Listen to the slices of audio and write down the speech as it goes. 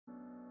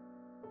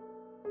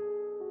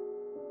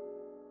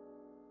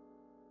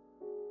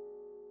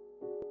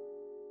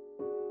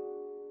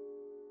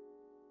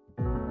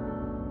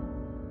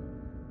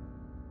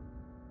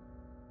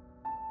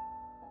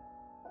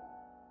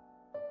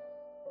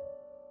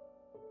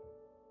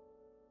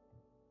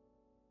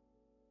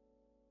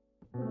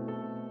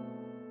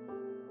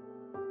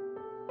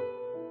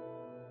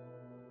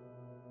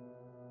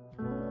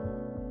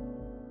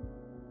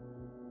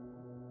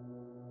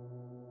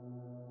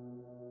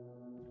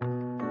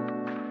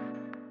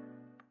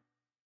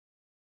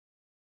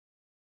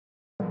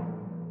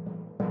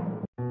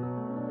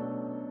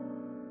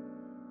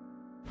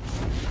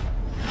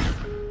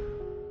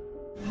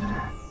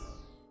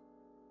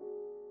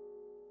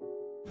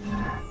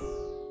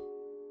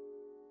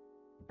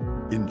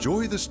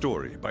Enjoy the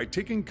story by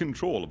taking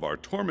control of our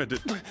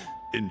tormented...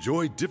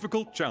 Enjoy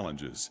difficult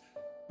challenges.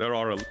 There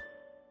are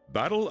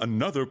Battle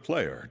another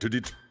player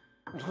to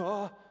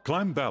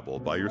Climb Babel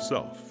by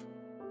yourself.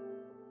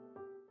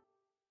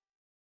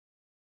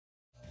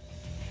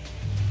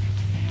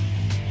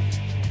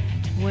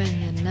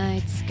 When the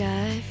night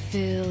sky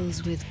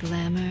fills with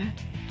glamour,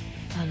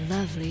 a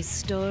lovely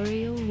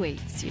story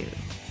awaits you.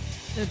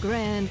 The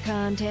grand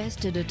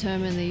contest to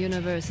determine the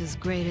universe's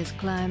greatest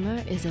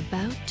climber is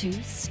about to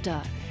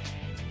start.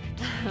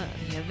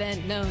 The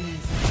event known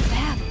as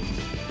Babel.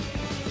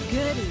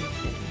 Good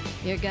evening.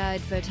 Your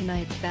guide for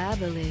tonight's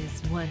Babel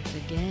is, once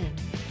again,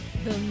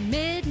 the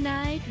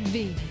Midnight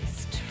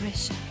Venus,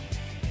 Trisha.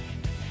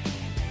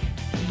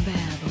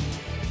 Babel.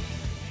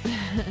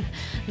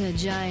 The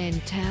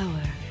giant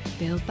tower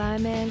built by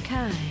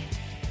mankind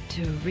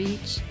to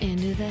reach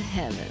into the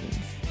heavens.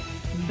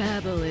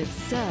 Babel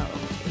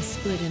itself is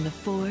split into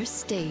 4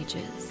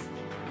 stages.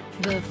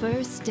 The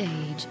first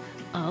stage,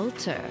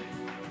 Altar.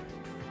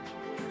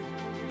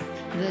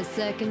 The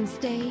second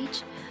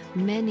stage,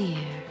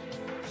 Menhir.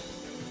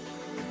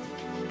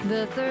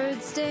 The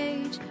third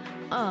stage,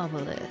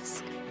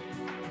 Obelisk.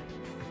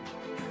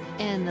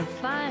 And the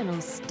final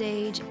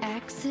stage,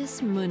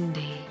 Axis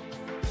Mundi.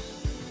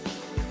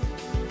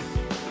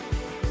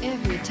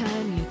 Every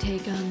time you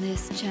take on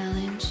this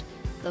challenge,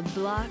 the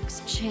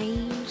blocks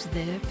change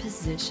their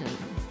positions.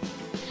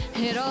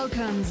 It all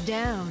comes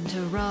down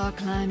to raw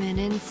climbing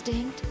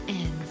instinct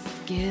and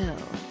skill.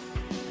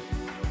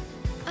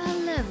 I'll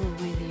level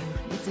with you.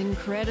 It's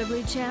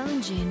incredibly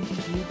challenging.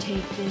 If you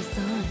take this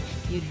on,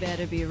 you'd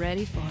better be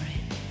ready for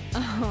it.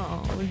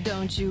 Oh,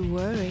 don't you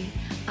worry.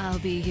 I'll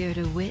be here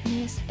to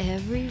witness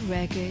every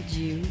record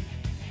you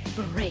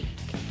break.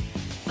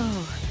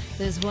 Oh,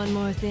 there's one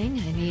more thing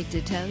I need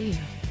to tell you.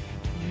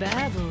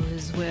 Babel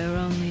is where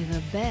only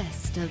the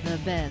best of the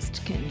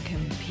best can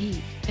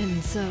compete.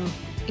 And so,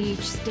 each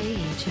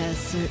stage has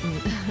certain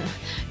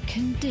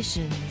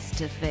conditions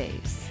to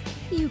face.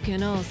 You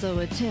can also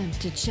attempt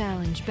to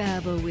challenge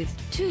Babel with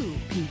 2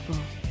 people.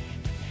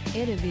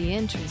 It'd be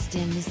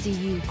interesting to see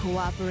you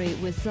cooperate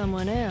with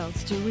someone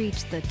else to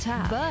reach the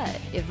top.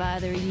 But if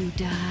either of you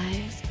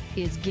dies,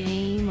 it's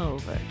game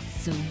over.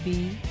 So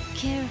be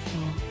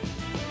careful.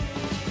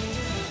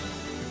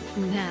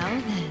 Now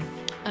then.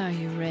 Are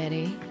you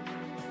ready?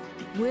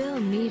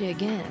 We'll meet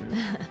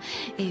again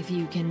if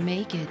you can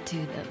make it to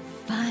the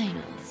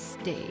final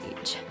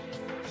stage.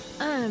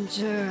 I'm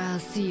sure I'll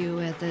see you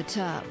at the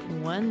top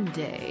one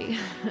day.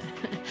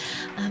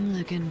 I'm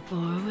looking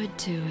forward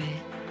to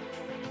it.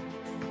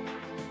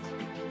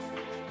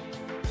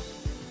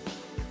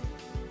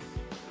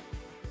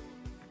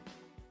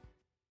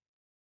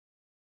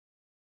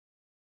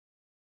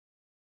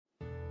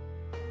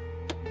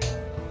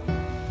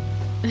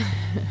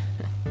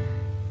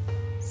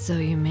 So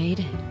you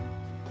made it.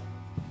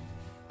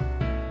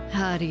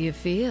 How do you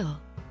feel?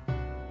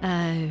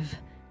 I've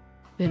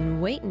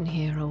been waiting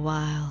here a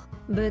while,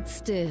 but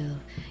still,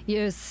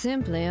 you're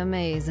simply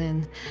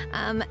amazing.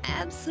 I'm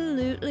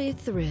absolutely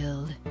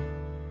thrilled.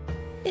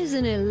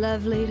 Isn't it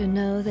lovely to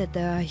know that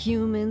there are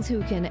humans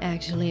who can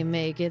actually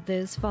make it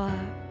this far?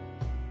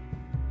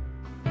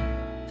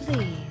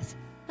 Please,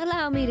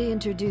 allow me to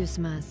introduce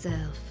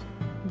myself.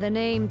 The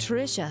name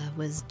Trisha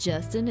was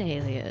just an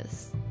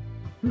alias.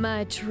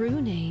 My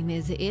true name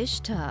is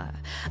Ishtar.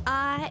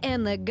 I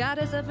am the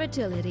goddess of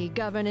fertility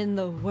governing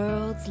the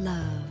world's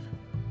love.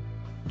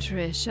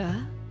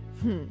 Trisha?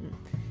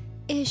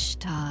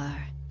 Ishtar.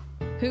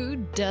 Who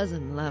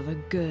doesn't love a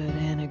good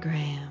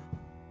anagram?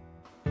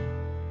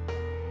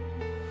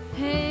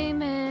 Hey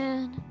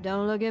man,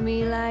 don't look at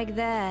me like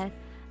that.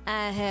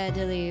 I had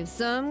to leave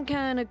some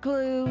kind of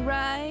clue,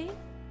 right?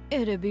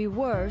 It'd be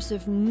worse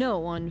if no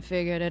one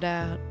figured it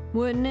out,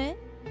 wouldn't it?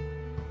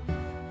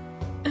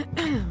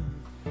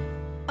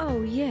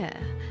 Oh yeah,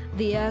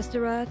 the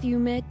Astaroth you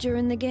met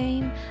during the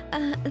game,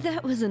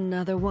 that was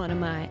another one of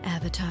my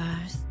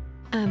avatars.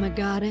 I'm a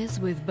goddess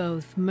with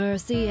both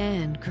mercy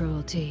and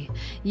cruelty.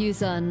 You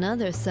saw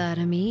another side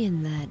of me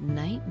in that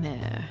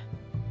nightmare.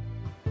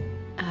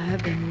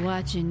 I've been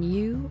watching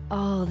you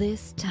all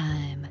this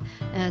time.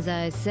 As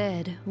I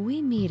said,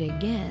 we meet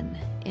again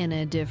in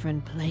a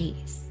different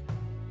place.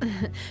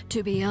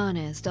 To be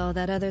honest, all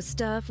that other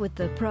stuff with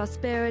the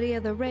prosperity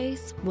of the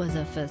race was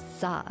a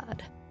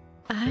facade.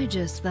 I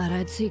just thought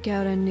I'd seek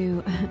out a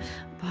new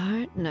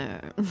partner.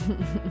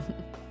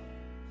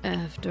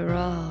 After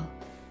all,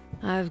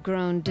 I've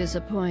grown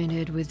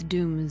disappointed with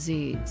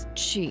Doomseed's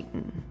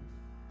cheating.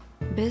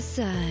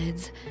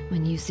 Besides,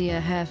 when you see a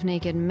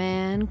half-naked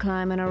man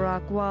climbing a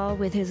rock wall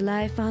with his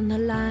life on the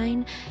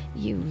line,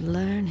 you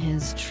learn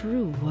his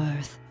true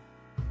worth.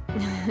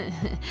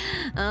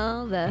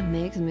 Oh, that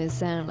makes me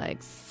sound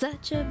like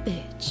such a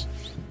bitch.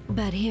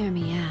 But hear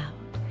me out.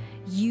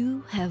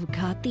 You have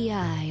caught the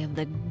eye of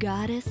the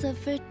goddess of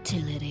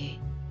fertility.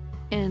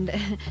 And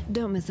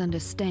don't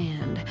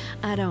misunderstand,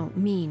 I don't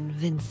mean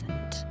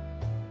Vincent.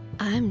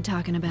 I'm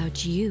talking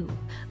about you,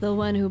 the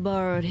one who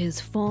borrowed his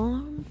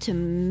form to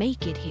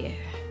make it here.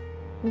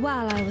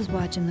 While I was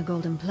watching the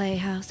Golden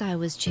Playhouse, I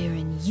was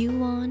cheering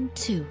you on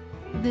too.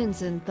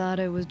 Vincent thought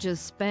it was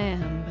just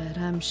spam,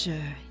 but I'm sure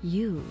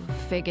you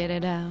figured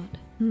it out.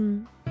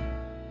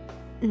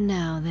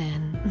 Now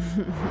then,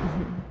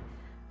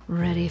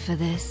 ready for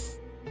this?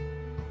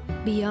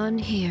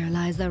 Beyond here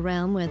lies the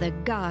realm where the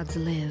gods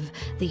live,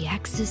 the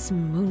Axis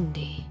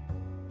Mundi.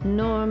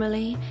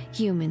 Normally,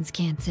 humans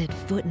can't set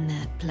foot in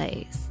that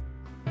place.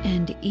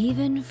 And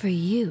even for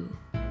you,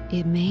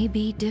 it may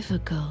be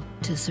difficult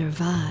to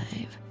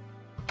survive.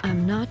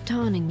 I'm not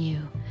taunting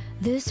you.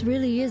 This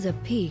really is a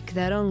peak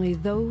that only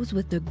those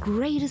with the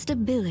greatest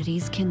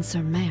abilities can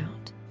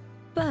surmount.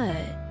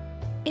 But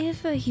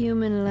if a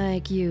human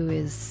like you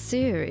is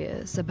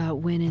serious about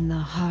winning the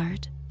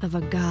heart of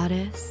a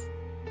goddess,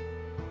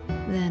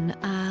 then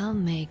I'll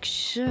make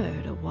sure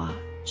to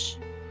watch.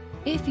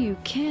 If you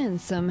can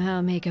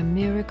somehow make a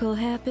miracle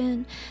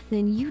happen,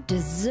 then you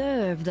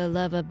deserve the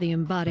love of the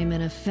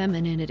embodiment of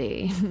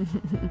femininity.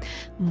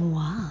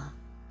 Moi.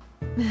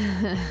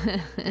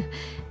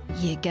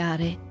 You got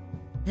it?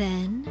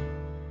 Then,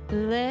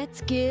 let's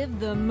give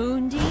the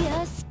Mundi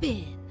a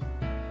spin.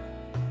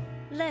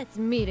 Let's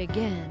meet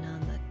again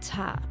on the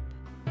top.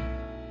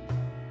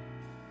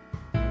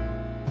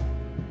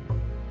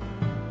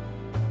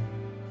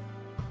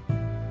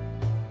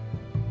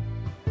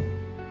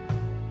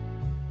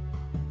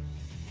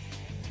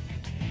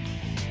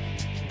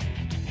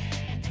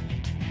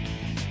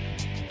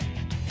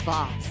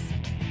 Boss.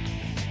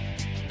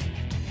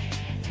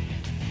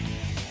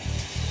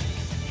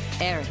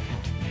 Erica.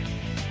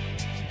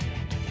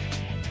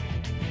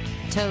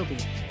 Toby.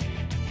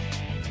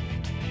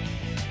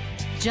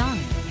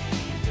 Johnny.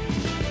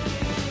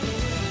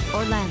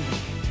 Orlando.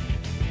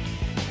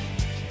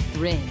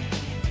 Rin.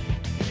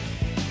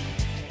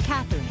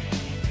 Katherine.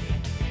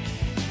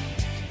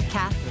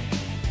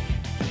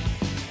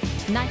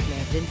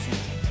 Nightmare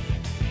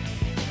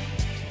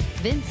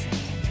Vincent.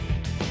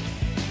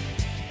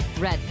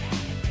 Red Cap.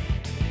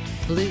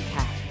 Blue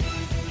Cap.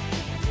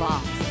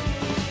 Boss.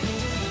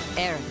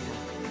 Erica.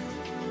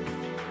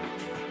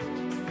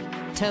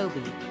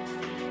 Toby.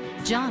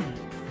 Johnny.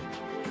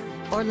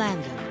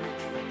 Orlando.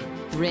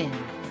 Rin.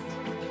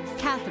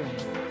 Katherine.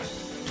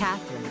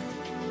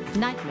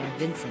 Nightmare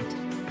Vincent.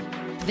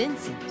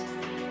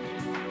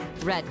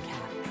 Red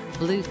Cap.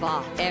 Blue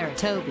Boss. Eric.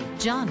 Toby.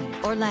 Johnny.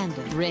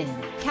 Orlando. Rin.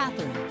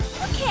 Katherine.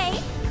 Okay,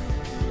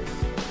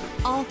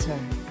 Alter.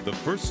 The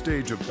first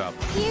stage of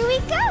battle. here we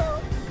go!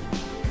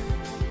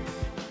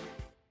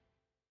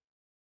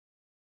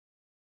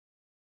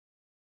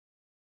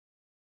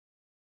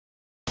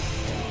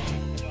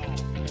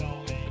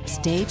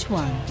 Stage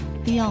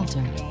 1. The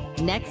Altar.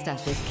 Next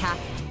up is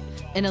Katherine,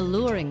 an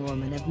alluring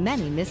woman of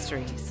many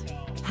mysteries.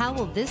 How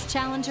will this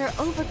challenger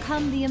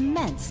overcome the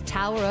immense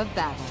Tower of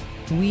Babel?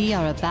 We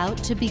are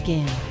about to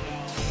begin. 3,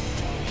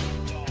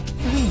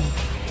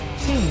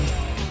 2,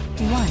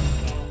 1,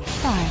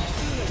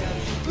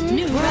 5.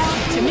 New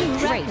record, new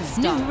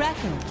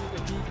record.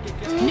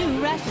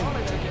 New record.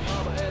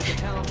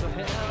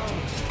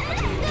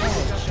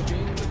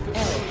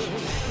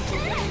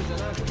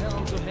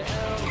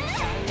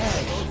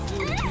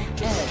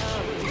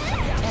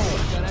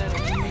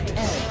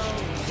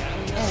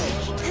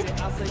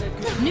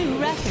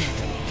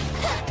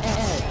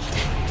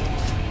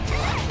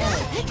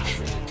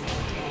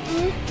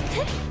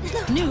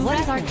 What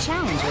is our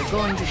challenger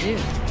going to do?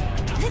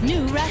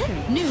 New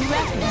record. New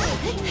record.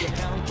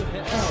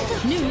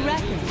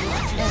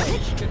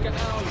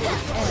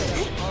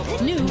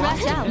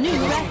 Watch out. New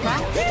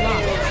record.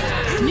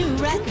 New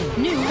record.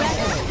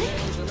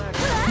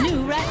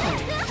 New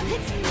record.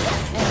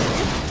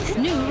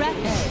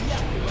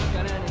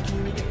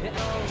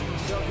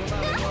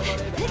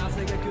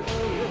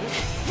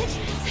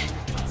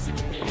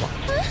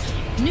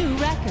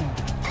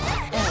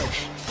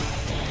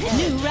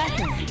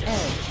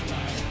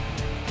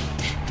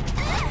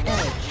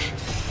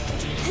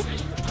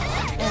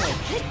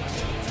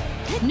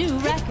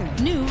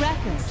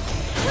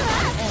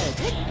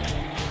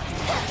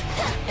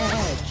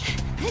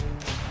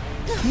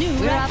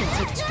 We're up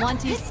to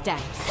 20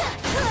 steps.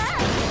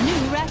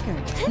 New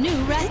record. New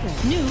record.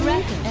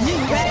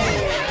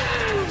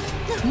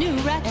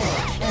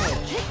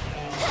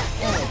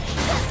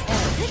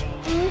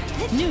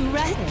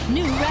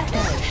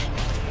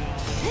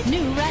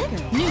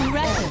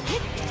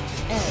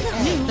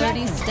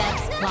 30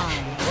 steps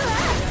climb.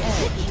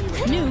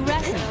 New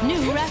record.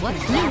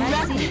 What's that I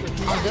see?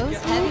 Are those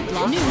heavy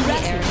blocks in the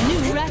air?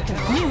 New record.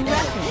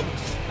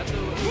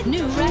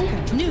 New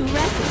record. New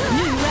record.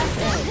 New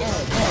record.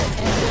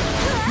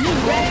 New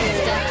record.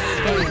 Steps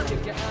failed.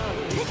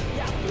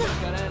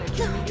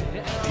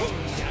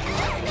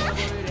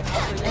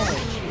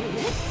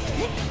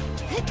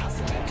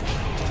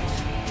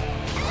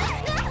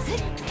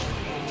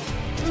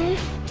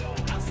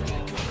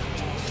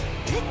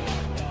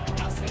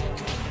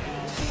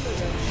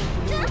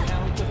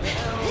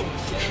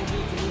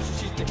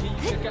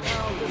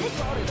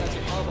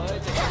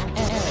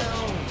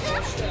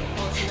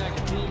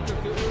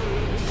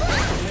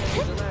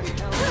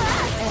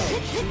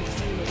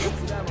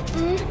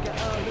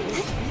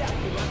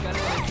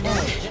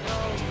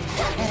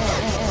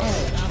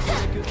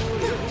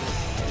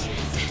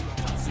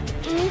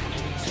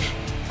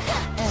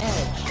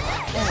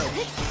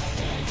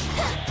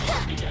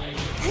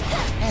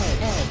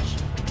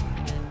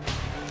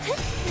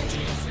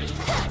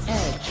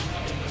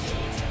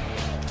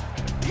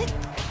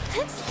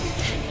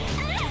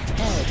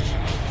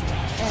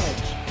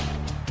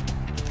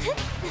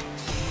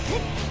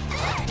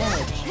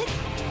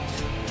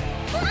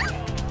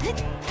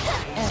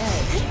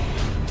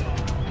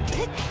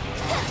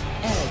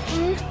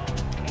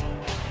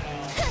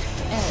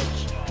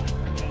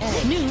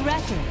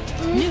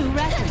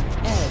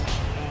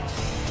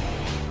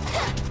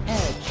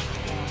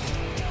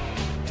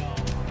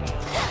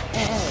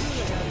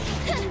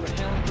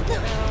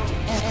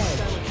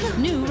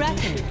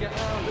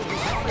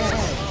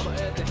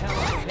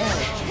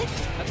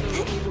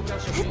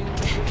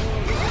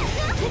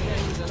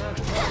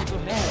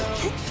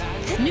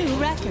 New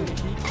record.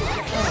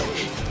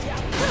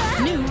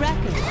 New record. New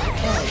record.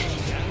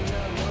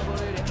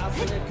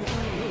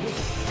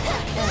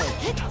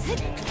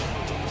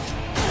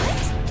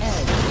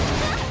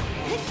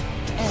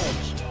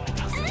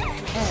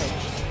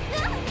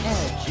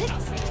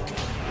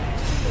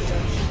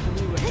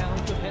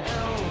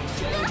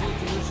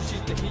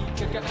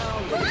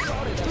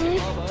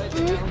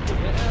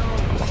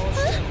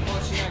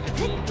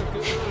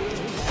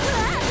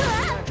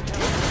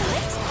 New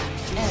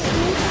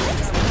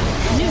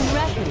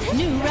record.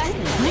 New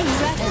record. New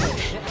record.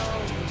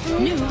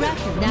 New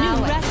record. Now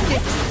new record.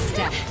 50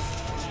 steps.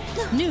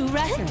 New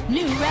record.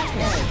 New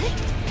record.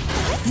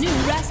 New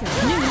record.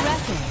 New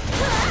record.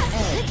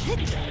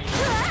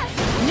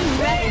 New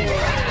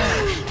record.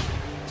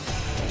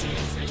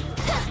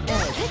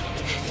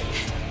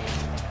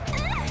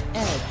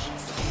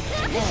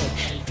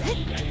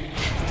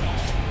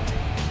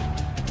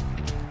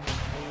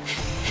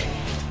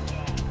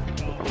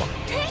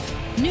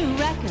 New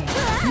record.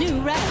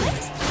 New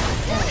record.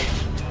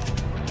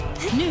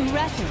 New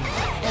record.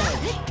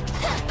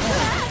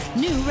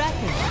 New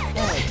record.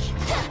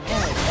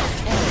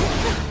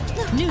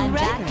 New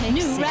record.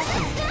 New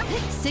record.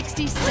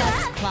 60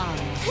 steps climb.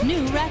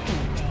 New record.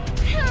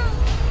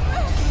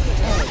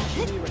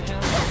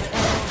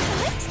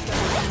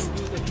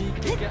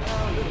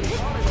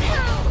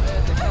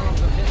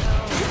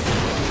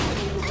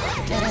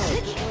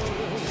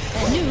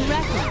 New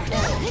record.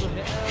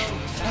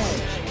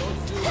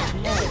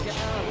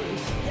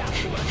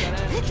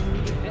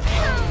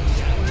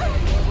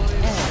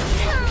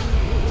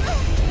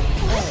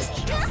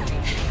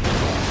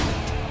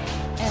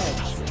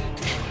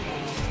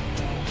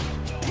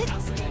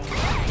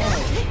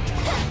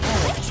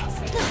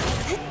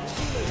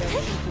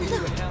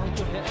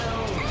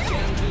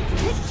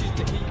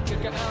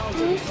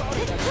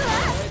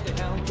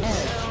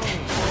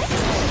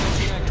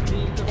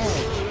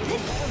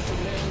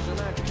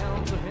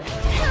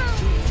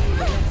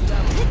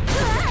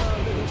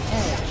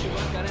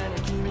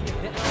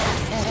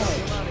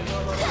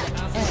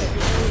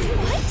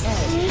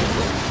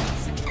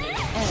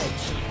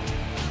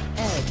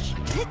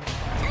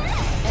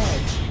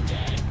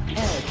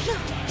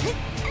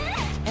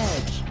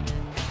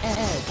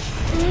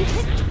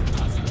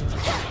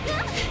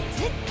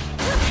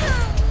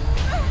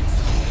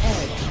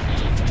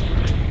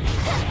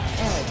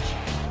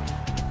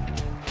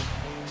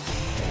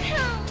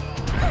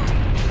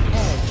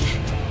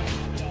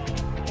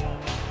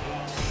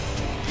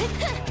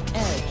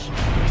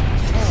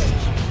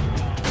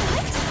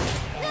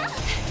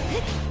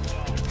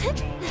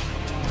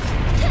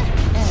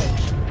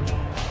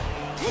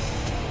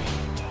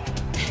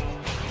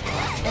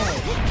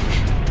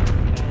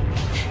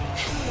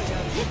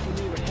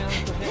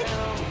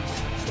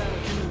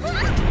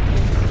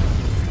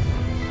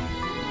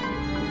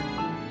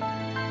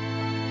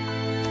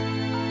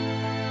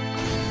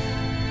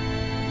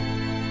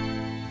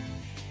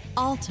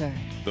 Alter.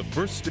 The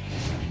first...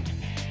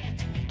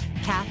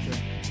 Katherine.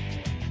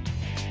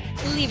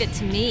 Leave it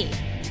to me.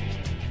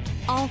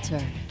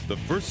 Alter. The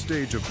first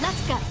stage of...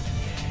 Let's go.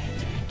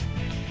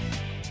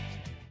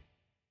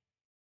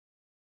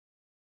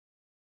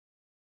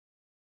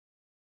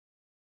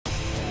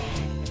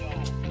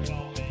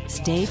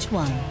 Stage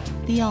 1,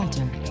 the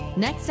altar.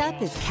 Next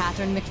up is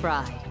Katherine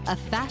McBride, a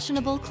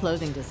fashionable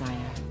clothing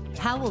designer.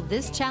 How will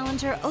this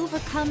challenger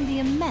overcome the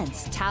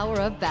immense Tower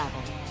of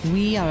Babel?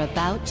 We are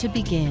about to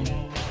begin. 3,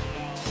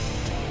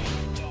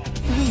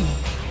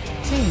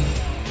 2,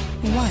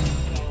 1,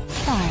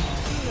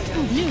 5.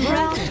 New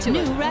record. To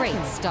a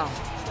great start.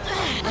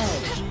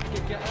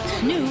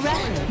 New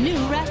record. New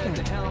record.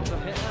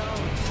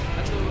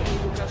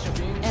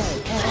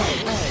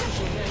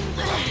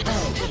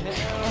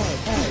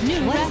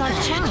 What is our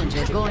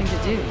challenger going to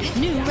do?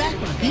 New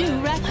record.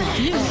 New record.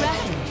 New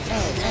record.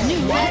 New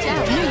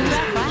record. New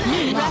record.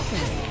 New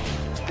record.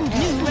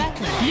 New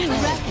record. New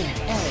record.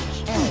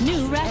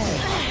 New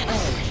record.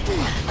 New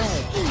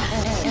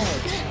record.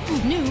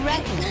 New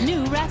record.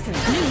 New record.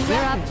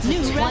 We're up to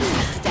 20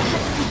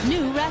 steps.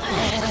 New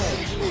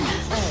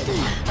record.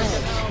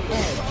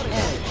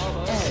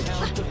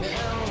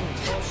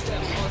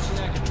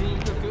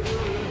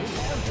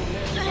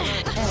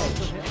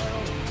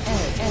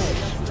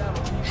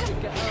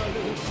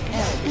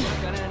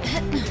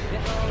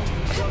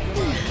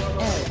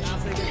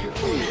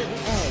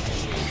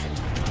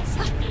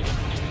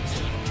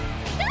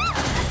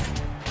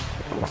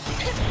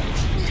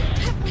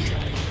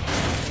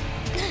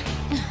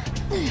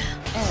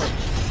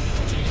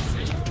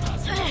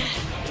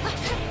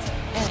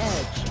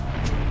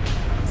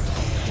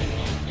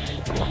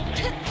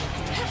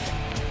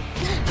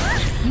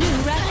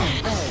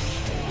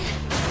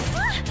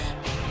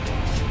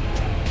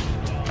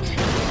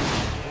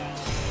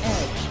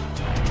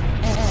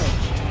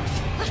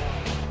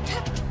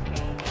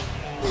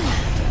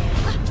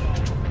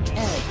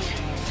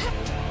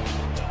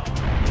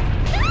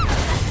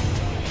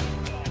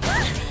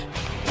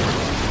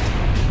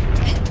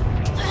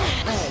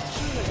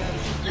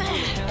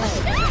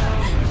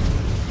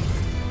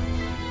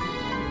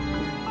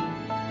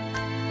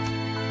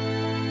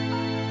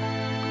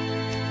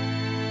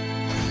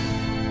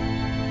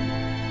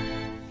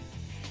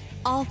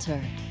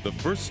 Alter. The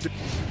first...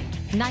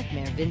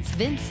 Nightmare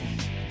Vincent.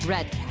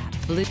 Red Cap.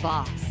 Blue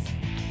Boss.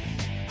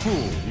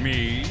 Who,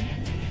 me?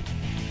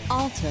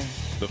 Alter.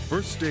 The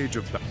first stage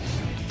of...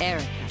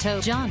 Erica.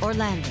 Toe. John.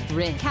 Orlando.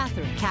 Rin.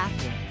 Katherine.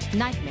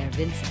 Nightmare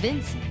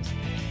Vincent.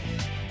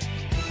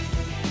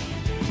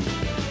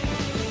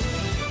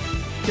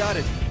 Got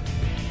it.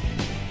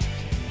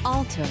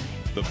 Alter.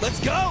 Let's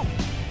go!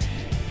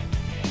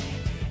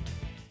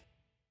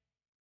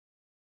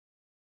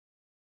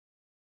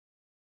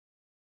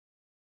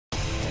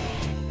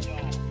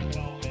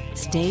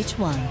 Stage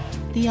 1,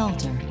 the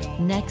altar.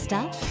 Next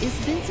up is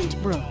Vincent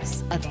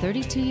Brooks, a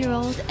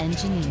 32-year-old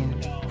engineer.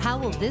 How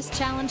will this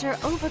challenger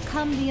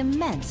overcome the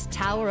immense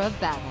Tower of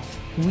Battle?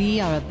 We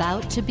are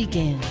about to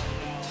begin. 3,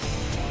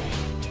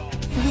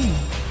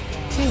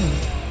 2,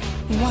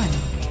 1,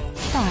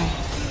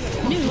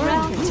 5. New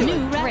record.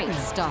 New record. Great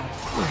start.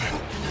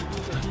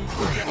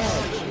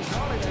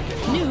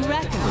 New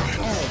record.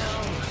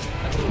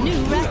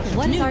 New record.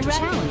 What is our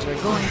challenger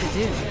going to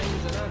do?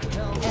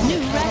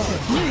 New record.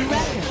 New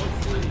record.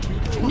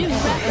 New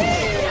record.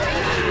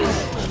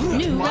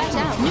 New watch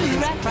out. New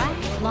record.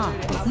 Lock.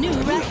 New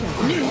record.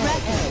 New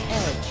record.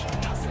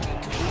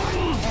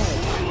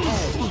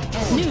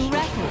 New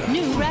record.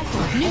 New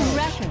record. New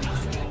record.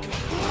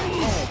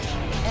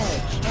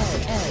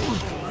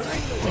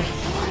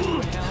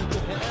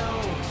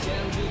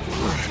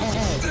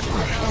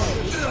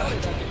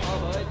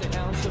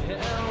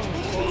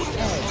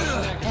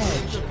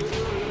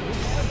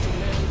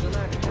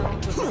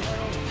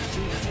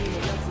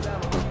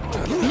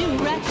 New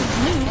record,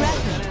 new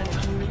record.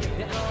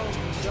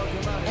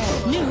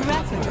 New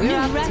record, we're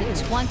up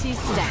to 20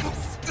 steps.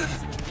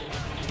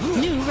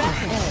 New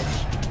record.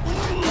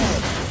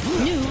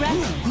 New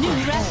record, new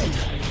record.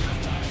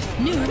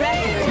 New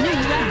record, new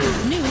record,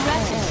 new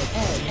record.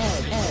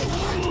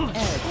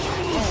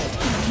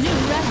 New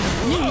record,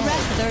 new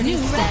record, 30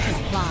 steps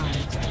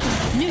climbed.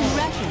 New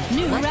record,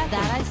 new record. What's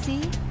that I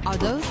see? Are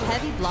those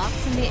heavy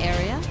blocks in the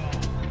area?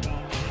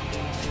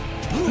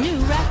 New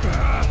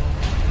record.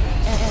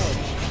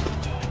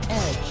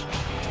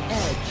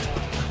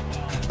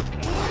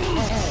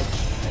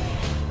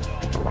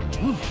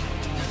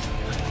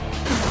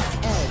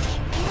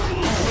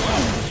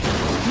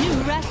 New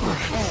record.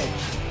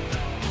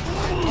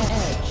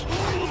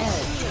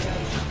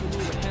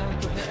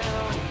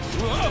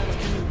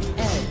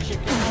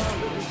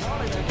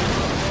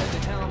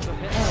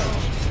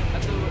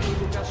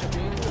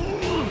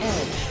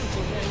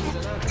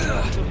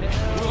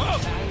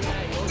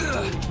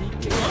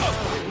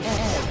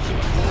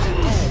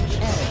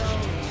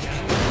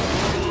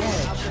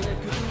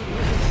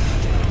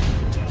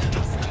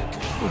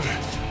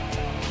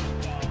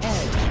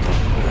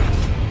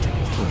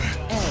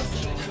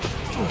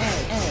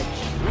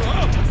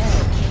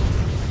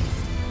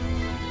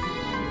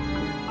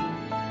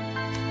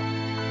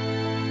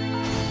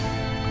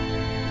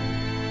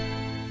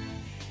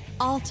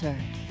 Alter.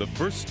 The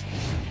first...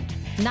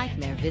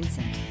 Nightmare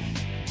Vincent.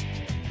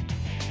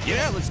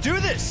 Yeah, let's do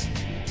this!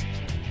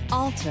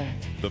 Alter.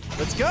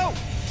 Let's go!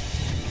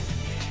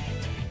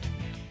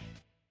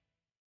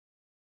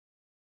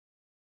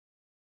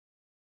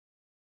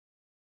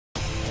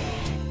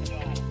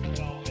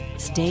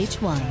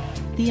 Stage 1,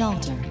 the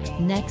altar.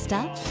 Next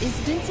up is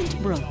Vincent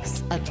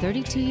Brooks, a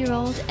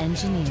 32-year-old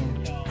engineer.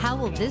 How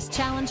will this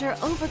challenger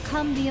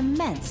overcome the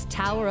immense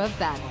Tower of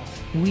Battle?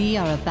 We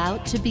are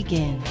about to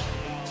begin.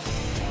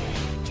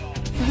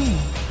 3,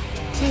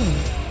 2,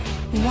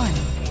 1,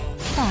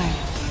 start.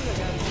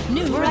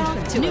 New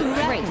record, new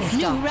record,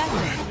 new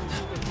record.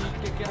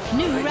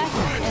 New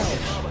record.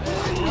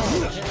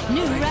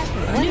 New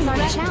record. What is our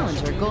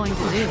challenger going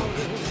to do?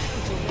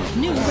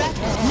 New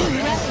record, new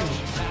record.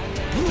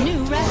 New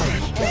record.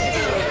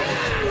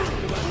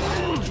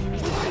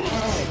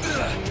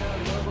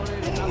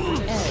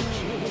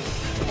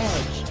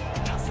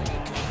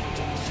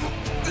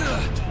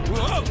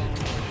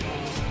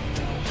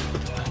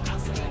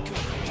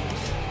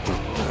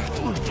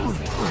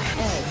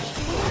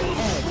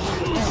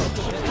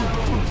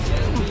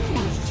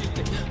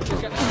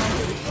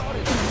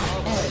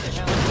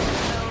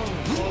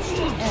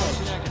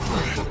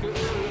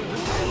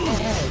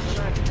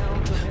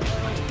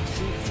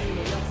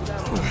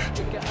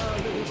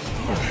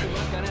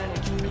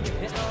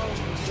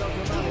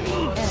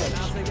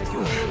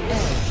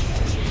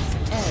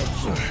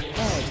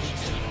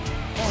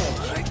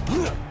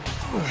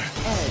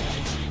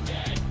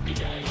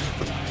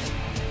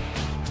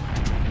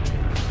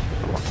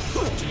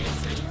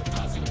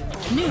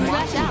 New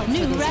record,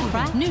 new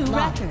record, new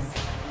record.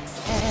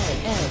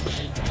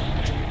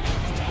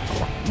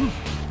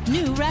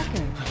 New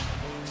record.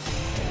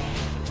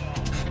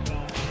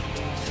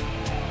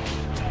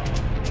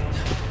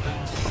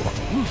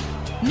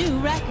 New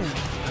record.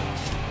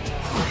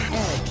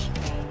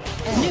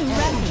 New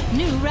record,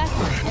 new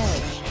record.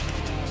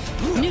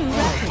 New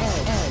record.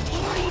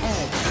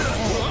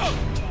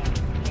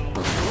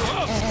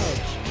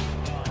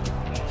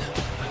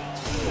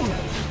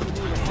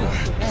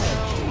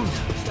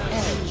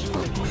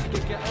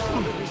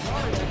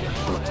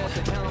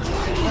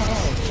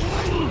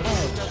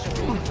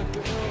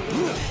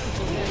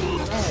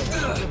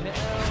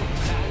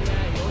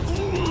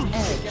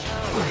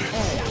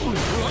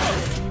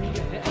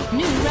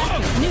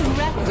 New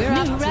record. We're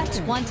up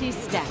to 20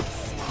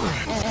 steps.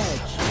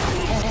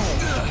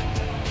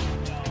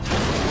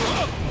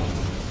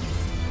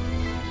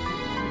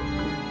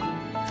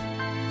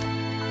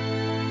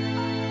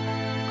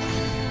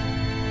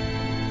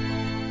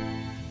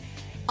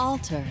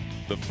 Alter.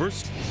 The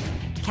first.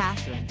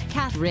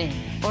 Katherine,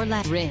 or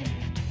Rin.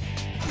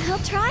 I'll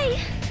try.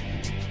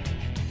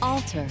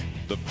 Alter.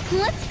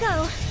 Let's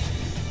go.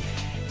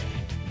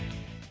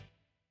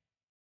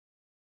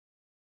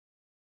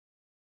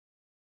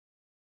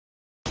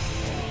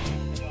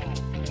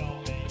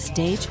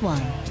 Stage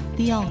 1,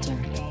 the altar.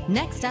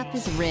 Next up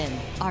is Rin,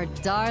 our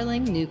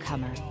darling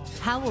newcomer.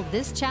 How will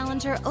this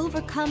challenger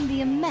overcome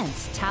the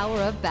immense Tower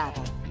of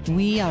Babel?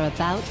 We are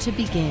about to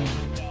begin.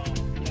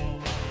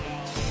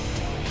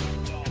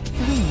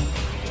 3,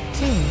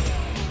 2,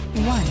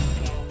 1,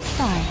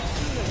 start.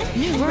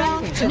 New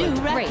record, new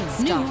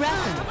record, new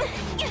record.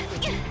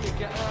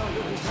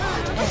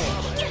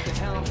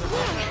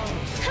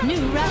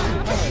 New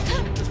record.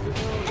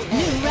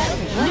 New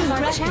record. What is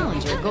our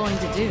challenger going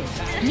to do?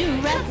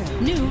 New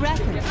record. New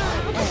record.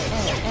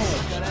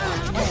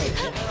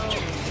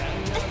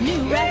 New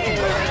record.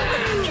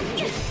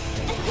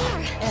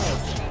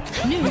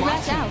 New record.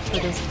 Watch out for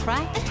this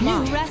cracked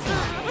new record.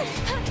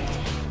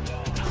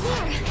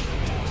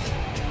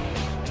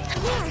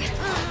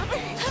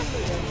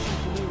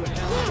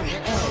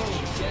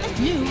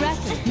 New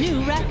record.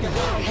 New record.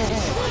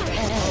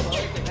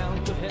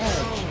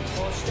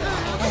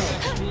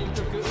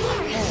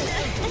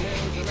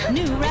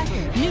 New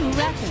record, new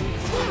record.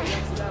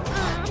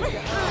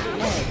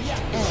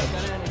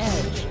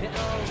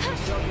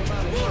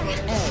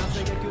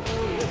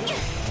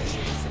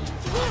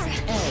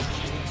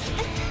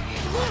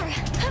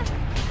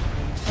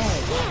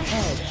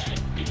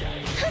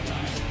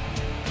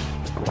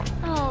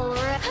 All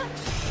right.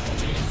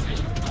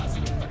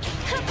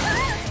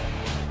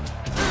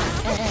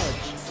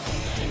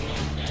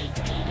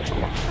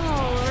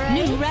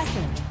 New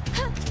record.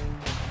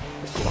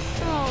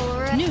 All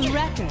right. New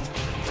record.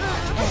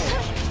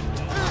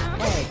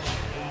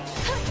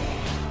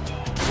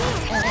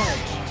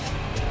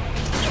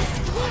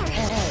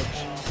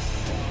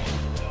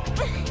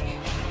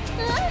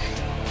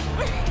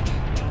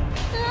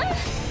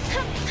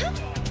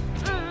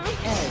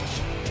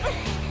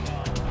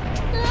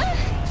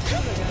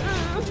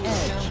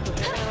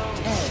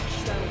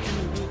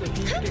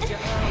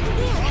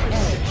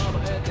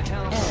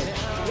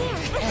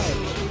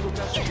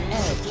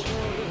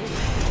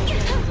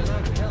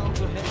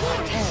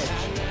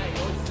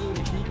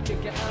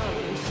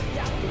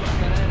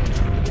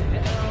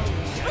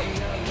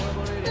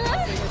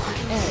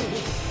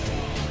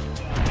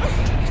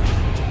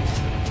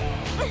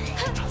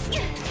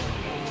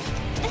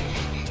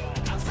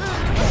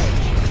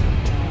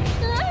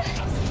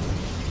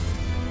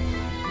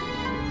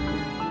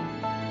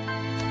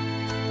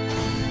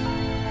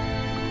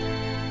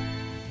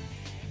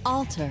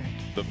 Alter.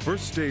 The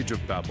first stage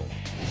of Babel.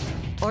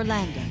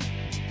 Orlando.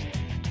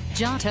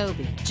 John,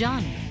 Toby,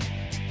 Johnny.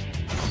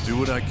 I'll do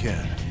what I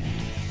can.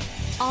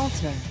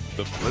 Alter.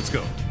 Let's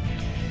go.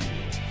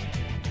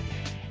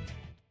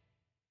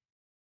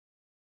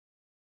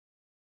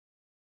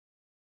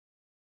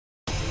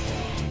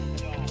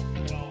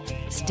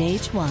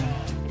 Stage 1,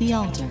 the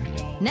altar.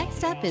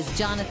 Next up is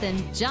Jonathan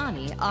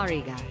Johnny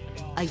Ariga,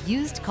 a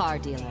used car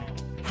dealer.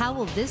 How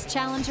will this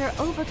challenger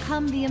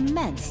overcome the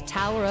immense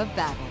Tower of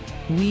Babel?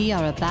 We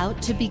are about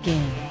to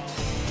begin.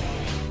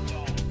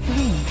 3,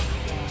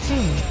 2,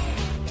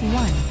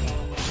 1,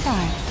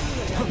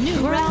 start.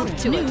 New record,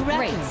 to a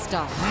great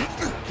start.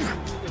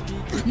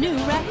 New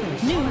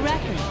record, new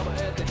record.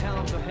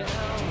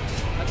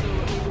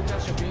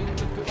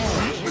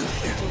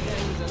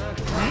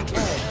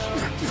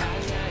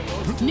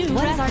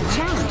 What is our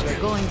challenger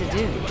going to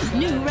do?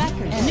 New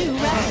record, new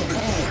record.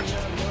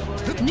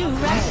 New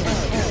record.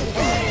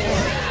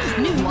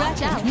 New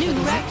watch out, new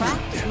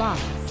record.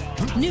 Loss.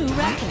 New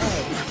record.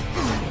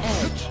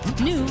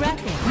 New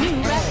record,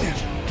 new record.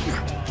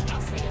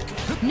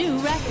 New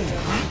record.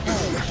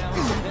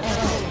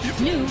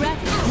 New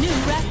record, new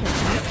record.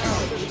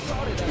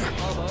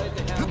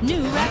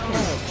 New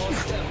record.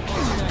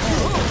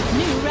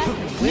 New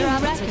record. We're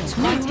up to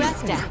 20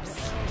 steps.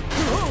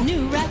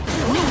 New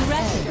record, new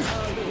record.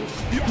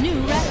 New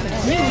record,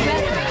 new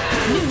record.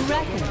 New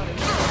record.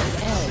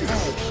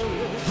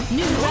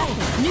 New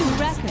record, new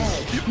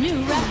record. New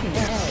record.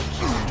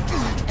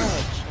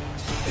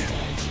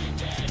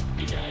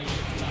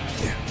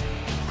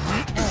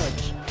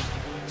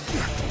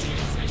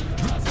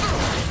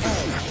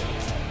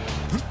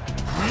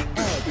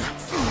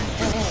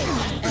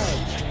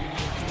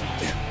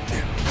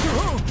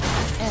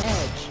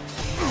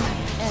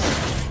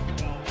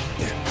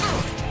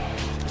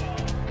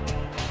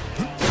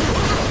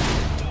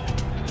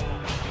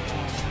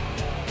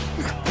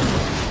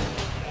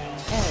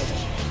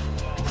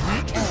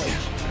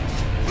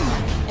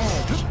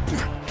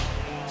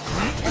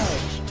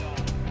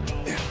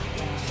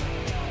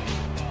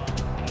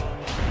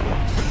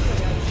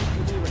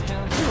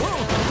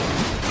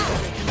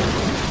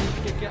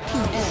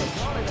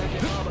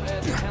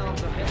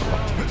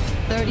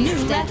 New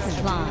steps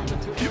climbed.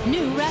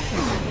 New record.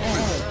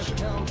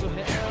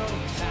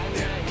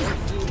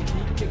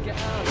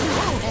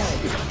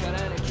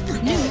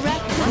 New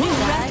record. New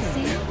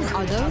record.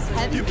 Are those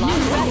heavy blocks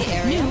in the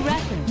area? New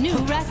record. New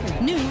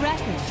record. New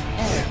record.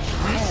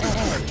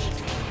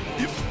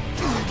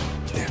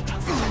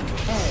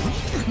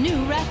 New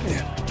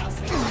record.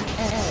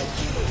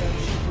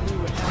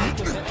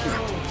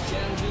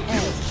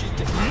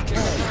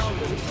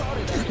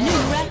 New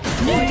record. New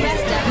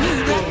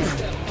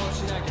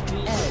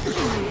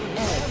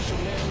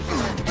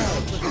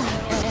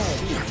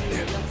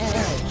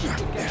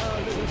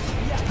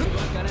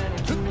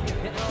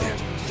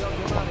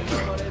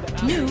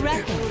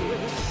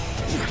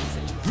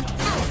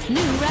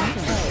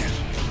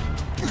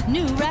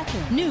record. New record. New record. New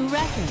record. New record. New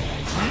record.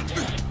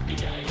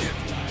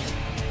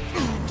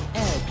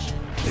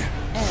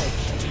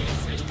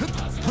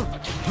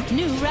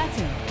 New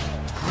record.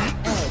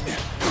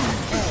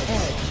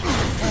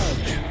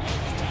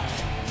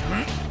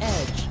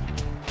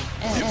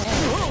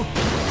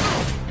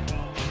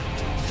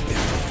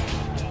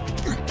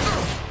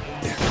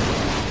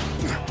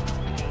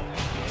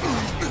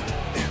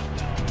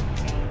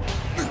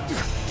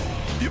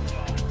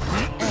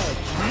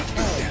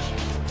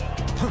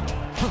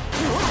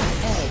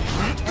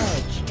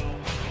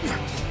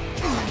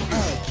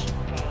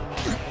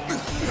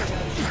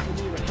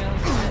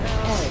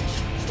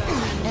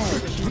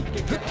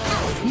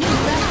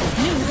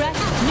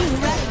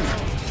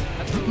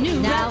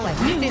 Now at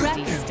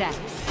 50 steps.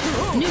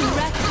 New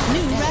record,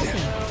 new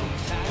record.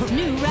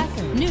 New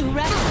record, new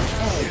record.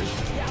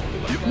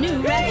 New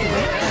record.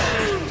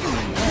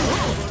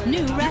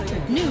 New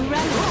record, new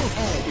record.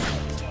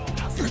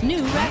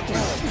 New record.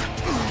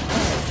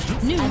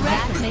 New record. And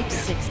that makes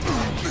 60.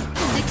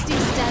 60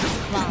 steps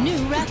climb. New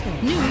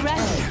record, new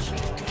record.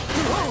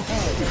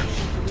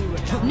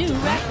 New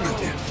record.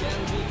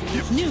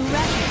 New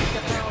record.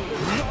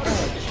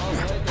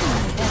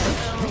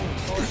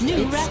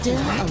 New record. Still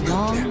a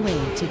long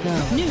way to go.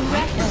 New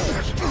record.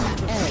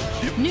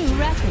 New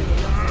record.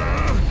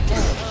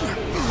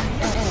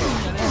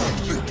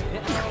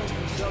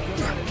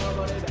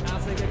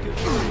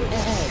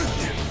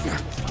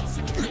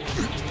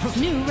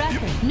 New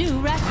record. New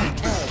record.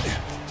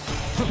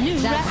 New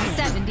record.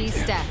 70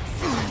 steps.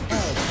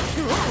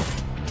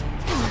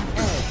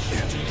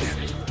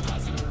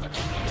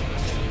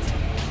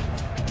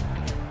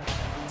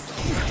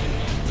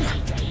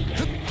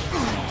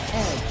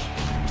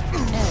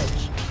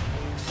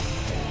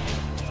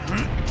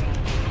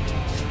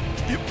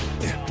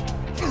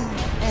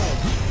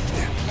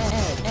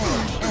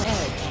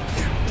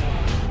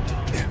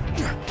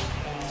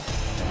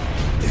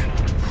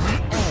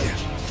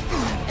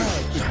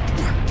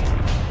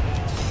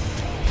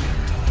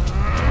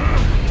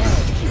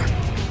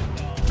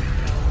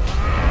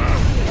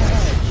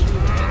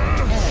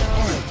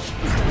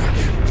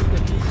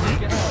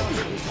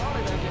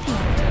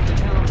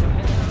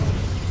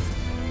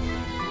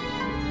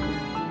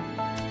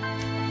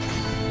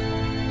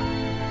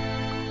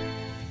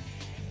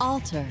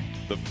 Alter.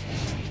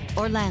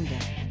 Orlando.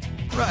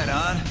 Right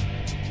on.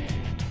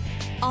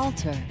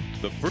 Alter.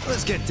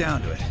 Let's get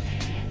down to it.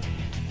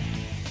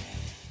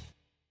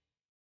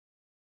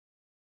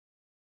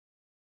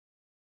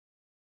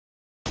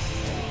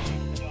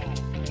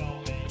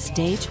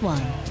 Stage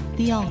 1,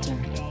 the altar.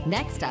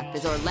 Next up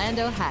is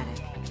Orlando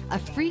Haddock, a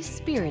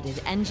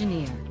free-spirited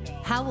engineer.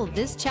 How will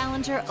this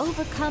challenger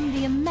overcome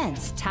the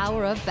immense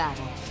Tower of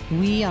Battle?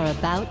 We are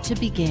about to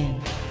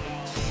begin. 3,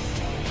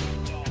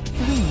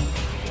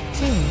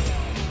 2,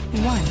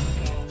 1,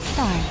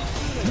 start.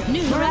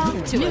 New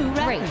record to a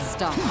great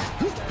start.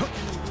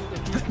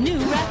 New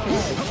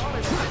record.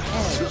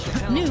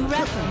 New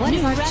record. What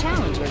is our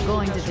challenger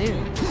going to do?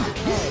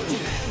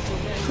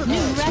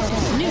 New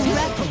record. New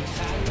record.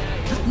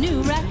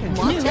 New record. New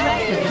record. New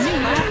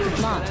record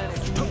blocks.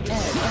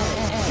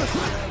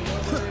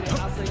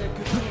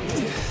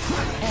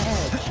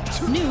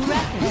 New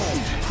record.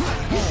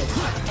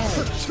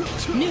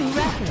 New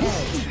record.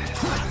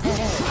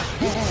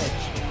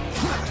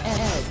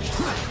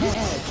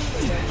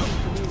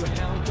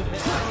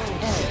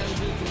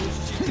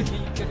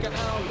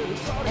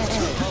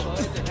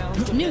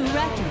 New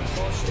record.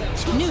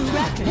 New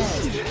record.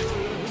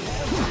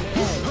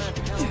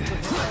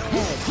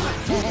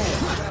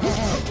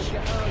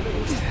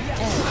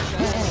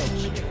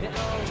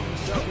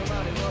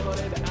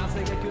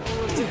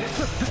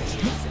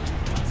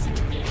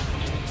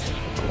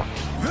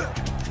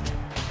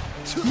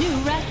 New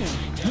record.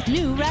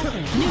 New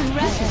record. New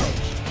record.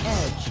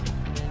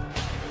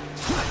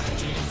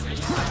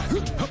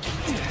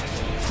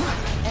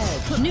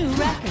 New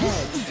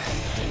record.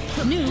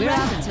 New We're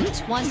record. Up to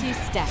 20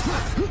 steps.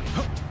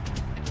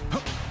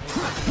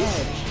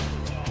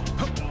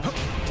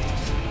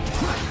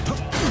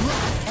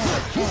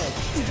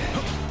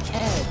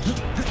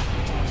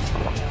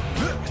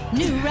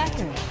 New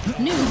record.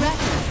 New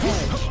record.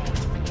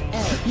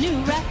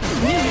 New record.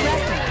 New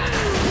record.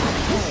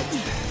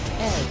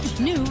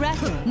 New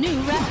record. New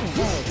record.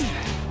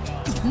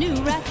 New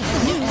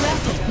record. New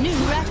record. New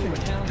record.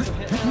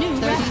 New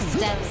 30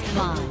 steps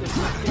climb.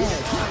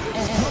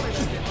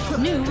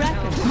 New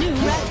record. New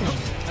record.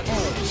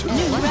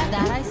 New What's record.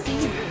 That I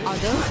see? Are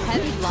those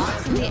heavy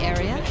blocks in the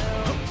area?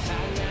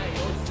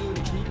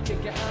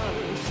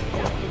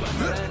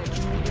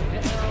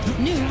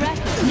 New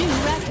record. New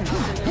record.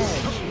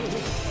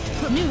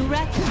 New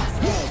record.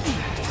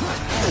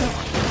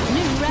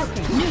 New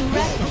record. New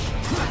record.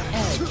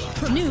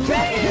 New record. New record. New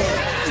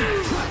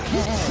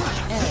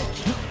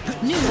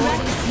record. New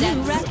record. New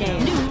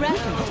record. New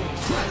record.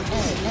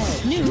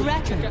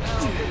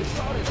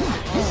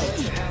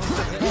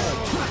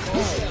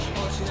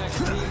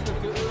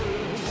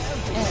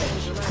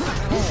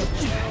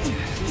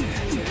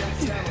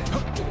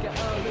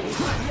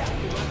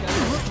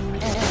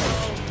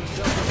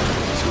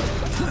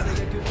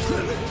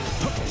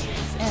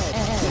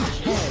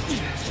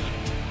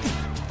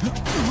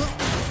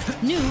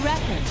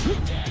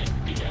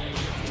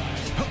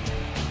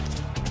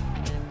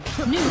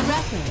 New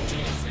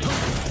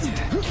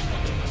record.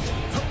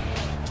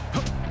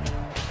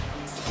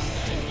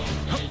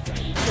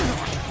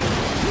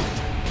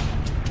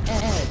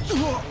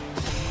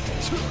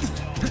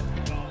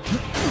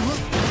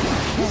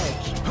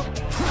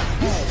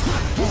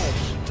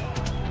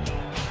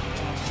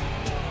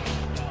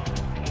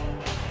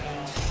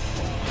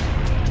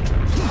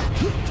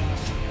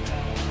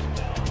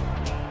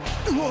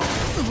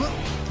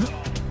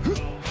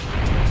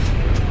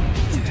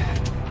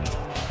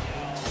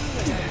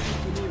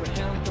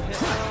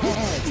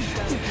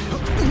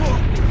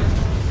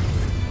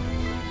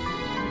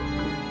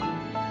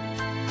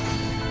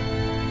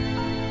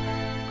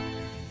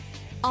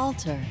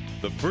 Altar.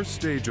 The first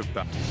stage of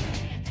battle.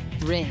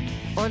 Ring.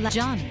 Or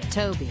Johnny.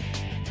 Toby.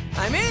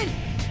 I'm in!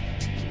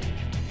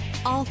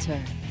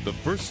 Altar. The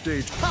first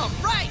stage. All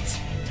right!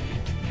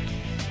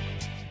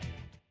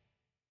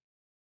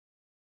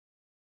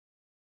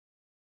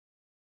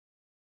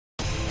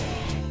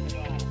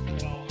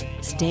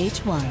 Stage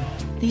 1,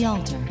 the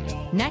altar.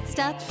 Next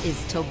up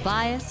is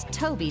Tobias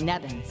Toby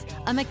Nebbins,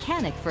 a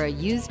mechanic for a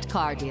used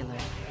car dealer.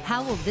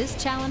 How will this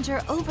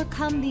challenger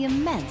overcome the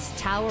immense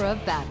Tower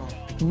of Battle?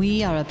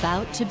 We are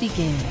about to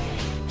begin.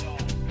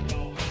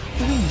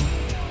 3, 2,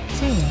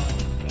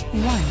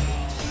 1,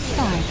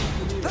 start.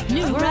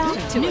 New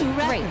record to a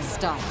great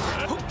start.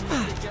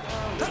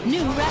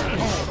 New record.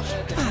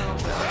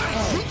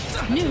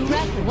 New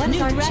record. What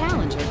is our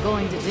challenger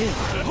going to do?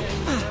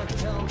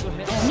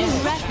 New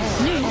record.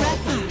 New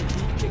record.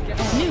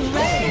 New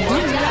record.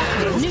 New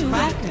record. New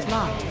record.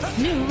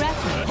 New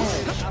record.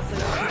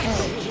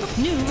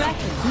 New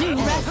record. New record. New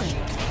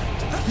record.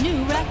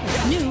 New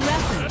record. New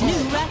record.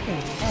 New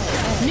record.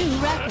 New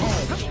record.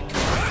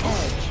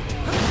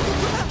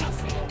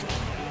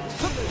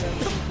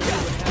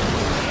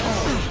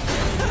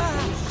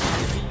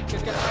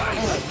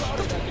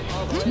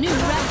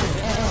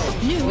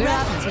 New We're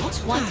up to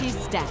 20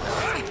 steps.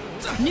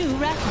 New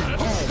record.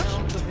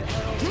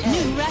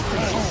 New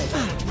record.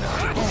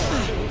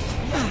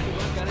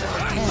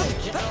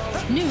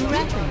 New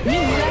record.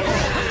 New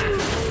record.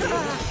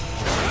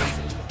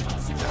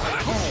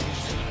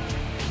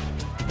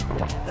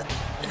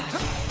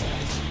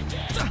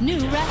 New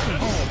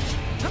record.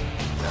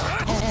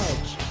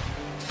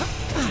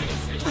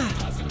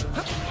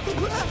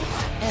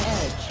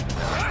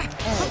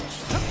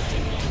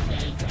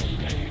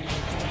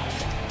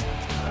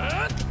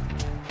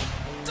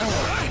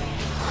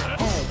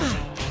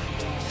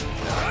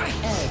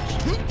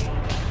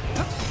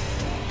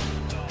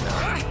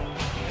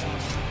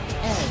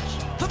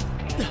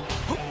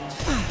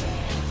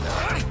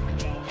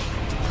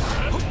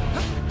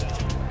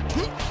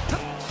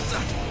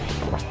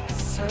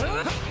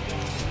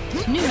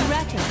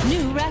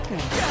 New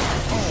record.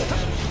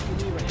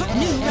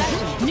 New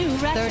record. New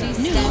record. 30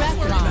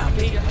 steps long.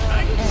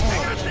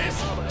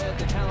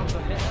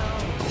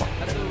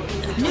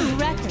 New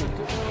record.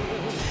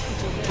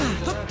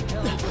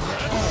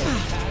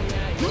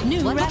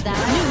 New record.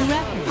 New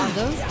record. Are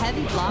those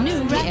heavy blocks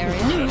in the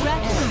area? New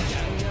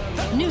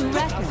record. New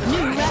record.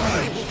 New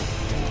record.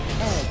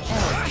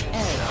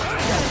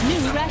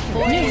 New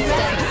record. New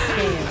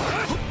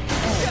record.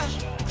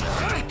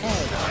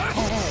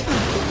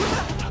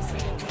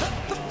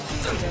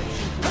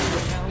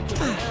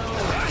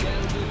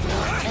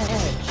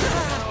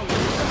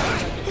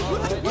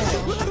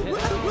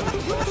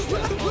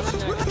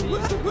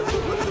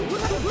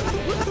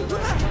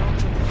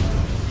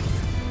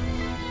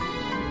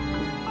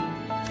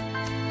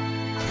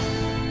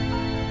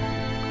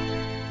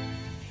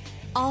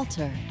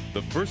 Alter.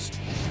 The first.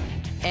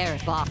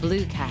 Erica.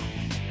 Blue Cat.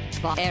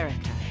 Erica.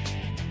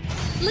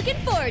 Looking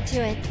forward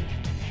to it.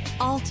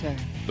 Alter.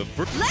 The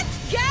first.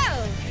 Let's go!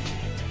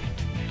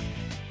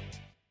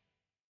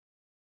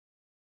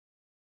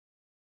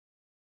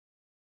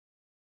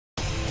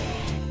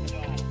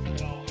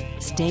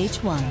 Stage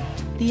 1,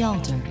 the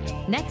altar.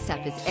 Next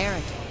up is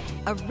Erica,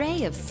 a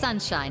ray of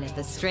sunshine at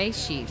the stray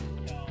sheep.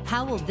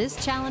 How will this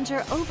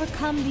challenger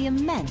overcome the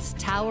immense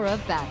Tower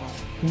of Babel?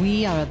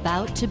 We are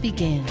about to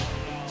begin.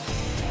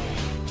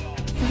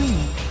 3,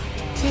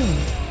 2,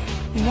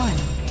 1,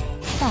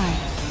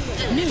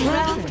 5. New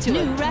record, to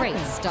new great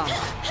start.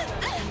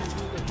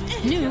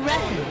 New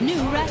record,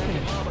 new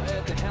record.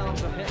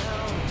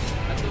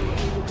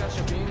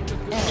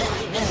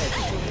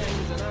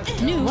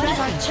 New what is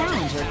our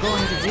challenger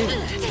going to do?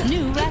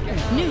 New record,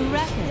 new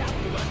record.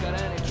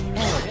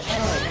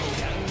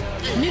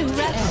 New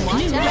record,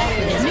 new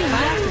record, new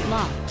record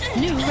lock.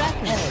 New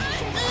record.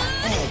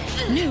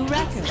 New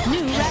record,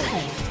 new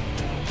record.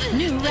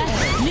 New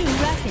record, new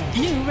record,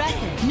 new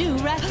record, new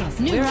record,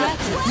 new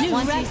record, new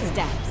record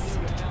steps.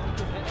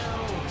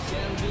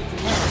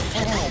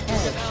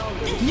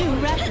 New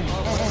record.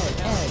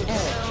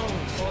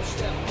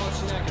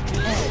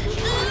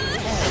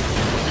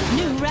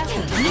 New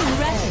record, new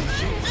record.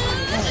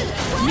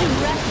 New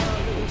record.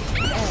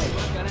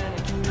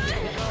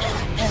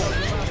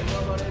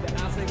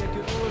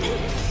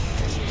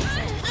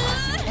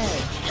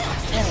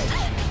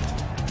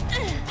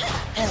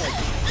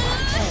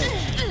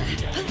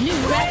 New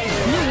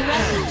record, new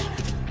record.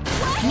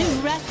 New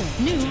record,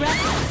 new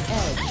record.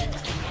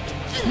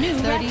 New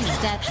 30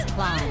 steps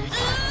climb.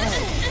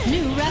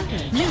 New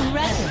record, new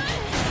record.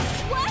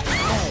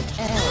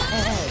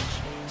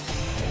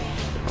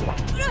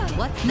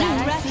 What's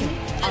that I see?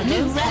 Are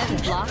those heavy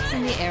blocks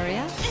in the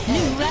area?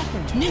 New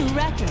record, new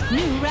record,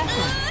 new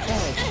record.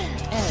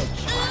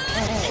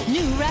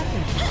 New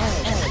record.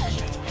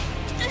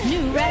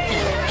 New record.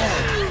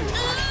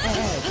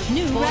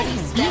 New record,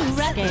 new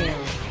record.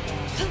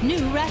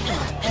 New record.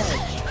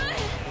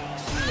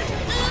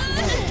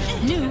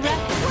 New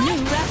record, new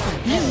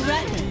record, new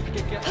record.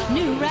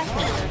 New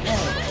record.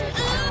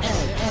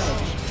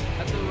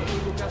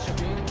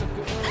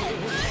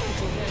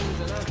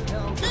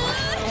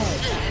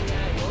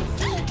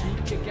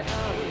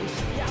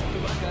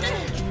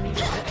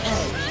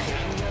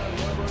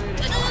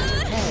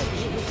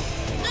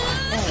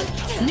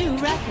 New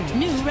record,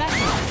 new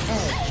record.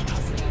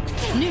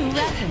 New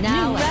record,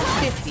 now at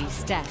 50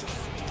 steps.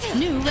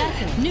 New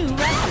record, new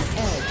record.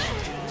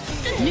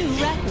 New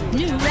record,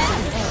 new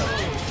record.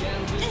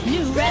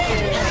 New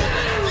record.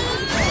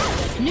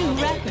 New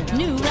record,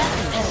 new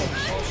record.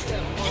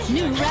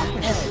 New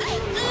record.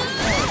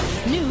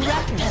 New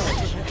record.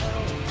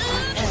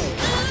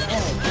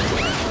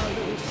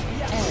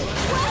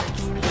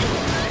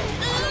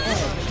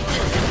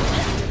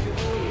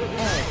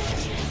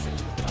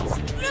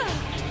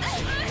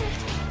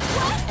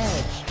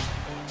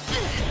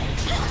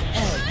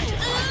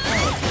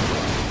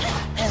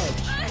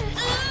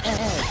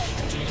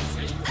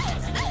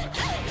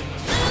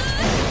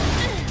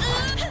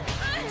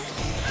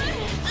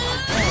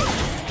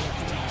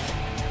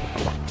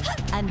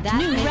 And that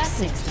new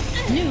record.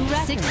 60. New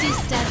record. 60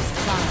 steps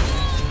climb.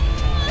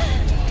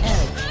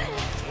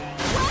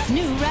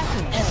 New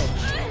record.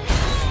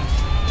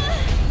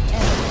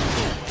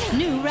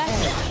 New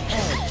record.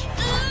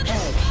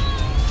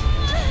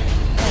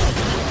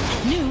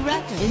 New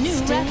record. It's new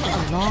still record.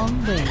 A long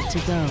way to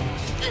go.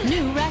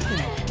 New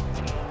record.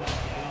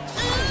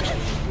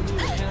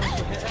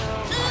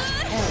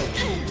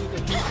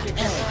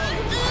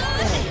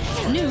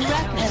 New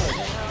record.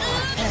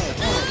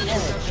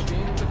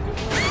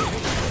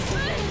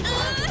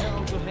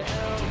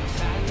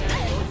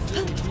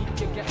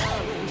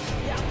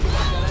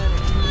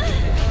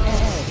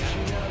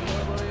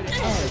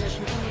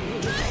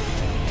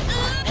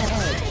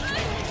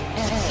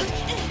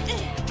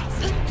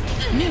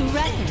 New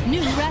record,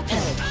 new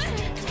record.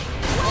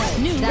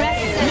 New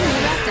record,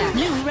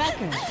 new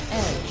record.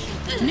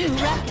 New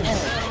record.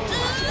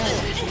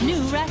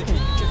 New record.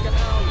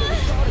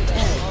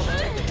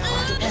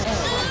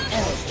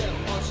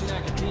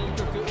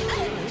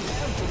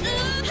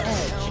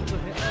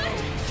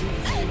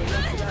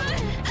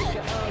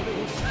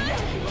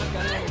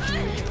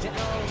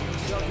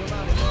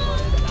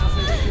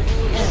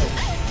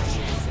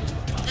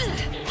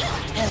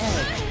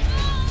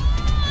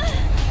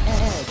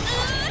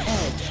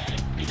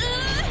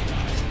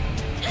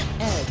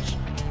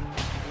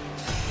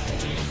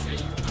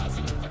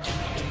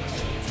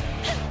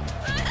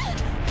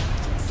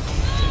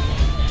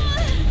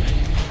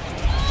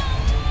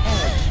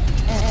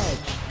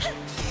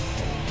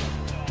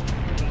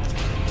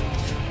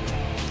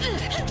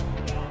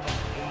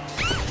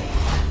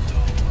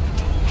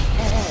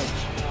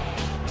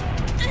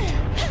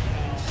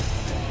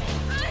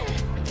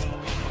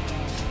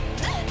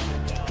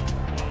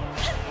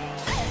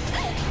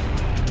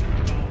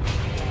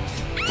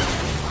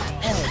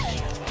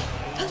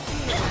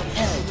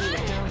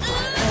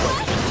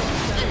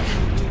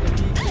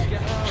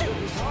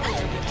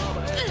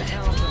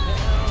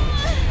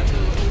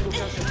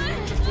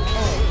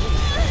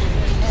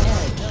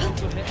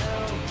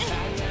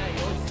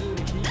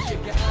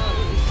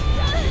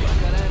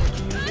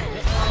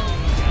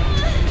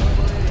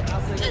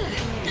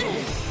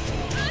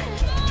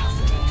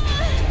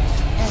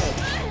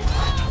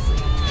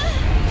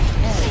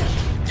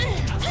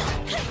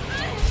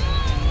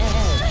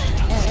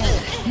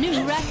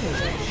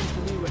 record.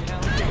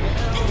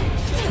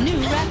 New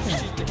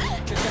record.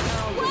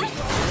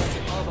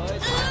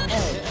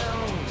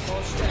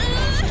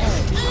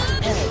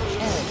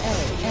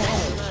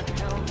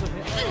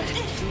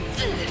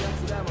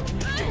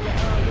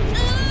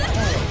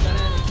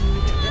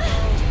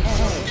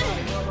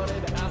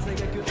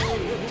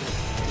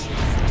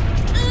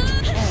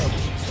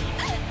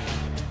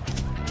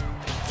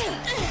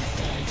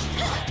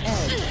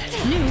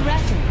 New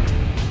record.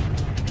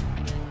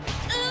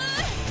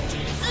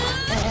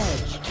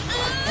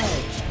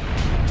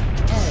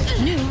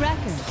 New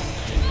record.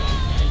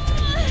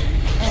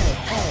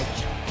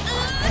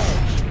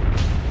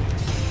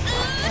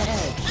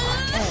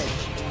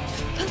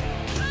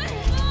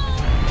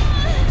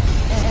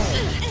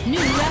 New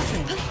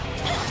record.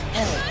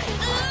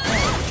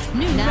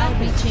 New now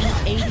record. Reaching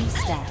 80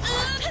 steps.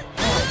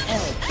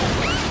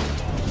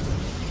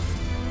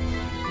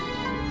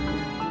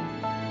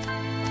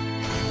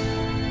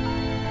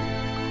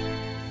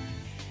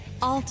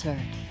 Alter.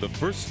 The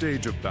first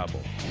stage of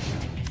Babel.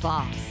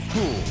 Boss.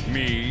 Who?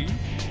 Me?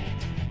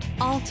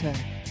 Alter.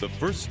 The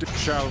first.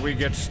 Shall we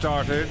get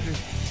started?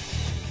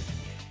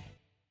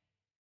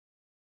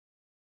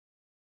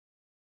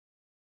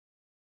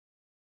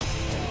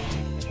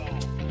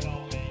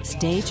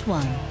 Stage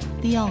 1,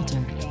 the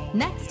altar.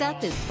 Next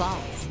up is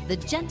Boss, the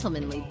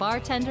gentlemanly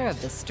bartender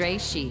of the Stray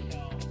Sheep.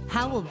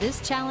 How will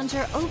this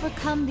challenger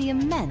overcome the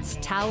immense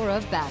Tower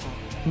of Babel?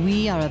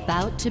 We are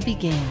about to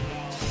begin.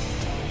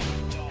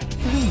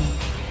 3,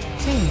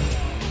 2,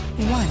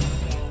 1,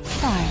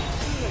 5.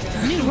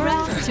 New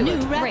record. New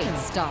record. Great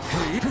start.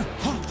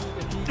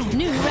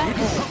 New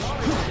record.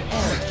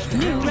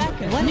 New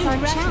record. What is our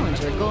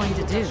challenger going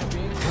to do?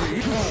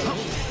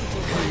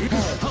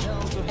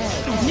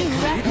 New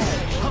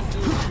record.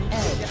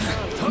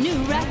 New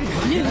record.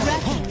 New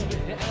record.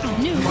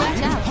 New record.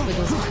 Watch out for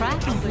those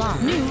cracked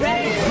blocks. New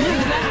record.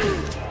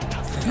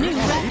 New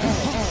record.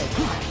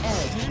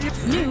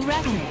 New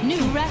record.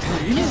 New record.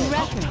 New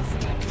record.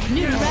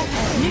 New record. New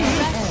record. New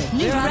record.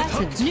 New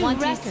record. New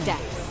record.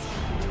 Steps.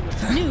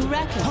 New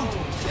record.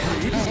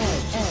 New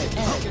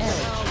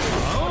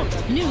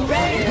record. New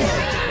record.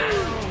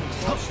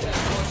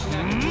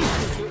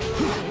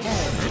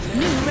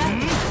 New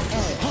record.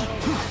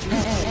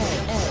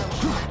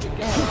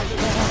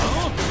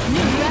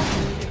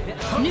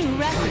 New record. New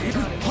record.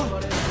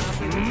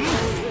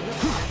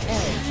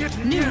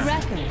 New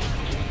record.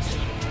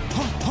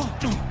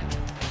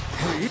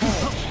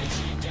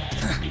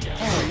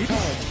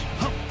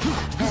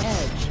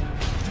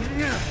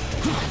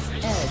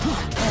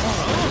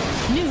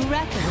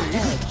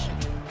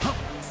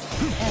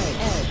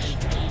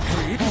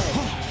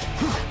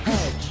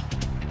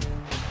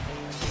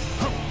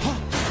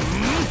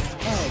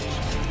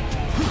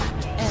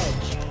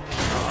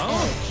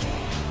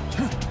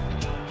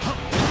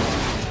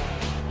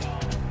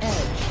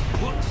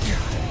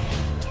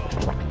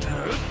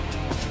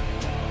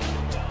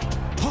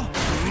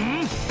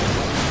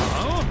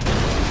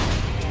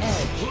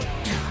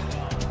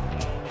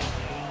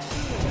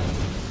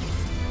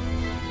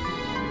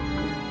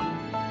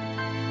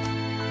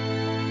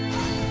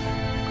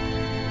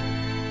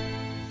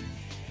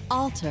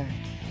 Alter.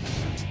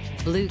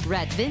 Blue,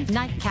 red, Vin,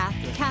 Knight,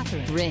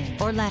 Katherine, Rin,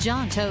 or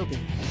John, Toby.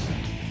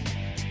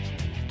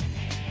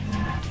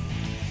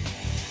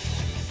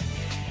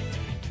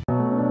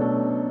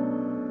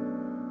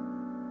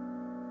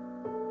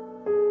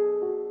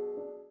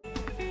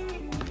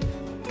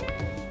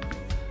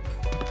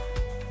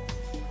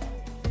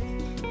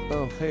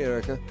 Oh, hey,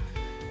 Erica.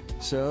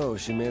 So,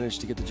 she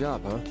managed to get the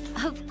job,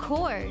 huh? Of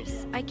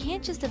course. I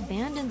can't just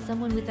abandon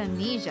someone with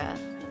amnesia.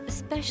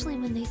 Especially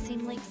when they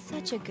seem like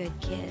such a good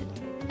kid.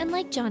 And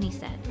like Johnny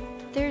said,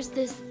 there's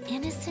this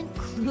innocent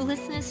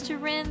cluelessness to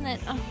Rin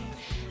that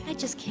I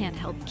just can't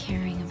help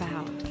caring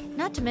about.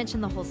 Not to mention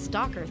the whole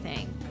stalker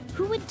thing.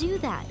 Who would do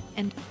that?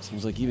 And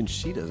seems like even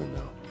she doesn't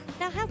know.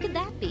 now how could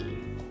that be?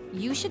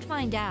 You should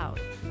find out.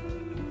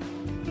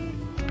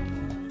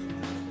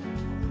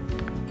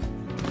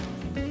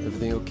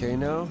 Everything okay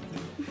now?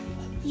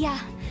 Yeah,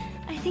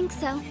 I think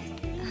so.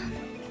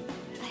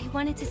 I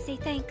wanted to say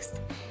thanks.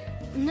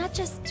 Not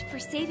just for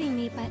saving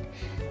me, but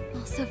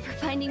also for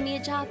finding me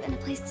a job and a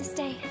place to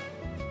stay.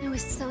 I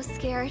was so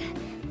scared.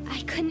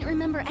 I couldn't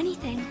remember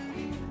anything.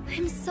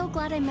 I'm so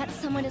glad I met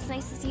someone as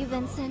nice as you,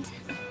 Vincent.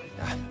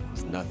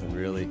 It's nothing,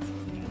 really.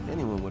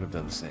 Anyone would have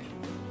done the same.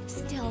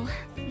 Still,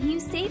 you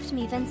saved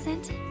me,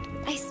 Vincent.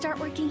 I start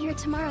working here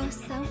tomorrow,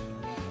 so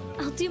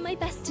I'll do my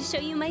best to show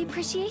you my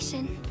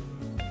appreciation.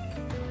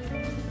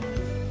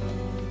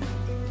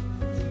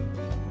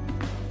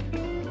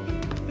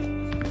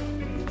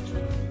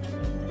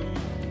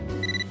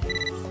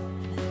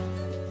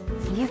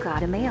 You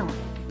got a mail.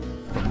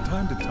 From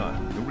time to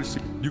time,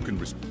 you can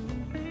receive.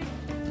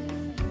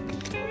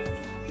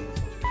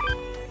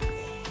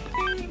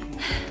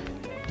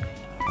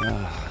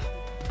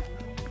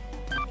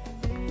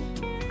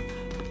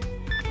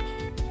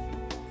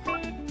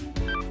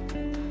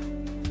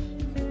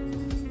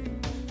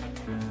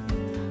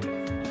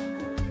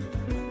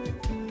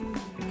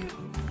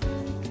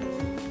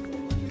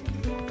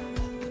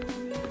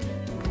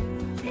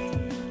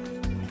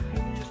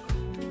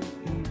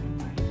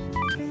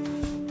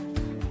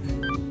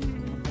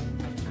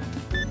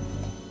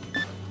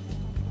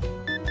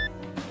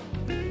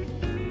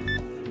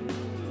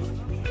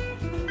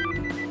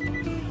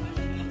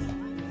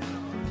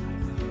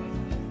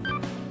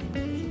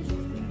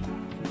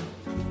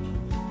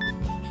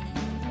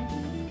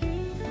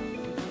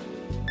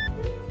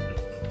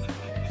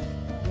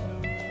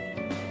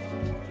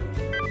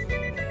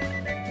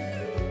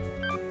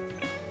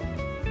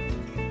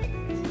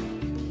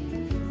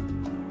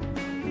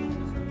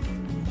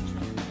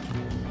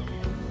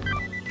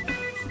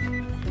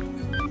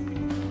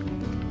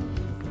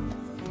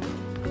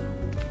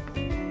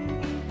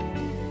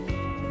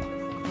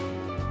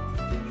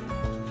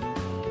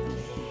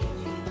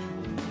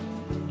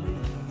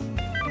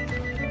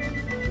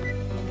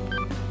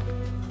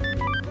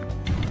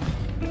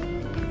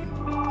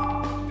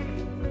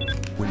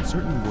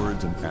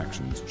 words and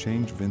actions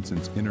change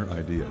Vincent's inner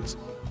ideas,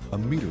 a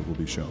meter will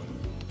be shown.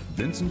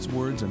 Vincent's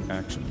words and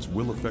actions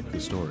will affect the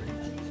story.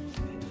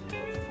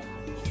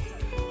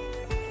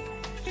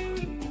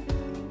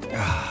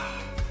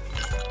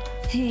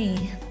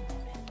 Hey,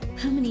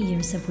 how many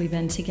years have we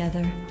been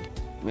together?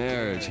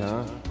 Marriage,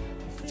 huh?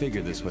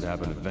 Figured this would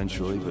happen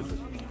eventually, but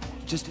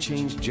just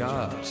change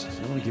jobs. I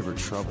don't want to give her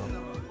trouble.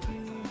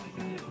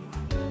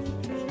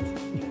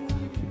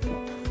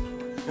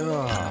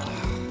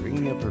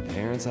 Bringing up her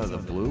parents out of the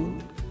blue?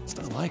 It's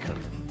not like her.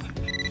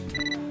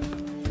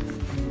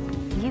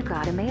 You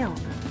got a mail.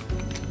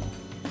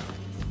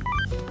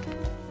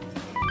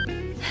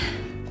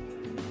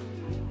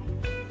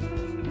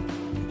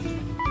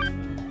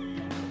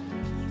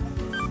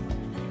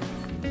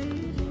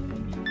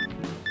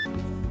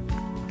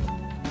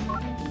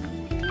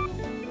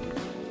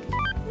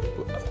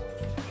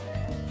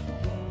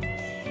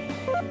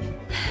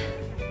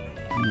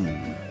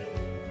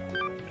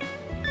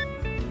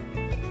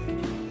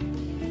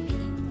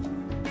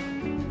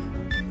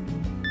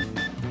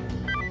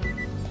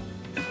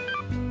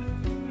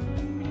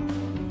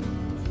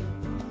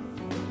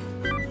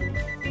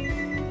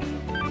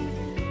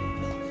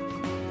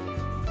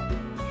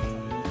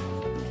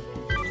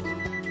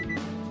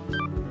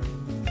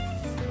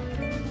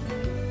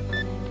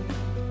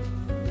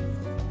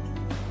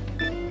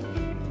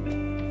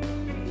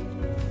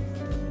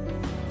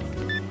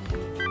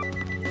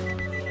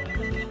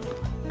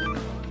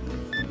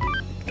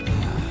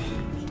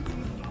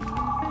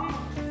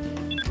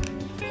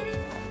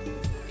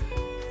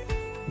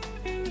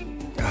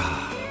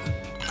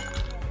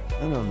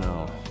 I don't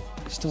know.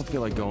 I just don't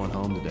feel like going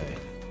home today.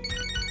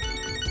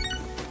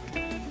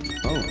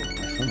 Oh,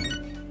 my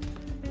phone.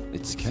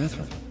 It's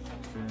Katherine.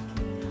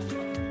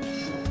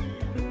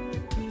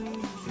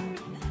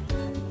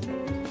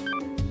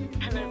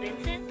 Hello,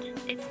 Vincent.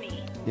 It's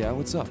me. Yeah,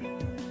 what's up?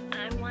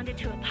 I wanted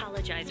to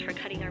apologize for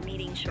cutting our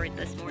meeting short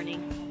this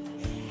morning.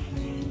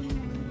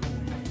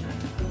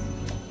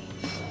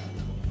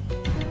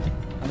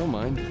 I don't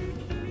mind.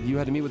 You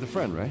had to meet with a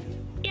friend, right?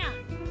 Yeah.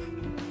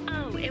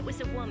 Oh, it was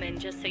a woman,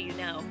 just so you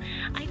know.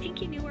 I think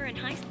you knew her in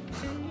high school.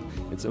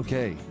 It's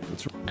okay.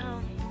 It's...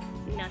 Oh,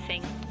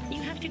 nothing.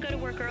 You have to go to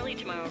work early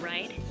tomorrow,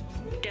 right?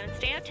 Don't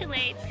stay out too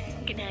late.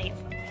 Good night.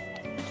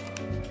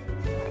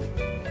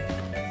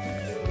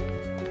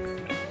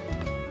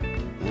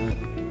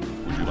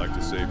 Would you like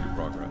to save your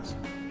progress?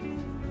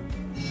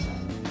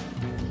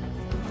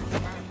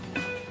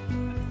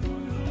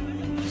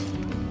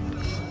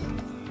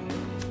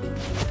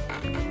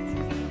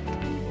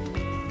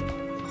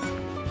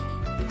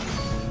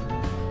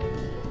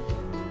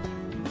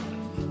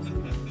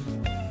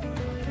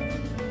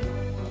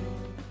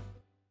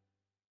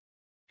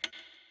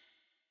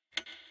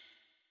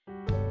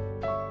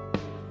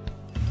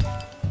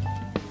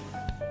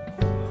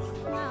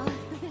 Wow,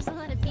 there's a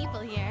lot of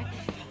people here.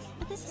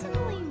 But this isn't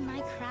really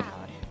my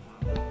crowd.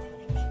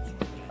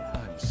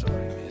 I'm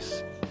sorry,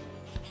 miss.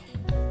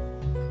 Oh,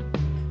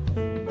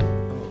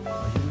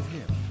 are you with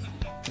him?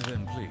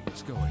 Then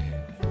please, go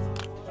ahead.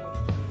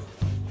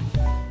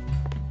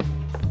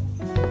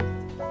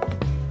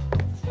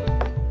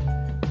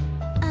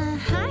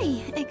 Hi.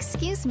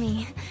 Excuse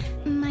me.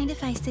 Mind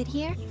if I sit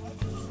here?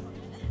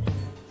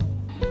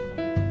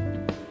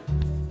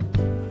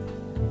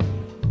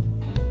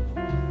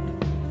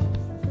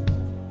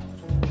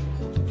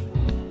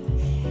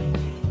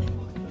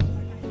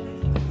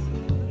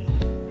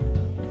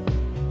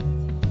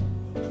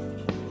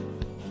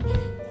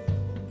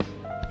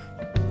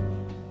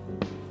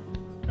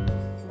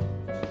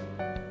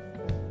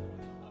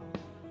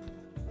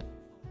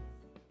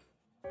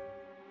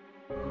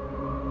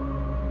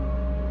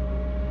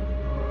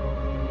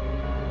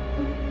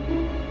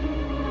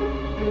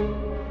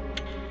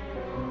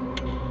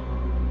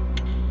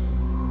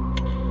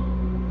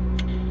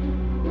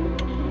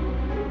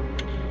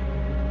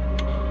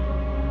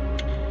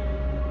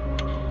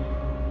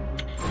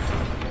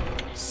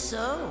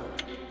 So,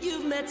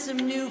 you've met some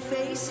new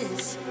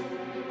faces.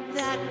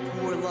 That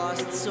poor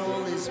lost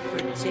soul is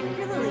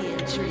particularly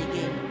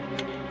intriguing.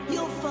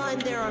 You'll find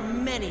there are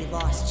many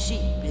lost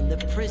sheep in the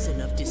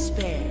prison of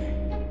despair.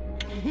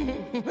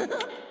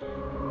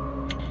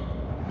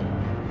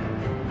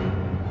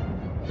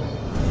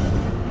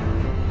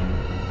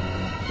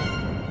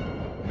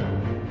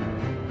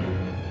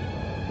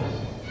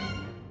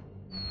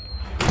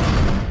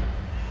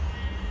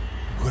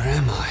 Where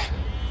am I?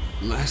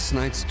 Last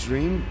night's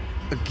dream?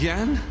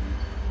 Again?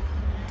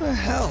 What the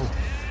hell?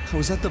 I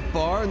was at the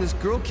bar and this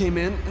girl came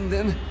in and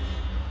then...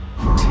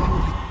 Damn,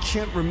 I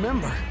can't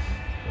remember.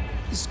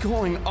 What is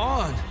going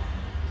on?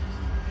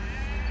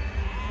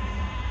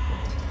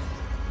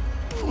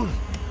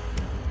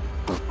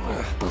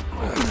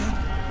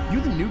 You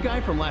the new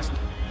guy from last...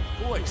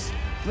 Voice.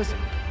 Listen.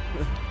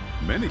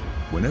 Many.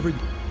 Whenever... Right,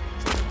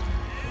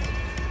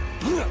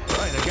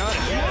 I got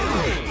it.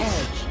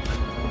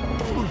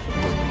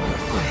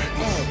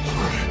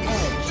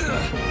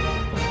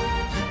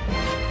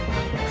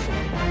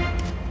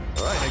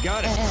 All right, I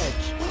got it.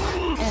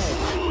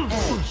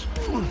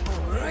 All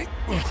right.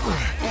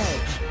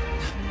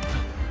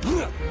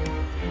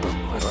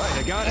 Alright,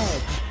 I got it.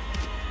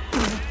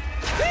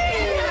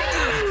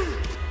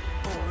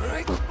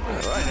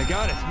 Alright, I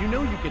got it. You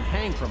know you can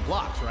hang from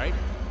blocks, right?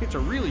 It's a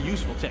really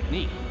useful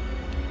technique.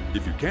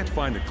 If you can't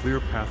find a clear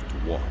path to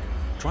walk,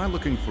 try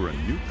looking for a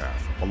new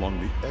path along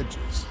the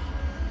edges.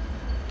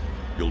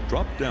 You'll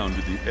drop down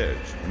to the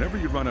edge whenever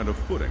you run out of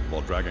footing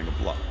while dragging a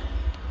block.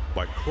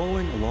 By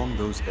crawling along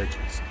those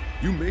edges,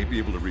 you may be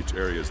able to reach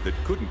areas that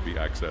couldn't be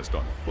accessed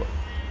on foot.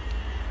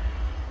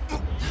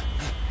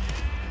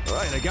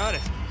 Alright, I got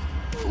it.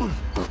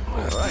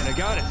 Alright, I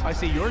got it. I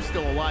see you're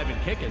still alive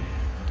and kicking.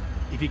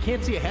 If you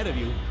can't see ahead of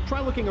you, try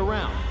looking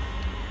around.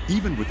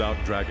 Even without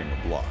dragging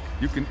a block,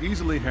 you can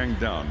easily hang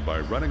down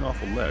by running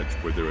off a ledge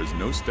where there is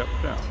no step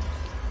down.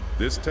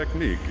 This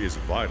technique is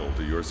vital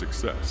to your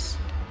success.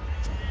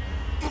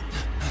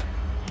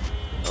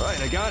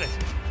 Alright, I got it.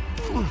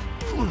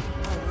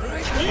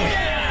 Alright.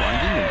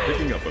 Finding and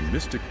picking up a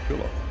mystic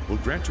pillow will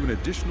grant you an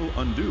additional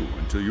undo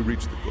until you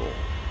reach the goal.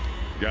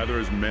 Gather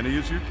as many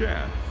as you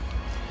can.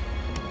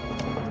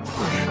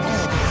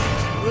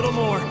 A little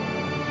more.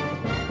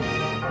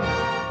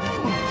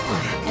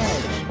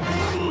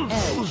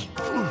 Edge.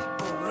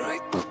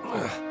 Alright.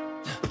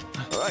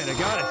 Alright, I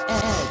got it.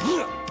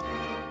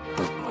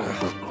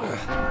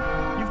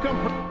 You've come.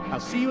 I'll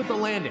see you at the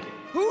landing.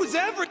 Who's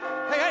ever?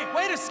 Hey,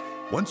 wait a sec.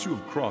 Once you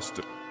have crossed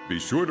it, be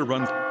sure to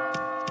run. Edge.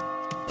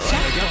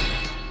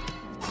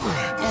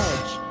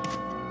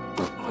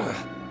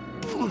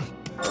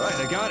 Alright,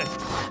 I got it.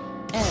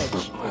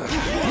 Edge. I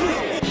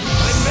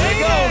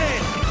made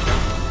it!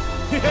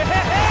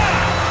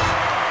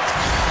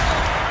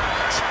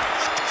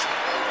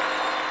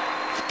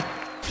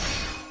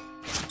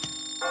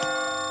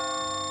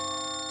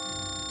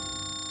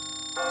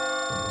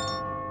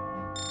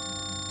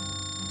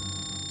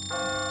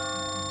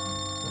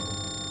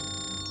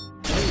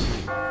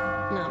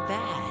 Not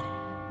bad.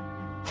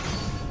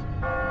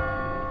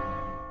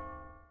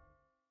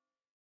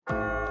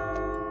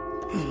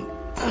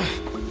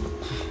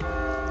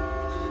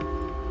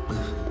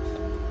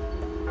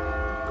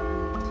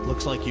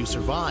 Looks like you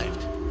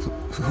survived.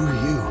 Who are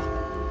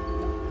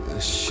you?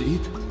 A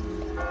sheep?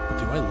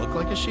 Do I look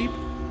like a sheep?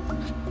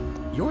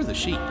 You're the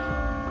sheep.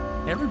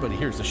 Everybody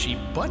here's a sheep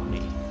but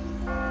me.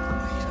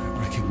 I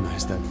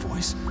recognize that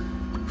voice.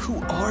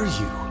 Who are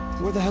you?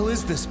 Where the hell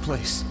is this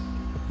place?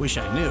 Wish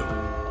I knew.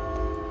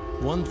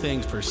 One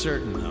thing's for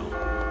certain, though.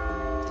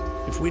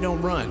 If we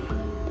don't run,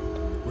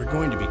 we're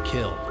going to be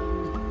killed.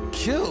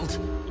 Killed?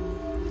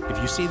 If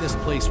you see this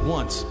place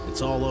once,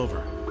 it's all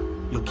over.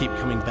 You'll keep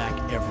coming back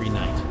every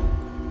night.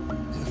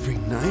 Every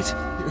night?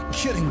 You're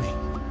kidding me.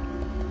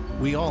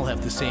 We all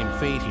have the same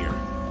fate here.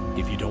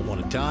 If you don't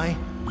want to die,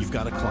 you've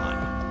got to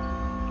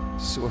climb.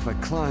 So if I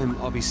climb,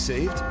 I'll be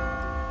saved?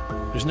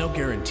 There's no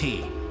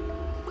guarantee.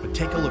 But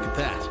take a look at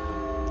that.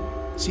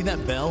 See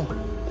that bell?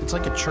 It's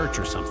like a church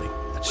or something.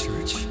 A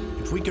church?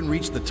 If we can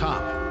reach the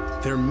top,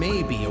 there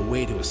may be a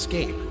way to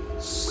escape.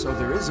 So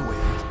there is a way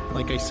out.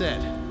 Like I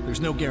said,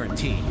 there's no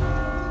guarantee.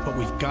 But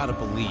we've got to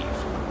believe.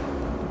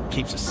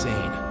 Keeps us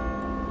sane.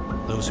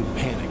 Those who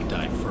panic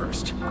die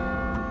first.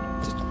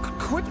 Just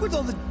quit with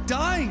all the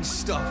dying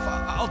stuff.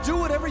 I'll do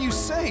whatever you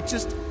say.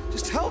 Just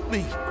help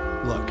me.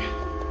 Look,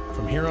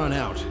 from here on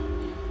out,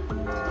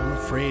 I'm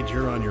afraid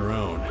you're on your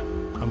own.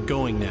 I'm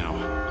going now.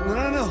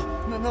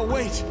 No,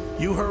 wait.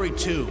 You hurry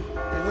too.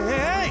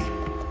 Hey!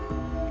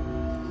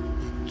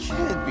 You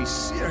can't be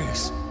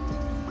serious.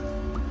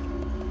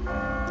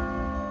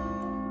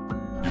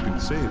 You can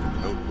save in the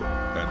notebook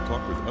and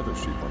talk with other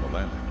sheep on the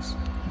landings.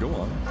 Go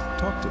on,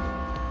 talk to them.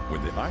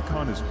 When the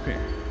icon is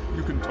pink,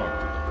 you can talk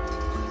to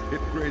them.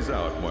 It grays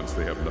out once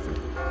they have nothing.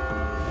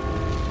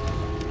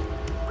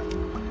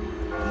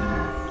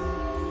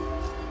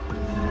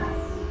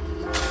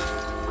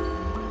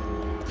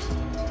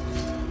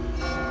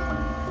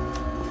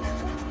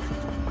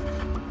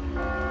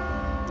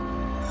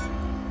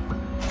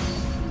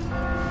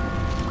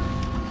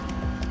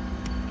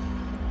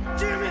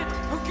 Damn it!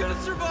 I'm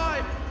gonna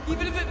survive,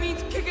 even if it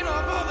means kicking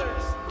off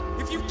others.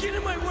 If you get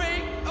in my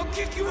way, I'll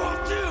kick you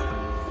off too.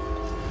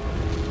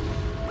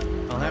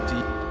 I'll have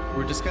to.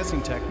 We're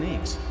discussing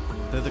techniques.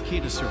 They're the key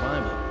to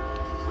survival.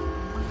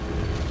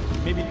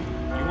 Maybe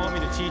you want me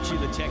to teach you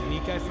the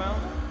technique I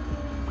found?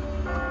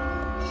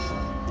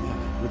 Yeah,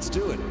 let's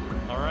do it.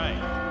 All right.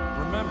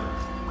 Remember,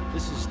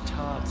 this is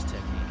Todd's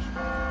technique.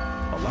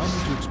 Allow me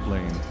to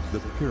explain the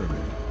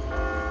pyramid.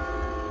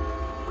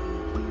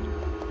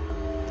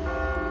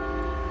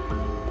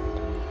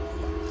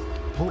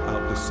 Pull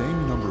out the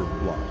same number of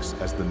blocks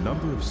as the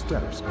number of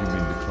steps you mean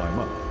to climb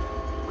up.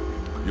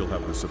 You'll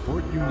have the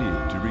support you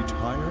need to reach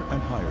higher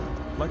and higher,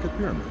 like a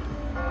pyramid.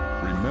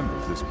 Remember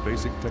this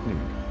basic technique.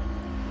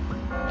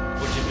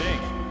 What'd you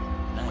think?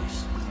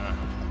 Nice.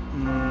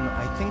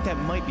 I think that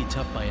might be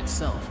tough by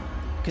itself.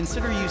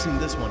 Consider using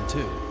this one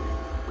too.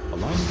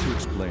 Allow me to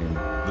explain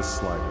the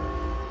slider.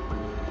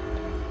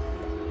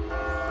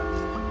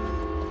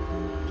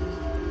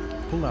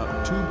 Pull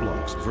out 2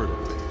 blocks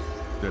vertically,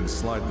 then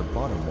slide the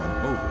bottom one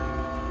over.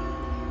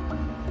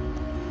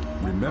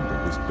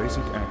 Remember this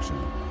basic action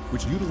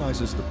which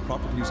utilizes the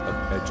properties of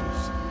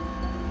edges.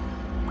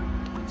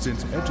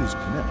 Since edges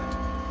connect,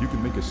 you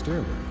can make a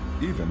stairway,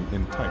 even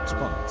in tight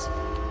spots.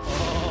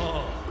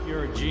 Oh,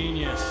 you're a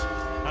genius.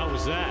 How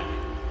was that?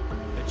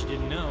 Bet you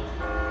didn't know.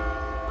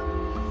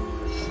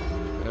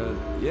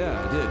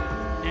 Yeah, I did.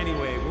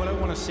 Anyway, what I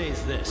want to say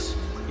is this.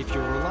 If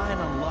you're relying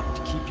on luck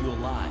to keep you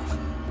alive,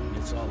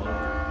 it's all over.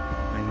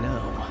 I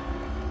know.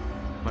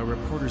 My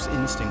reporter's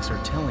instincts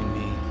are telling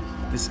me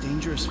this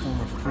dangerous form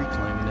of free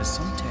climbing has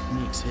some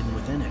techniques hidden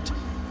within it.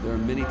 There are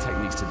many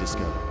techniques to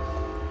discover.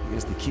 I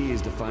guess the key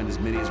is to find as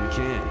many as we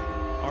can.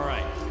 All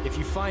right, if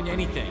you find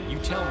anything, you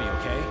tell me,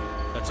 okay?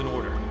 That's an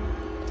order.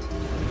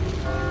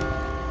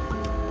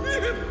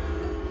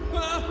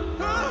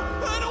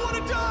 I don't want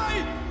to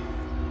die!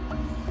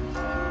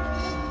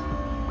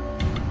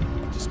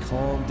 Just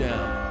calm down.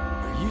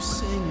 Are you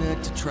saying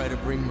that to try to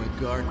bring my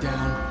guard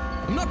down?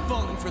 I'm not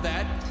falling for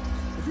that.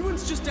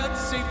 Everyone's just out to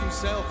save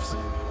themselves.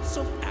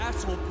 Some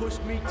asshole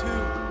pushed me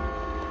too.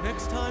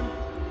 Next time,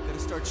 gotta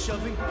start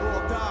shoving or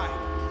I'll die.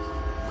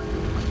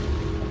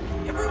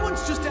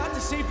 Everyone's just out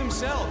to save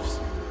themselves.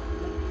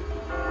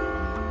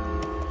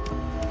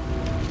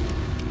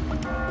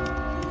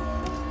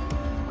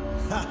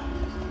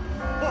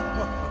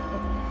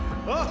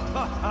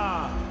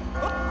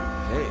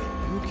 Hey,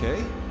 you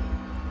okay?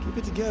 Keep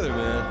it together,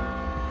 man.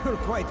 You're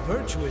quite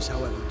virtuous,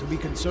 however, to be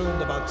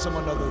concerned about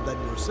someone other than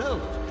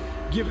yourself,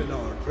 given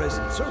our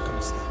present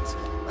circumstance.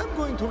 I'm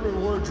going to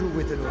reward you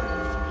with an oil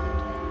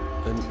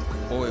field. An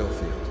oil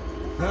field?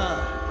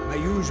 Ah, my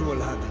usual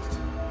habit.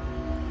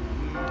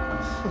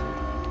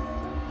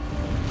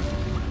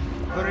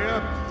 Hurry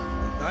up.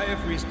 Die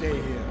if we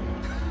stay here.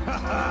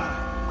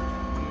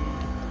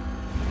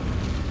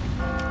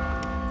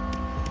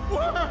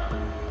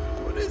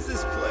 What is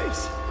this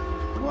place?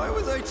 Why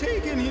was I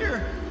taken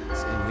here?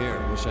 Same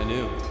here. Wish I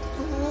knew.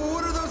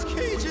 What are those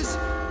cages?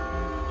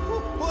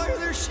 Why are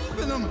there sheep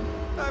in them?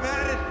 I've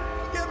had it.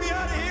 Get me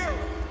out of here!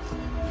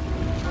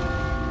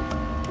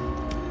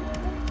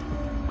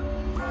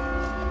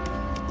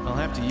 I'll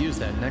have to use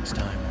that next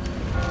time.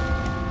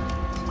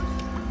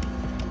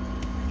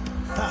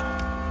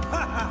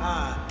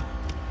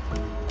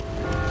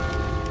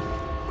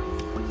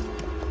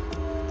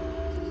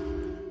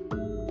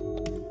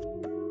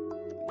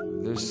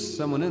 There's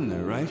someone in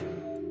there, right?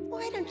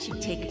 Why don't you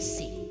take a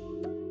seat?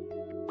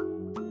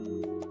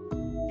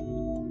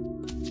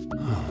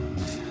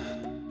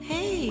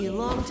 Hey,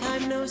 long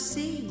time no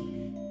see.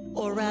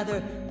 Or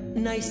rather,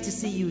 nice to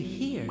see you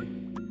here.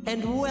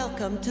 And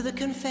welcome to the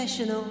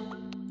confessional.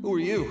 Who are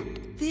you?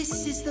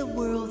 This is the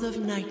world of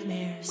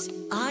nightmares.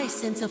 I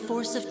sense a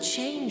force of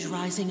change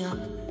rising up.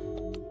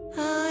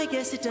 I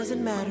guess it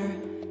doesn't matter.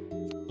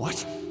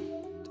 What?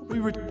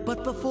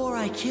 But before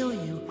I kill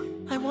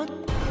you, I want...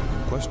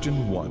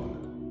 Question 1.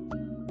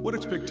 What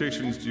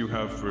expectations do you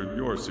have for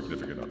your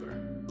significant other?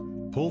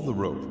 Pull the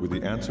rope with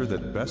the answer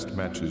that best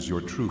matches your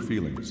true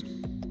feelings.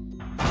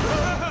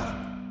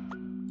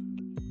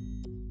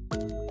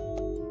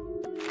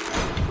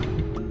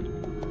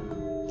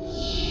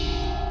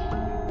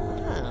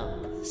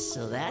 Oh,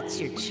 so that's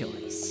your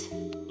choice.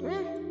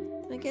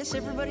 I guess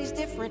everybody's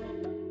different.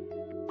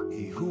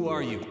 Hey, who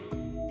are you?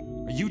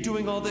 Are you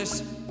doing all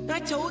this? I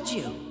told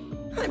you.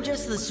 I'm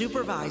just the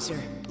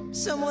supervisor.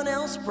 Someone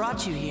else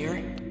brought you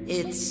here.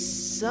 It's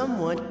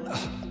someone...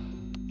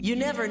 You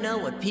never know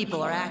what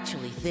people are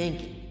actually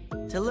thinking.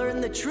 To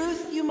learn the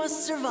truth, you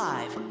must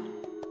survive.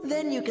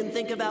 Then you can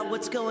think about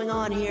what's going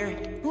on here.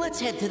 Let's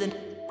head to the...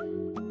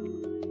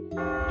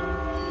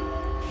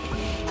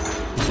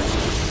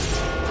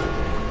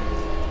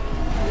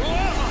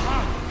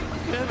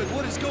 Damn it,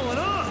 what is going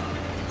on?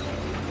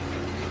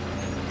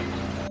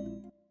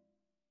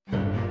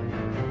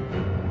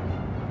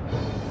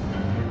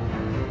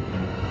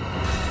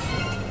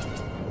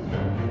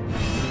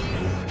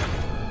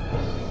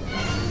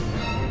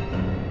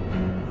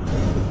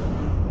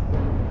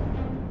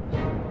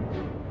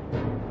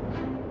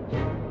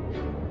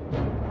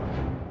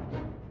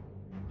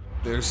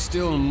 There's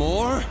still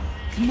more?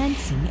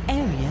 Commencing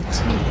Area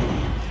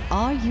 2.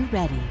 Are you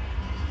ready?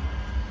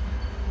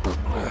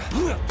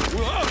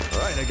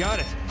 Alright, I got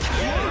it.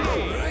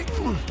 Alright.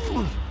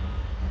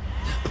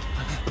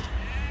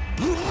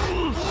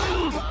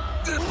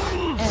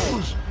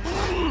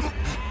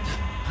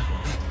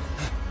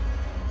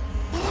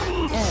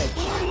 Edge.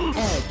 Edge.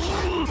 Edge.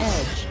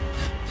 Edge.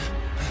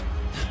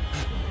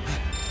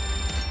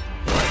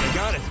 Alright, I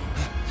got it.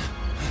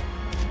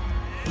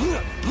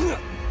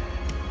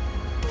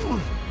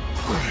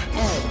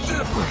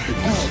 If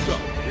you're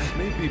stuck, it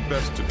may be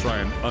best to try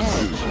and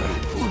undo it.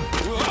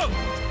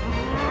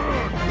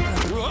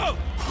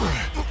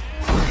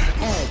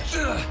 Edge.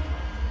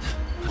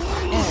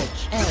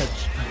 Edge.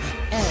 Edge.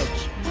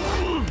 Edge.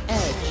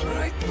 Edge.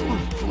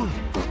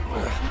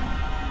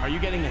 Are you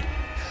getting it?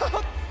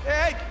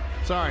 Hey!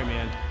 Sorry,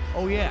 man.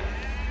 Oh, yeah.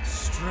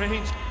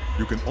 Strange.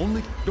 You can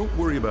only... Don't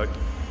worry about...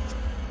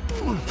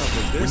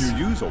 When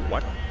you use a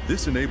what?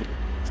 This enables...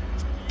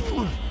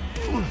 Alright,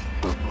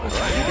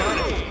 you got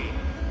it.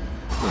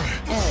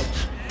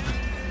 Edge.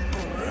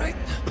 Alright.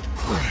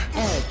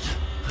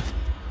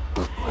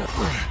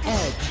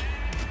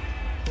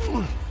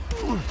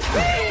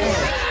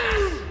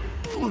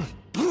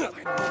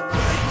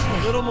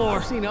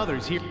 seen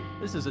others here.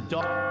 This is a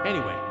dog.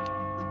 Anyway,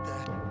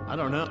 I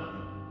don't know.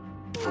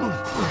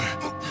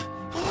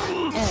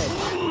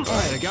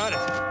 Alright, I got it.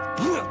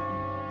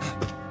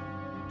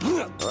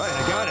 Alright,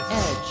 I got it.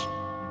 Edge.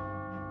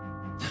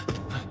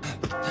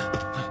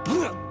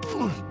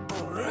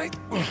 Alright.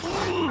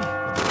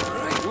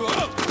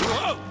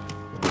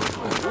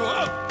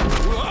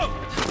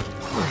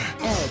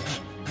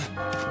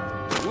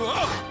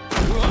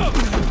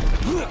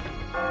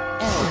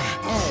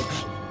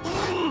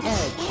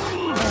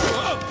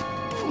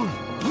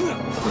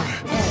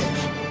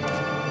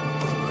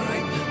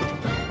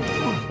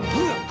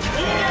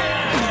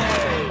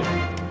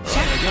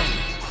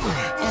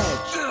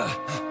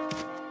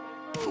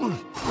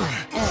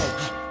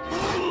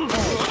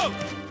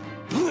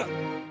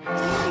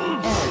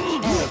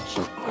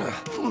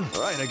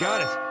 I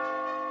got it.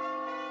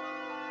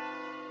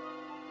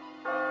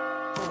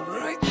 All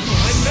right. I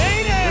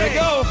made it! There I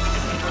go!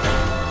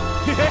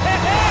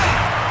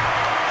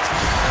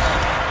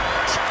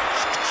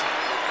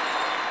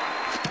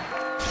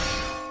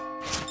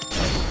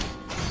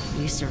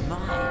 You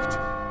survived.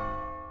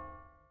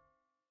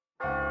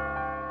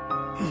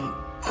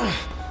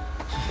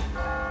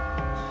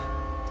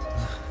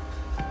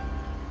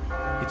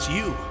 It's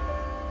you.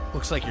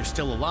 Looks like you're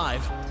still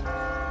alive.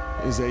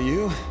 Is that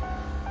you?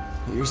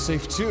 You're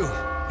safe too.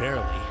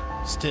 Barely.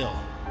 Still.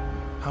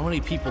 How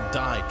many people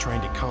died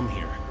trying to come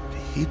here?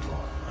 People?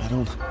 I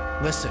don't...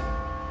 Listen.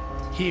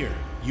 Here,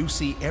 you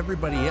see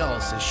everybody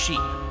else as sheep.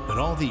 But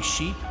all these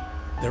sheep,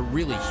 they're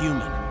really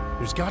human.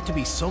 There's got to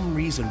be some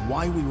reason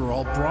why we were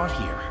all brought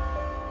here.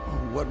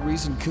 What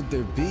reason could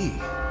there be?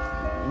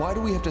 Why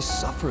do we have to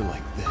suffer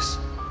like this?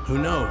 Who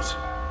knows?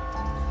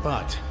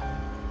 But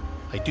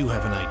I do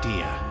have an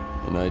idea.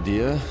 An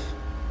idea?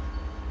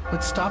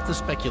 Let's stop the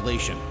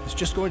speculation. It's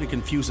just going to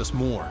confuse us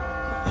more.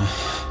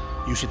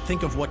 You should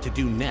think of what to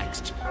do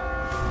next.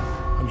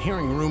 I'm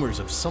hearing rumors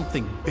of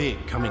something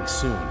big coming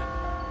soon.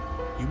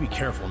 You be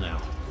careful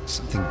now.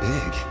 Something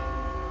big?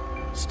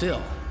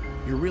 Still,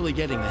 you're really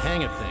getting the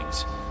hang of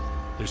things.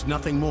 There's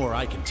nothing more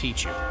I can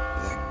teach you.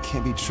 That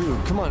can't be true.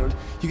 Come on,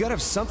 you gotta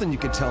have something you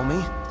can tell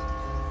me.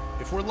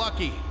 If we're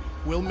lucky,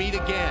 we'll meet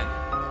again.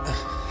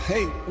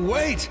 Hey,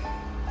 wait!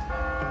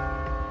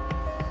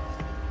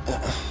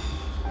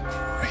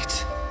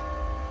 Great.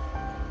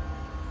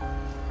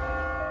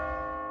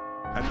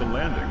 At the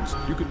landings,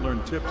 you can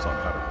learn tips on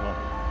how to climb.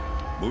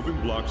 Moving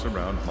blocks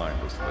around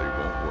mindlessly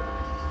won't work.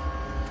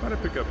 Try to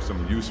pick up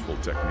some useful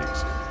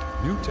techniques here.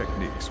 New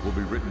techniques will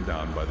be written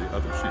down by the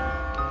other sheep.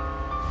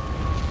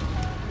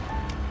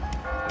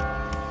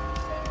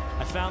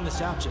 I found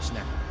this out just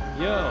now.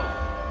 Yo,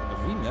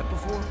 have we met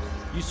before?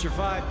 You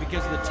survived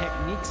because of the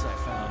techniques I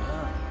found,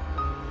 huh?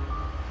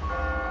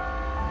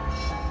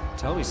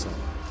 Tell me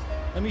something.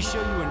 Let me show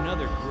you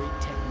another great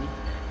technique.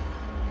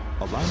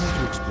 Allow me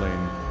to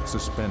explain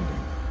suspending.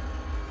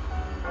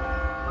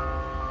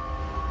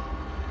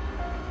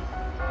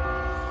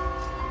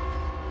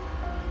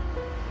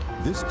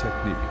 This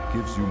technique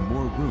gives you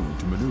more room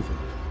to maneuver.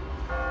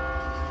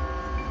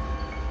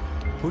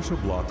 Push a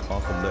block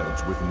off a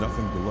ledge with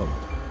nothing below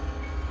it.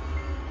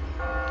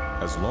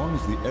 As long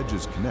as the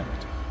edges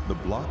connect, the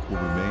block will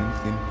remain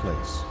in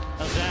place.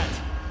 How's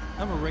that?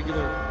 I'm a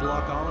regular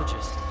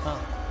blockologist, huh?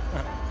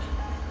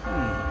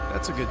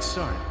 That's a good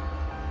start.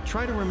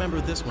 Try to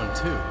remember this one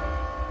too.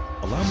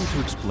 Allow me to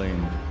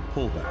explain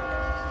pullback.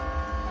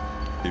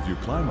 If you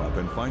climb up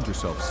and find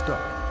yourself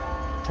stuck,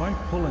 try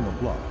pulling a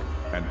block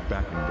and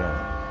backing down.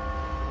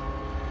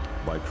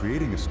 By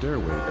creating a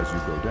stairway as you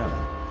go down,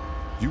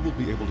 you will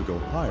be able to go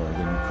higher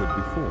than you could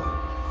before.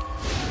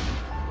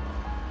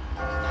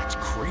 That's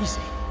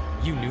crazy.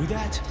 You knew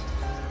that?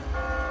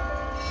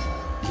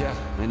 Yeah,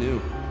 I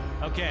knew.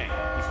 Okay,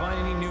 you find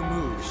any new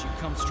moves, you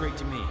come straight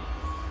to me.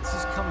 This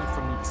is coming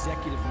from the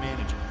executive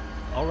manager.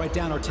 I'll write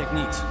down our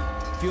techniques.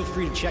 Feel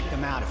free to check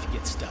them out if you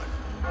get stuck.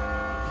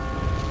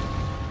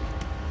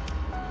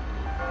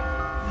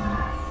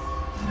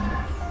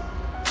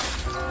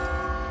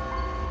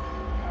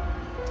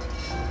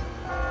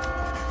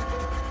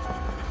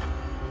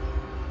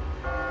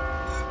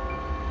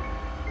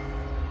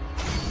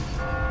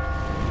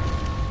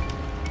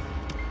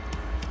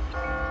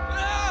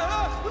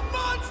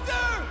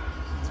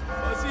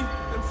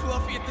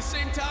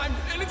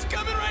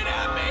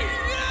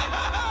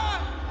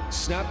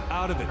 Snap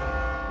out of it.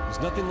 There's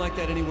nothing like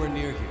that anywhere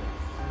near here.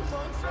 The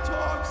monster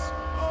talks.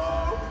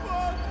 Oh,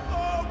 fuck.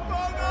 Oh,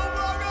 fuck. Oh,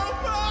 fuck. Oh,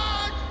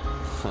 fuck.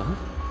 Huh?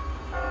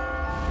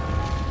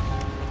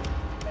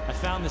 I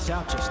found this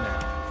out just now.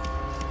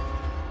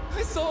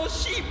 I saw a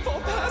sheep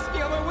fall past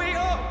me on my way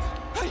up.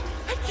 I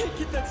can't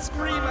get that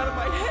scream out of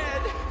my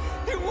head.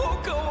 It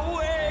won't go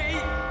away.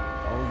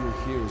 All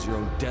you'll hear is your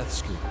own death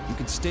scream. You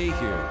can stay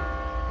here.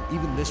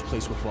 Even this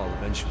place will fall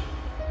eventually.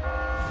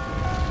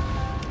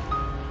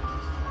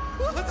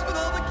 What's with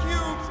all the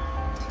cubes?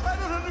 I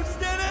don't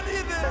understand any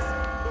of this.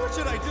 What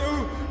should I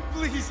do?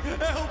 Please,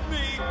 help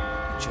me.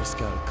 You just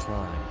gotta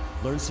climb.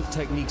 Learn some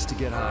techniques to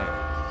get higher.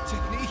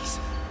 Techniques?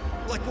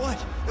 Like what?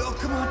 Oh,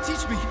 come on,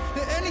 teach me.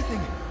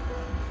 Anything.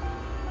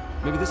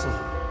 Maybe this'll...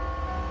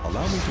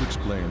 Allow me to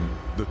explain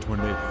the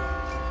tornado.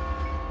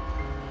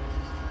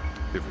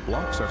 If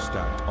blocks are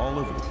stacked all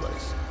over the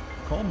place,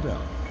 calm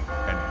down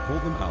and pull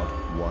them out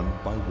one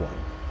by one.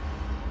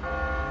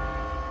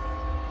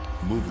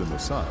 Move them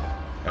aside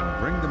and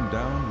bring them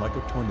down like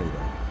a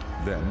tornado.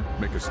 Then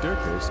make a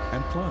staircase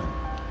and climb.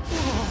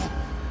 Whoa!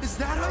 Is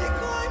that how you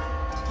climb?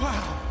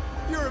 Wow,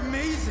 you're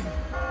amazing.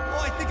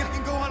 Oh, I think I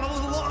can go on a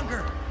little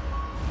longer.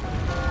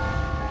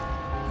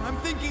 I'm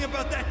thinking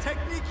about that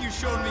technique you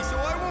showed me, so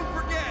I won't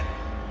forget.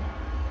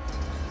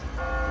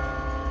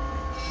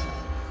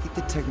 I think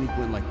the technique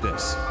went like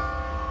this.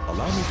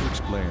 Allow me to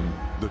explain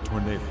the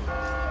tornado.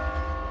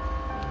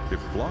 If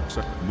blocks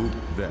are moved,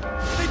 then...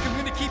 I think I'm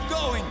gonna keep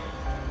going.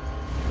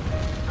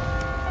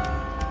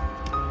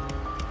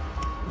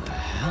 The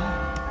hell?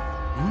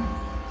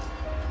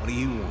 What do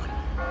you want?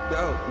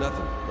 Oh,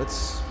 nothing.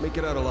 Let's make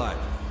it out alive.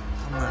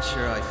 I'm not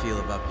sure how I feel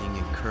about being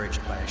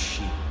encouraged by a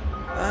sheep.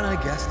 But I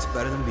guess it's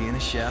better than being a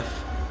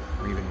chef.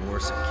 Or even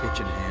worse, a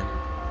kitchen hand.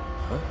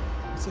 Huh?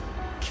 What's a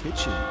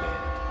kitchen band?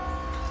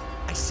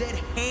 I said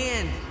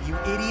hand, you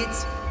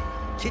idiots!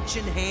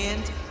 Kitchen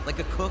hand, like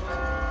a cook.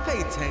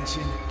 Pay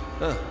attention.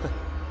 Oh,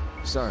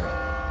 sorry.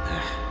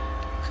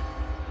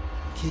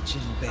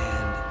 Kitchen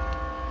band.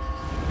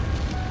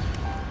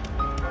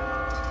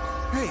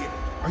 Hey,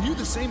 are you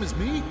the same as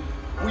me?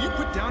 Were you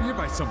put down here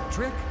by some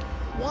trick?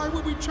 Why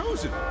were we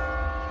chosen?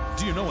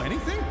 Do you know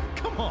anything?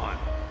 Come on.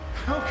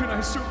 How can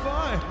I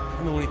survive? I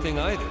don't know anything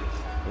either.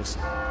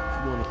 Listen, if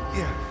you wanna...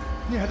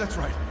 Yeah, that's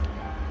right.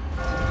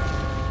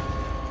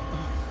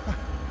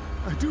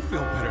 I do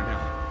feel better now.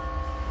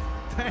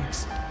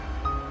 Thanks.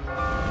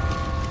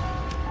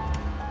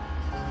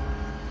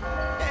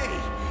 Hey,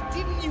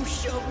 didn't you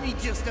shove me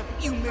just a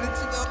few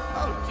minutes ago?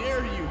 How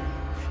dare you?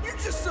 You're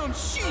just some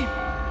sheep.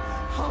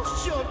 I'll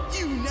shove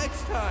you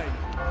next time.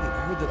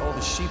 I heard that all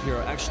the sheep here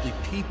are actually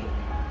people.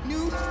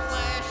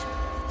 Newsflash,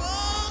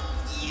 fuck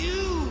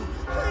you!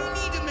 I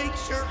need to make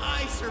sure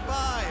I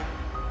survive.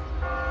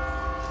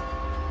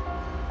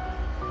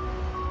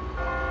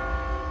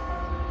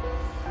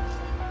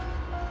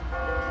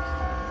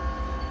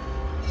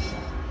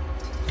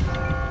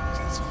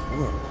 That's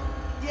horrible.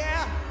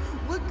 Yeah,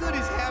 what good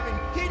is having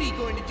pity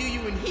going to do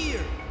you in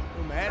here?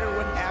 No matter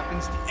what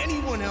happens to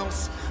anyone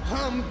else,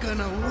 I'm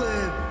gonna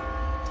live.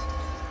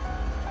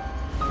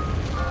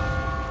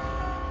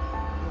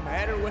 No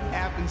matter what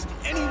happens to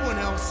anyone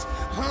else,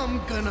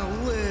 I'm gonna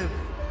live.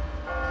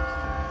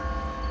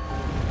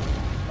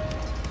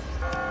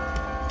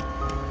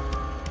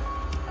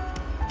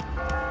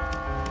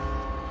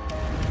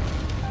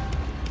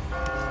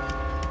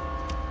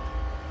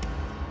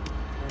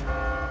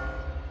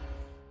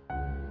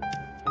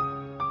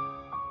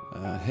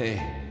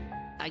 Hey.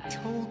 I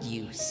told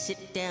you,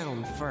 sit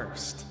down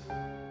first.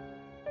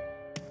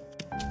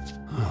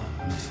 Oh,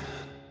 man.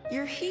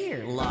 You're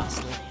here,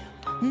 Lost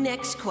Lamb.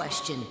 Next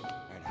question.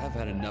 Alright, I've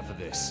had enough of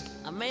this.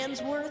 A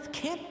man's worth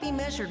can't be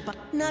measured by...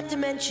 Not to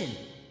mention,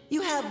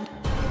 you have...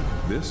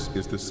 This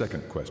is the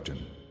second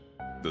question.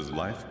 Does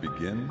life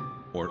begin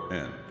or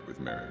end with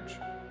marriage?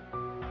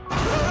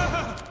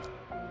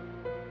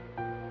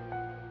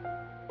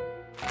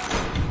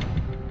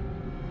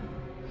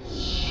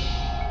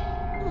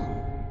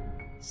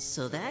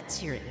 So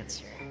that's your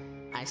answer.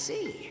 I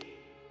see.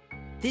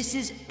 This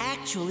is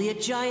actually a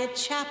giant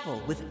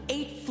chapel with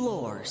 8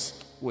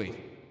 floors. Wait,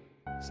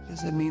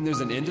 does that mean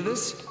there's an end to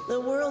this? The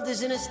world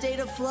is in a state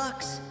of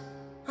flux.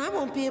 I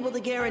won't be able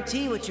to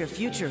guarantee what your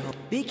future holds.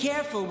 Be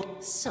careful.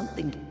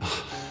 Something...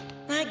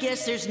 I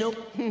guess there's no...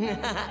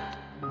 I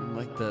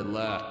like that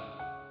laugh.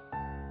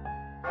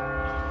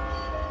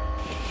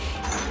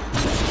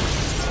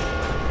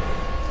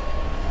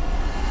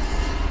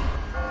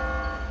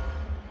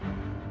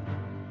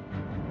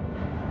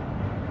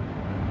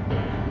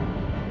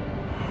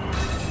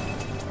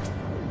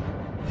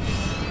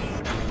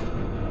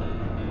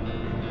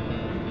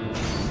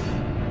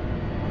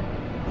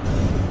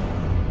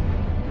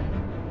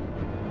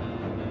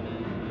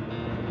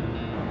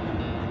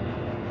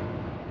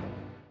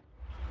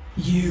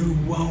 You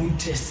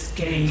won't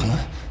escape.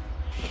 Huh?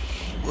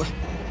 What?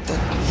 That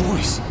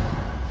voice?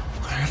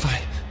 Where have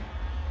I?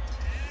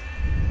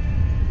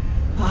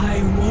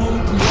 I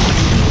won't let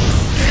you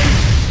escape.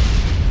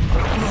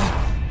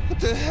 What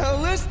the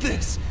hell is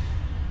this?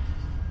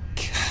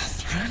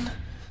 Katherine?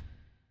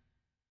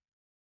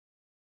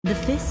 The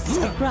Fists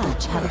of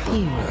Grudge have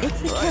appeared. It's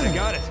the killer. Alright, I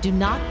got it. Do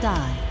not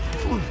die.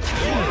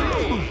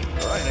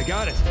 Alright, I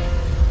got it.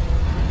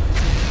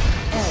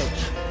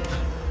 Edge.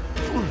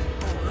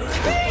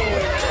 I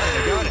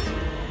got it.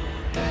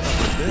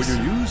 When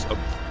you use a...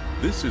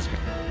 This is... How's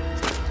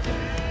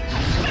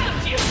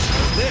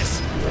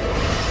this?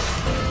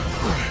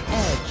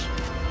 Edge.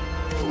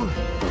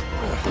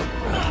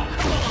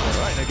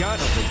 Alright, I got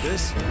it. I'll take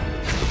this.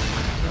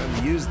 Time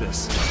to use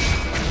this.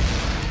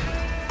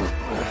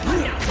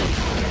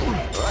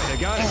 Alright, I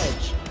got it.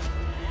 Edge.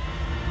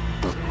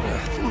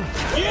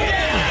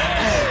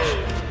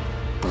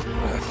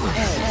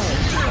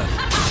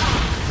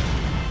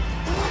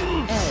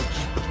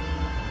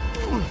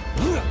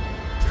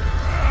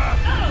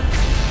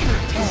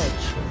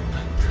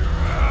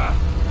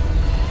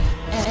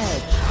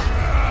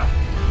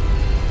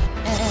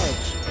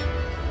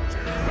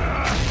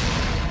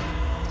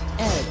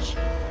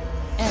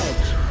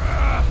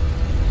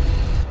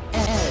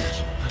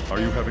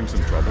 having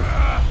some trouble?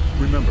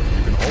 Remember,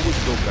 you can always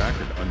go back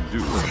and undo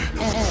some of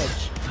your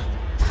Edge.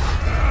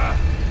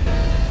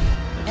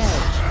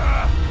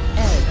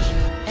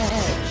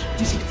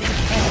 Did you think you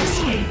could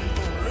escape?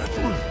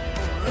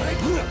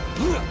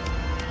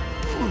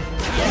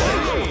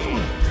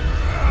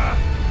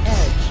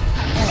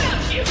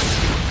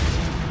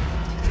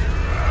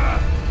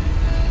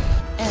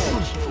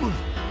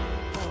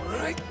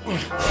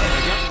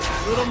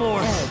 A little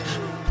more.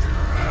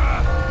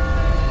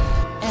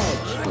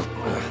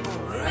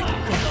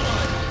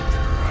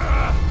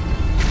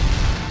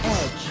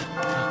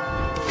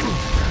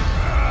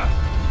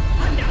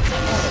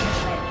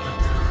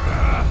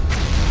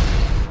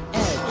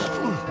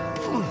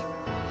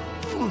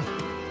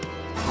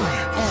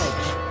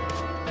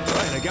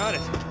 Right, I got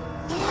it.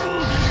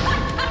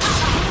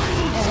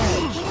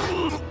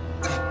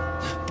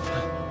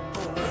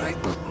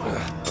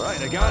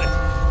 Right, I got it.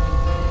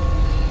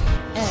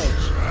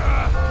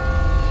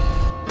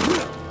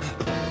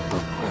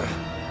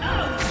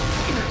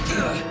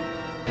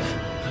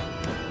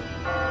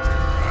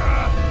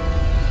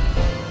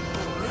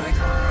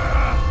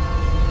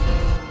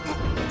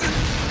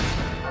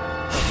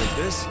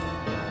 This?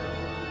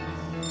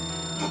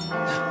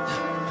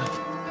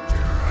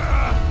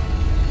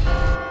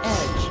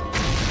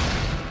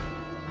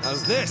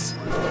 How's this?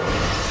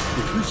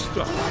 If you're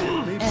stuck,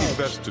 it may be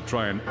best to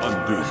try and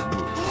undo the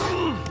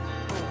move.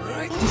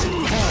 Right,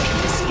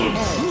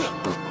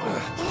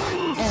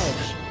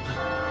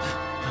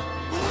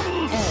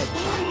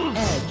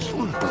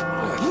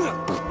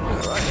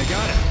 I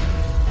got it.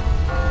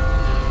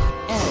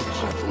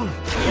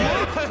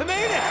 I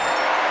made it!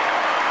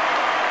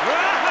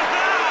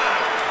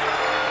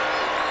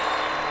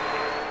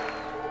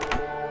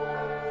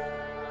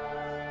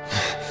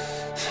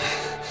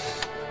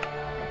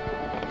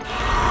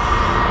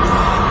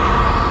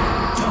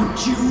 Don't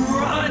you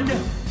run!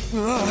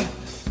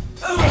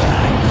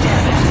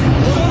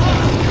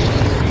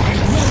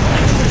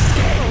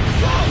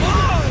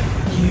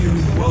 You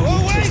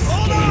won't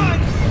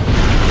escape.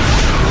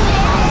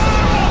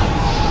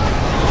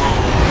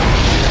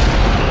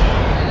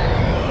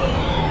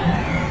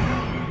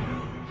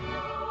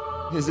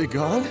 Is it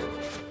gone?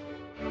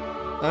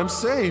 I'm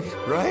saved,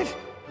 right?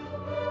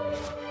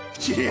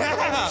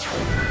 Yeah!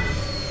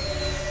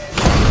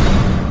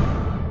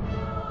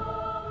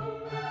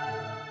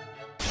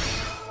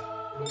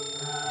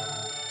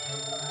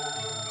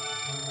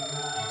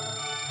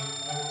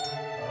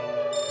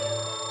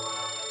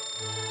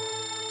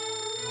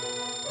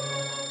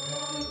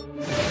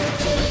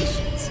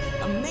 Congratulations!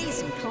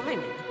 Amazing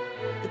climbing.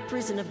 The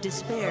prison of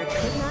despair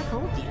could not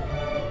hold you.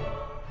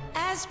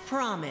 As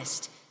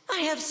promised,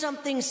 I have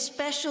something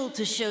special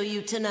to show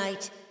you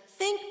tonight.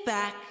 Think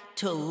back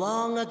to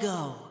long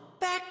ago.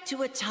 Back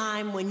to a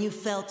time when you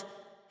felt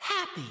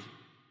happy.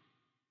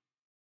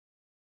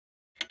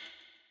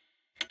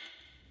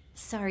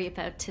 Sorry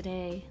about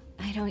today.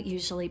 I don't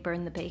usually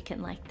burn the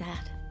bacon like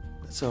that.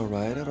 That's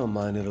alright, I don't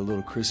mind it a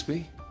little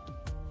crispy.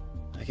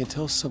 I can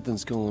tell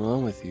something's going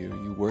on with you.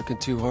 You working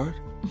too hard?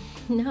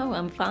 No,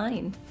 I'm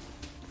fine.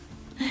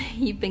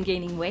 You've been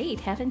gaining weight,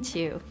 haven't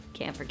you?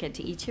 Can't forget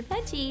to eat your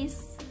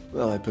veggies.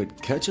 Well, I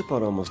put ketchup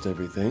on almost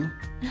everything.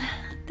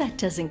 That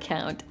doesn't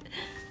count.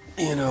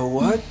 You know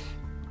what?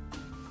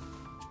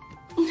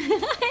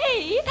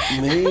 Hey!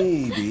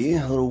 Maybe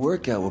a little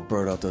workout will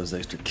burn off those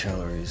extra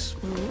calories.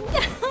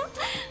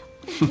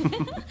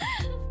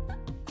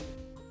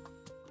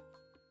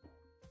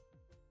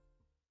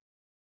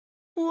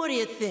 What do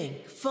you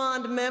think?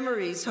 Fond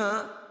memories,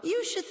 huh?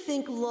 You should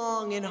think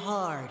long and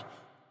hard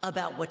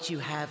about what you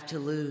have to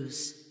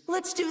lose.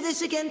 Let's do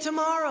this again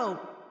tomorrow.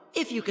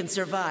 If you can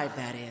survive,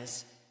 that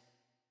is.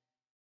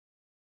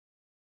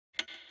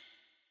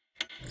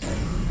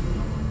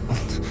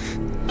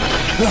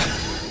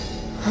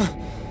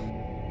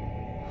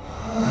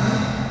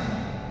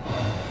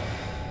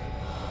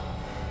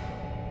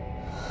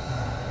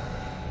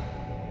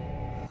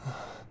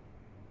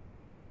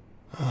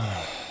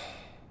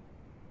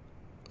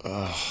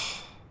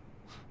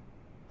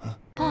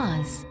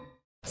 Pause.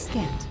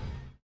 Skip.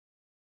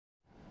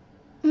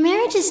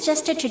 Marriage is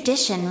just a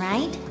tradition,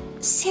 right?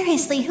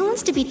 Seriously, who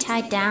wants to be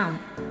tied down?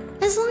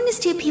 As long as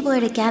two people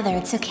are together,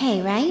 it's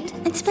okay, right?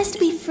 It's best to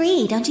be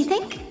free, don't you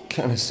think?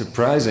 Kinda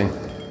surprising.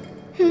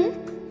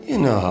 You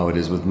know how it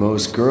is with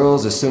most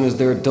girls. As soon as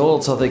they're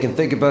adults, all they can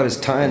think about is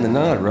tying the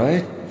knot,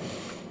 right?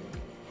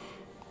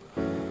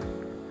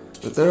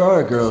 But there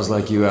are girls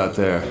like you out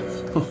there.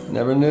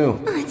 Never knew.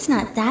 Oh, it's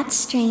not that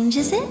strange,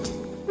 is it?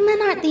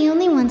 Men aren't the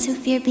only ones who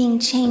fear being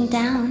chained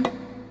down.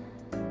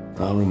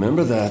 I'll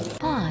remember that.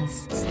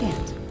 Pause. Skip.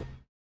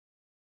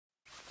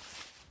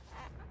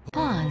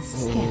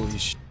 Pause. Holy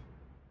Skip.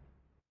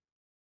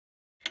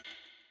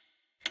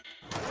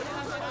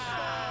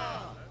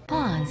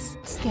 Pause.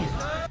 Skip.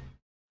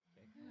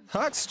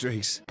 Hot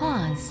streaks.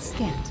 Pause.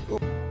 Skip.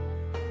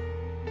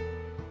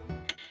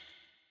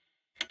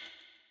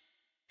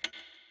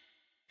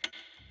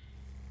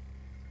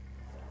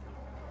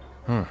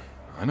 Huh.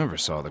 I never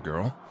saw the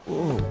girl.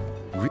 Whoa.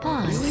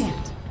 Pause. Really?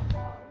 Skip.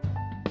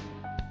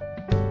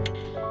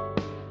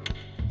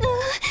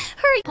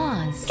 Hurry!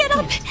 Pause. Get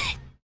up!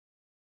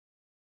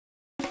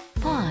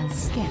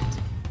 Pause. Get.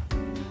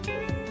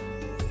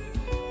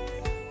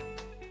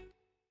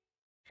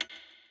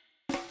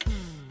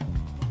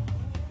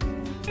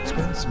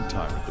 Spend some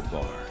time at the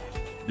bar.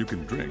 You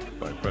can drink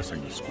by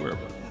pressing the square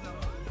button,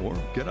 or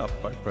get up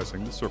by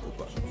pressing the circle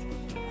button.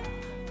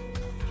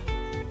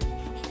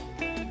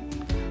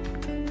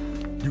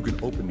 You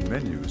can open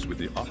menus with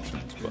the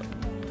Options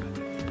button.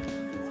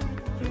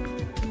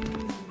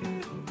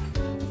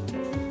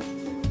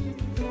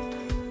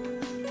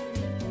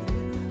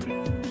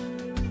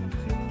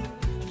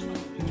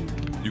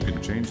 You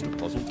can change the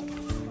puzzle.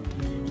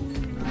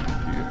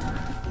 Here,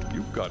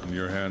 you've gotten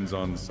your hands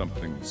on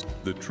something.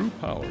 The true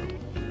power.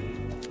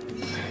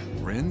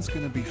 Ren's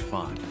gonna be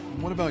fine.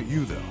 What about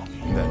you, though?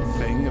 That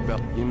thing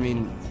about... You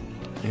mean...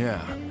 Yeah,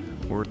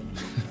 we're...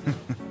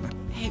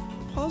 Hey,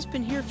 Paul's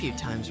been here a few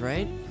times,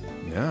 right?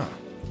 Yeah,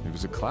 he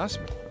was a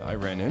classmate. I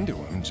ran into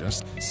him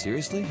just...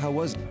 Seriously? How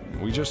was it?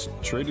 We just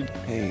traded...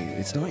 Hey,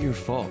 it's not your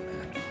fault,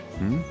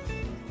 man.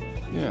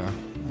 Yeah,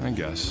 I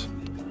guess.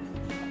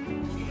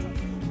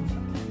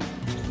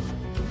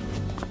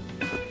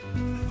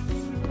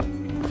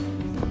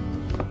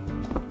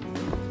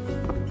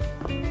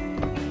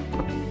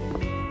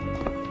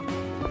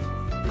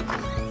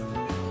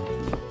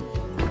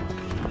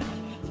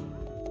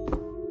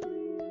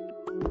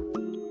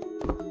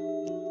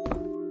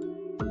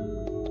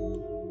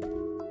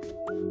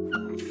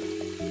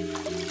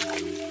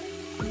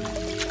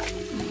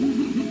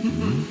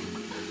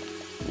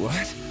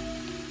 What?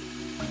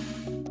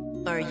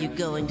 Are you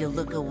going to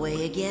look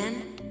away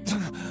again?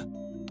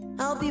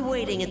 I'll be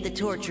waiting at the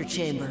torture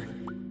chamber.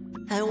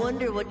 I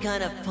wonder what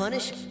kind of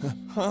punishment...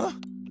 Huh?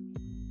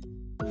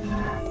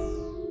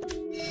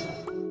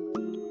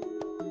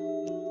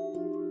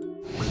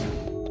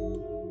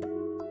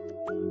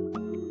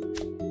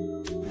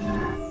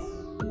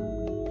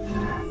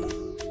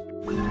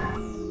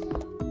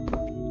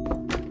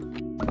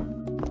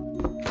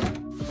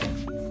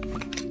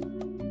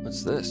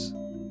 What's this?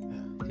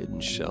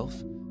 Hidden shelf?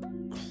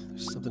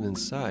 There's something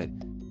inside.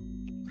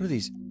 What are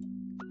these?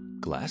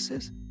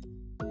 Glasses?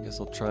 I guess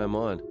I'll try them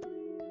on.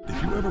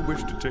 If you ever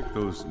wish to take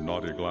those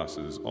naughty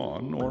glasses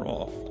on or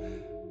off,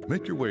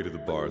 make your way to the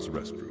bar's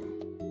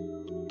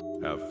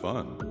restroom. Have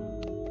fun.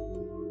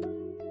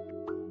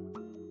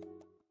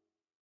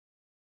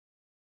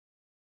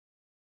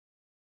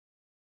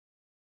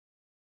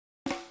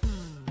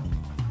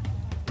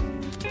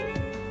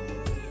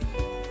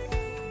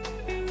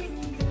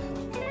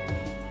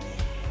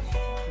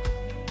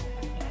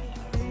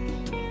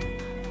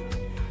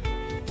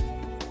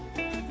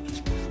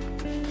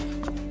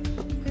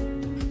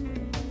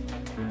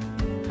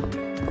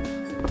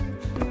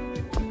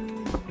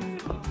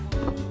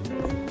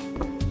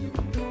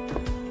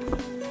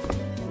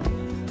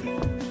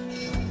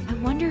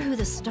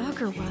 The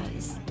stalker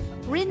was.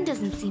 Rin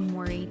doesn't seem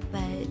worried,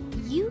 but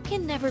you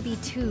can never be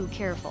too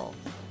careful.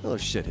 Well,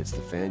 if shit hits the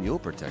fan, you'll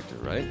protect her,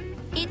 right?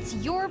 It's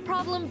your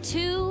problem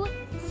too?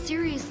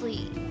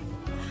 Seriously.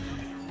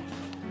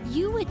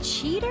 You a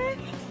cheater?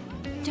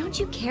 Don't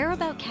you care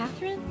about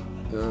Katherine?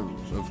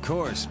 Of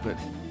course, but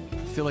I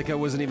feel like I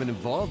wasn't even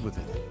involved with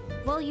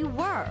it. Well, you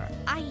were.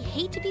 I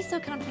hate to be so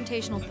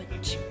confrontational, but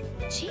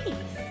jeez.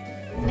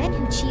 Men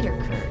who cheat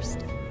are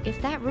cursed. If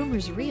that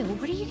rumor's real,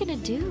 what are you gonna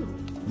do?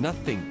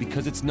 Nothing,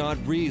 because it's not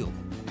real.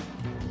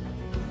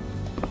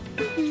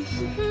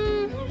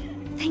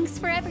 Thanks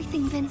for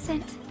everything,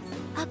 Vincent.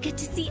 I'll get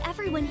to see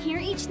everyone here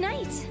each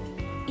night.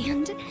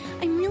 And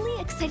I'm really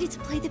excited to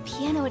play the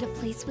piano at a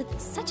place with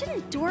such an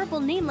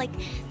adorable name like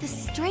the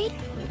Straight...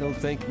 Don't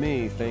thank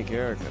me, thank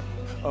Erica.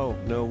 Oh,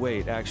 no,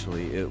 wait,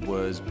 actually, it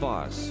was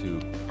Boss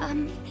who...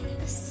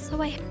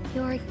 So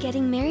you're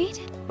getting married?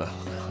 Well,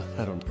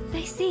 I don't...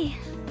 I see.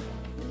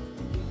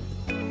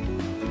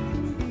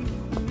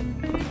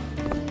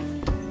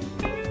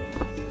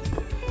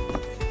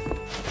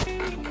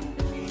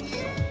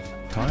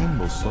 Time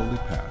will slowly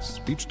pass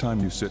each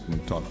time you sit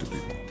and talk to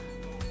people.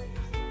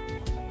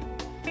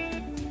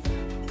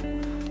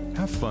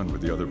 Have fun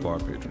with the other bar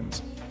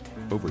patrons.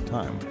 Over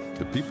time,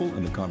 the people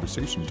and the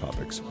conversation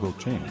topics will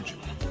change.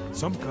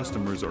 Some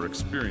customers are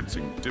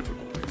experiencing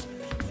difficulties.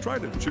 Try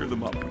to cheer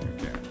them up when you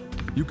can.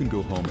 You can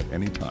go home at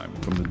any time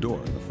from the door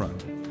in the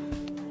front.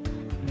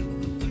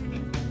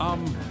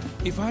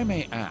 If I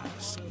may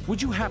ask,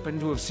 would you happen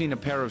to have seen a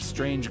pair of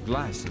strange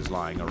glasses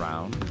lying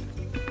around?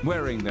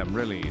 Wearing them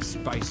really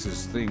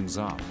spices things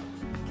up.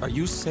 Are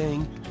you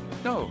saying...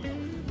 No,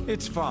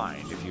 it's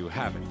fine if you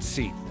haven't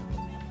seen them.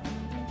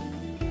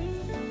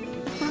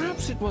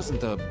 Perhaps it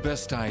wasn't the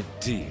best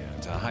idea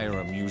to hire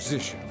a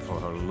musician for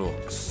her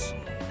looks.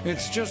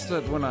 It's just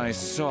that when I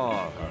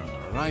saw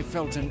her, I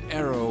felt an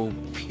arrow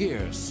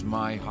pierce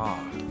my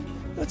heart.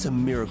 That's a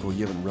miracle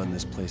you haven't run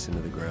this place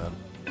into the ground.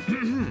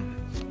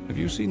 Have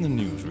you seen the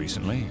news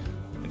recently?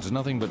 It's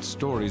nothing but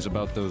stories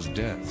about those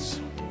deaths.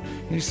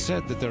 They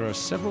said that there are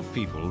several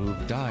people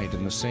who've died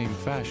in the same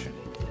fashion.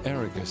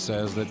 Erica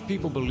says that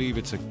people believe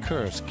it's a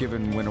curse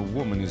given when a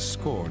woman is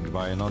scorned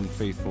by an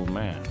unfaithful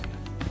man.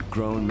 A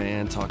grown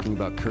man talking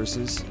about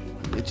curses?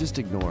 Just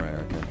ignore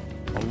Erica.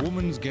 A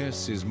woman's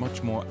guess is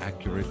much more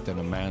accurate than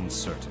a man's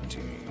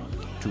certainty,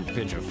 to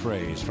pitch a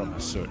phrase from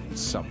a certain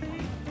someone.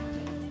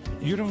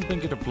 You don't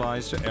think it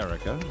applies to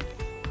Erica?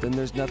 Then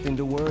there's nothing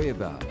to worry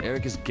about.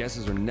 Erica's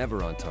guesses are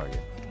never on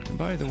target.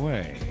 By the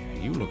way,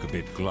 you look a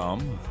bit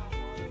glum.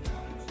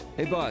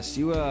 Hey boss,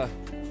 you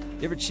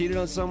ever cheated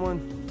on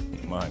someone?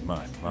 My.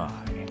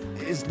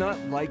 It's not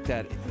like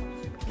that.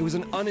 It was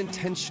an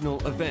unintentional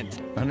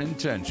event.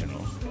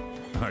 Unintentional?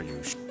 Are you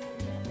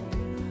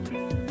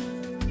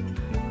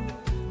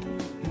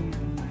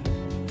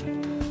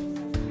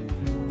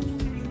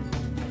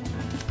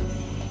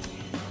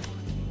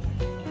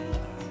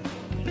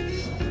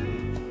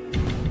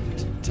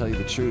To tell you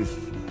the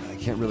truth, I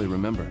can't really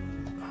remember.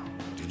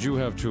 Did you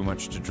have too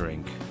much to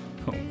drink?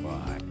 Oh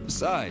my.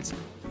 Besides,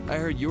 I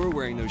heard you were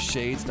wearing those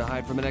shades to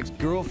hide from an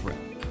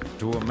ex-girlfriend.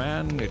 To a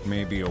man, it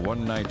may be a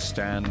one-night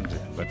stand,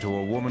 but to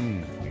a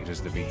woman, it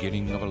is the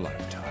beginning of a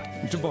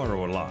lifetime. To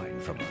borrow a line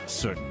from a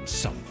certain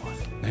someone.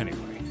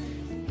 Anyway,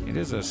 it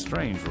is a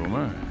strange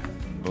rumor.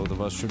 Both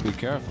of us should be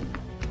careful.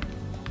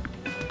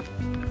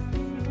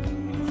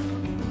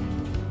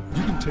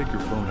 You can take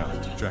your phone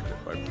out to check it,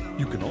 but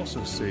you can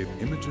also save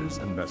images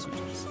and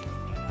messages.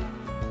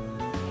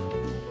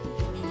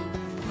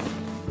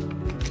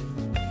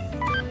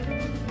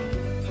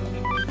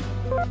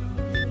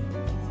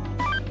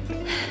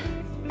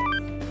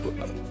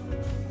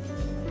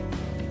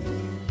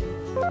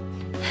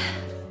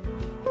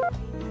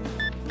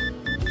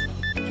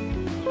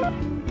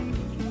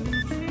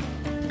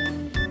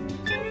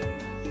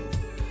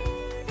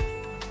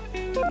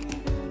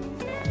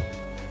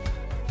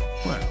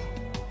 Well,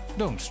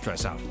 don't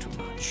stress out too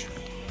much.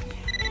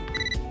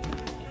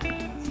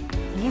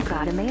 You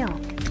got a mail.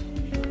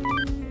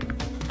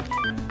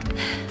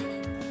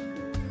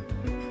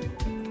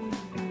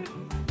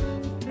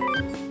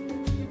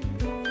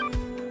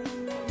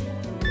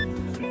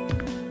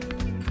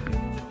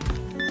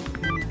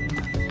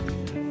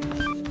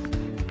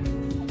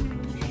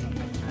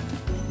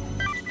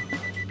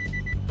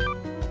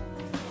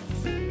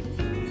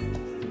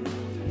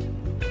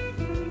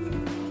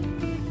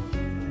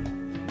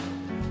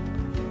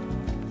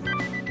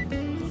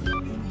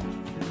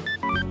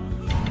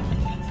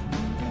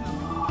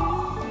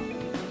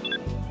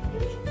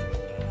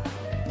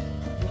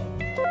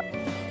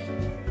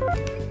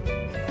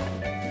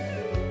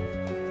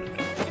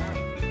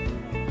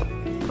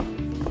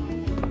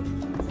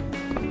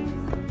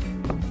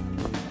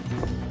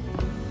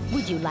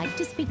 Would you like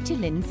to speak to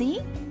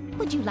Lindsay?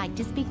 Would you like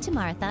to speak to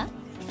Martha?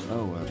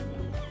 Oh,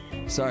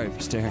 sorry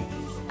for staring.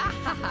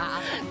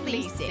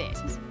 Please sit.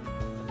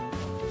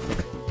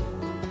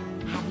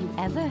 Have you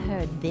ever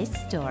heard this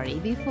story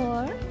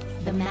before?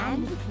 The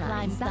man who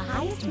climbs the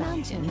highest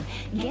mountain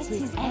gets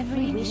his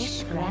every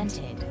wish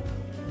granted.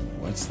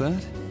 What's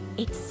that?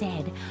 It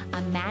said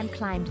a man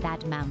climbed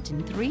that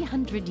mountain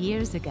 300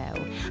 years ago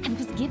and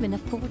was given a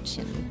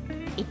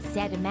fortune. It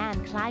said a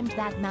man climbed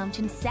that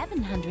mountain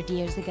 700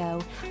 years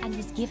ago and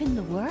was given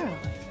the world.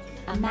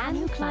 A man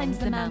who climbs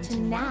the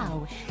mountain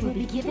now will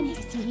be given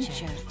his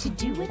future to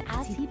do with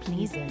as he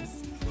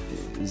pleases.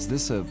 Is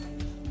this a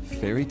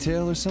fairy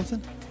tale or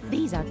something?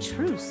 These are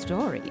true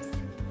stories.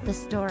 The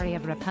story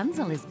of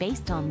Rapunzel is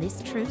based on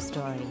this true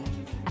story.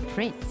 A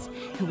prince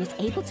who was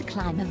able to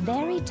climb a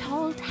very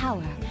tall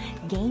tower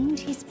gained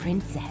his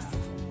princess.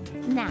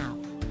 Now,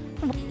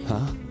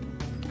 huh?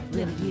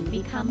 Will you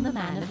become the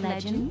man of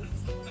legends?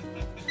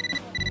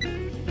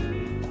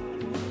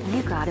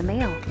 You got a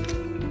mail.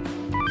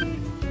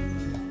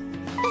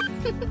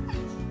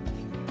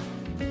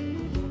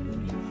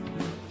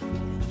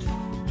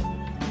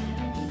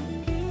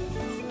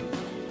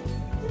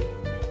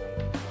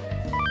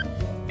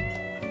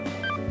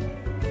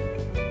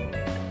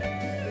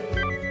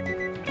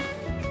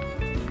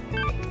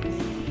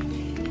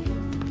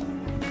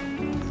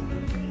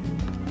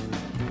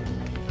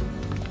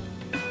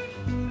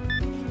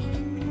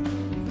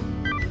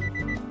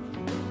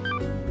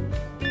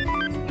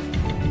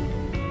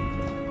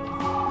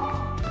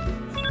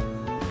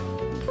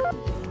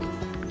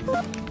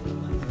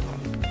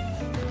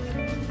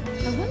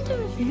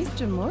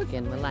 Mr.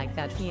 Morgan will like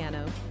that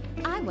piano.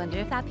 I wonder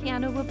if that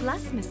piano will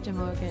bless Mr.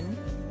 Morgan.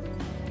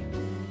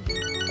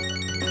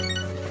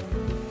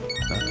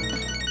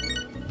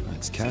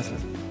 It's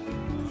Katherine.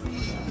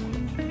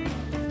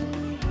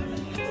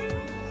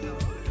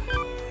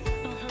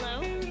 Oh,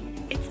 hello?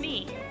 It's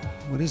me.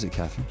 What is it,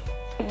 Katherine?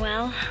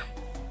 Well...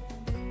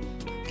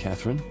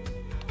 Katherine?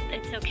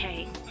 It's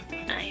okay.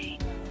 I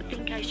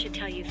think I should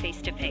tell you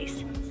face to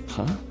face.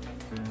 Huh?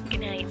 Good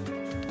night.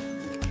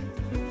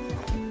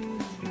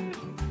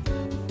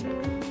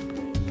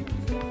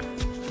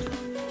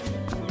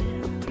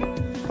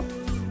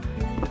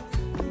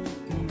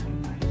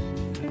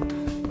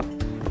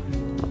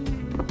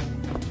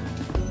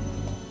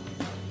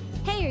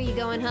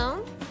 Going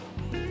home?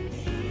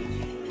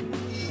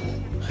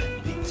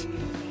 Mate,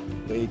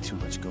 way too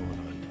much going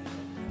on.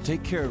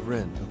 Take care of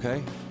Ren,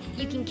 okay?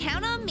 You can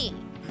count on me.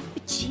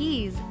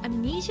 Jeez,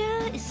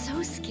 amnesia is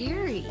so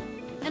scary.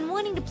 And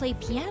wanting to play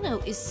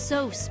piano is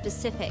so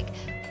specific.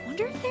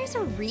 Wonder if there's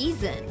a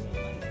reason.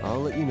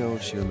 I'll let you know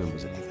if she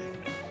remembers anything.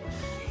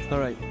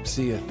 Alright,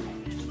 see ya.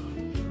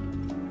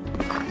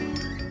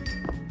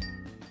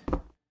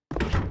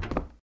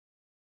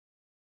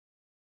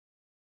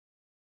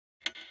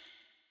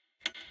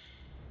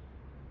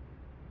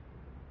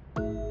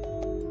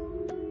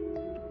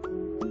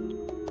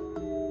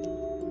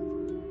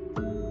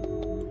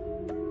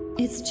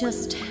 It's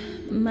just,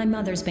 my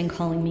mother's been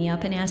calling me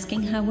up and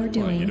asking how we're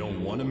doing. Well, you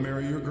don't want to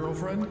marry your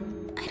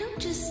girlfriend? I don't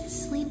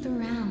just sleep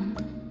around.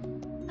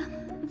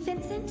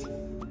 Vincent?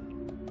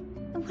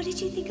 What did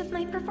you think of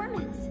my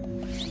performance?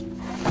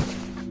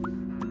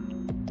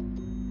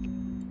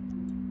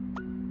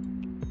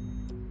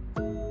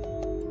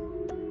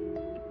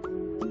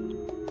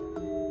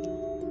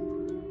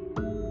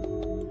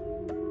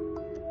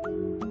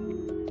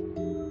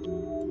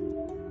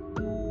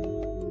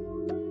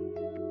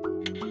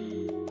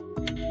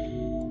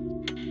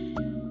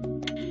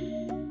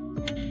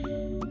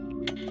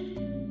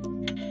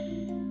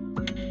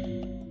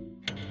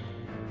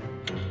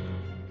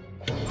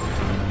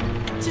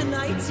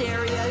 Tonight's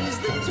area is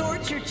the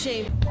torture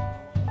chamber.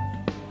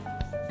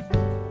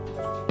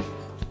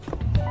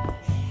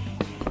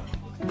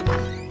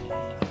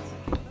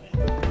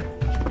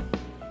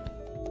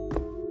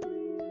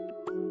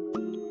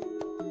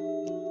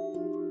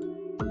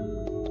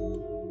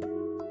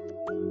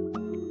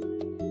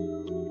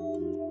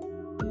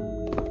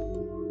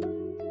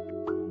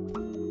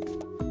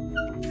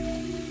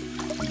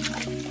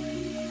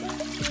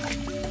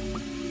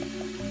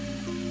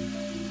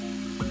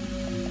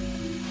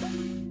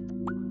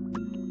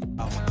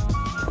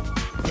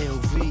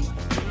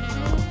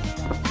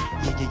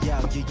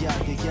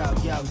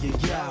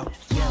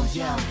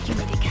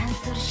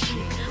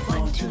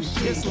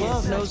 Guess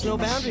love knows no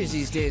boundaries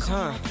these days,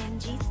 huh?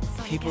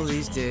 People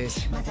these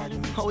days,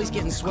 always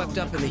getting swept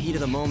up in the heat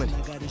of the moment.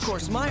 Of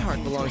course, my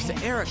heart belongs to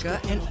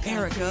Erica, and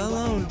Erica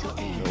alone.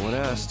 No one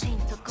asked.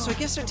 So I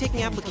guess they're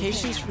taking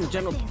applications from the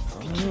general...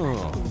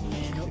 Oh,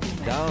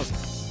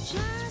 50,000.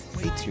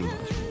 Way too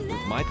much.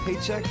 With my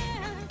paycheck,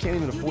 I can't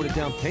even afford a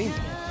down payment.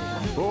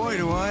 Boy,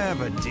 do I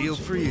have a deal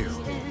for you.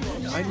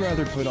 I'd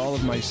rather put all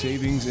of my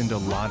savings into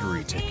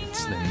lottery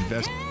tickets than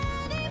invest.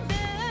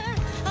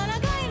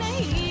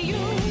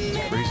 It's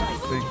crazy to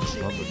think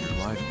the love of your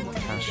life will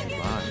pass you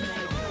by.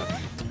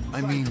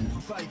 I mean,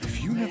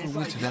 if you never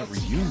went to that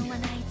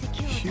reunion,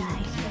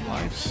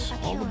 life's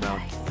all about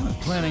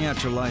planning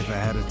out your life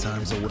ahead of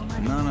time, so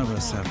none of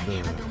us have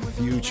the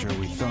future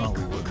we thought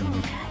we would.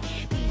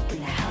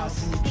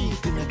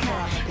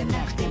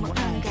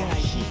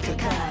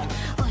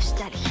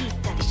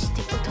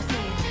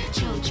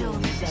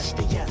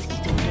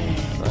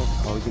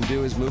 All we can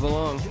do is move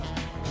along.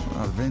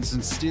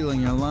 Vincent's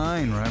stealing your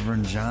line,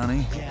 Reverend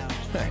Johnny.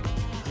 Hey,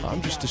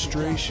 I'm just a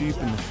stray sheep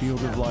in the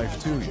field of life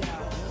too.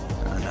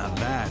 Now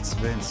that's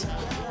Vincent.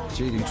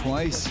 Cheating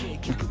twice?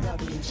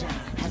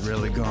 He's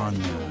really gone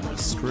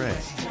astray.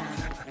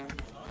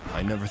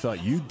 I never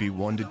thought you'd be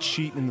one to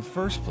cheat in the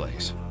first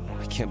place.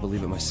 I can't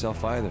believe it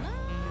myself either.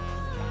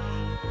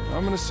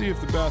 I'm gonna see if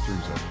the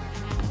bathroom's open.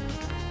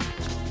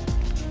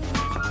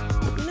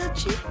 You know,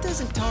 Chief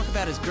doesn't talk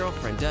about his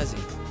girlfriend, does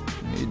he?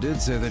 He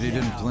did say that he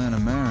didn't plan to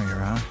marry her,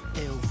 huh?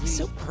 He's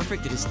so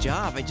perfect at his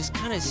job, I just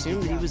kind of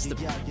assumed that he was the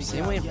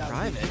same way in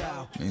private.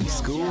 In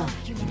school,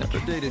 he never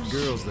dated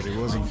girls that he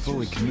wasn't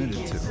fully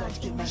committed to.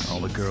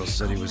 All the girls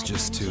said he was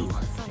just too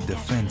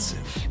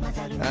defensive.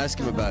 Ask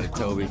him about it,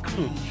 Toby.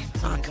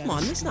 Aw, come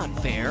on, that's not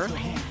fair. Did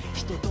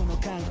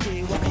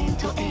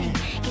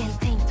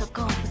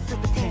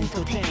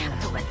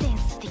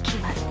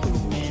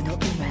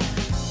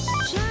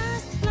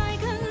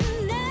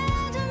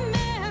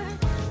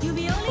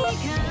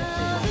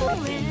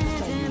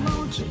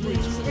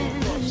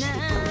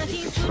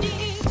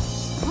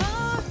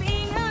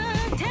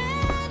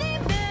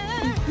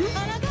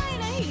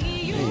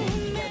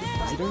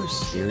I ever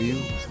scare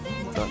you,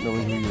 not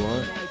knowing who you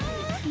are?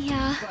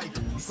 Yeah,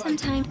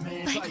 sometimes.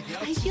 But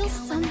I feel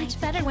so much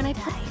better when I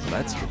play. Well,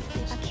 that's good.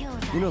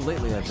 You know,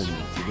 lately I've been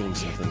forgetting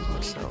some things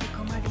myself.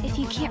 If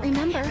you can't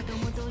remember,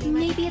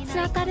 maybe it's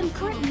not that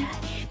important.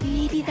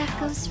 Maybe that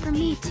goes for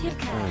me, too.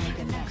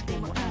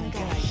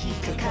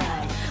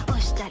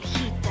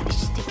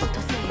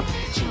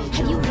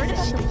 Have you heard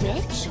about the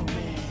witch?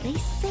 They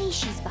say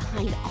she's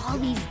behind all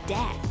these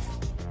deaths.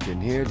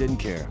 Didn't hear, didn't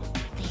care.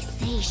 They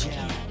say she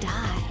can't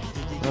die.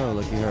 Oh,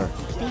 look at her.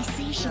 They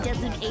say she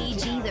doesn't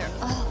age either.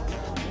 Oh,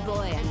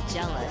 boy, I'm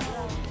jealous.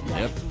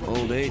 Yep,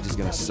 old age is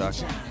gonna suck.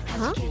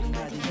 Huh?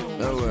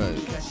 Oh,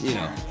 you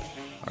know,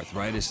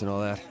 arthritis and all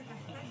that.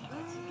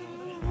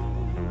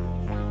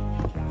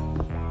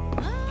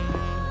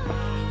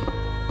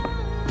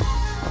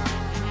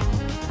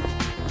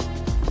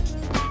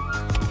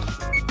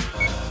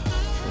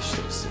 I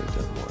should have saved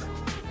up more.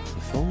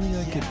 If only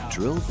I could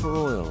drill for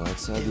oil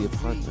outside the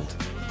apartment.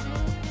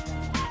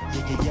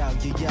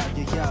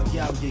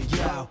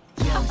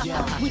 Oh,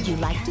 Would you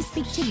like to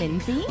speak to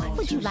Lindsay?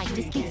 Would you like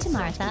to speak to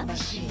Martha?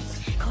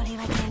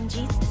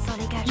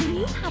 When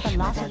you have a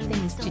lot of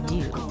things to do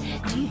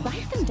you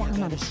write them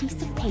down on a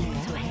piece of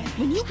paper?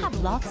 When you have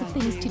lots of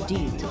things to do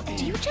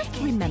you just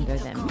remember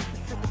them?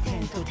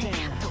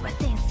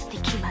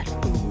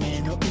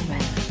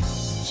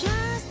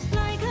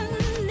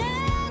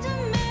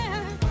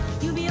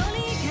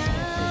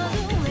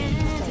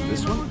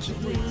 This one?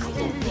 I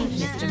don't think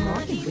Mr.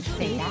 Morgan would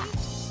say that.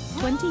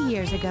 20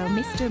 years ago,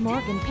 Mr.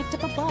 Morgan picked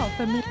up a ball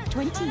for me.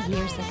 20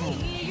 years ago,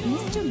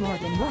 Mr.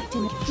 Morgan worked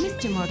in.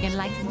 Mr. Morgan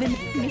likes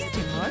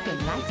Mr.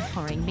 Morgan likes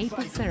pouring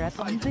maple syrup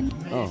on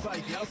Oh.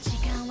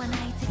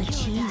 the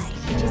cheese,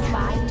 which is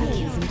 5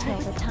 days until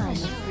the time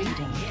of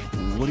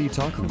freedom. What are you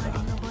talking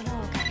about?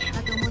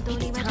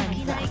 It's time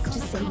for us to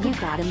say You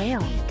got a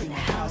mail.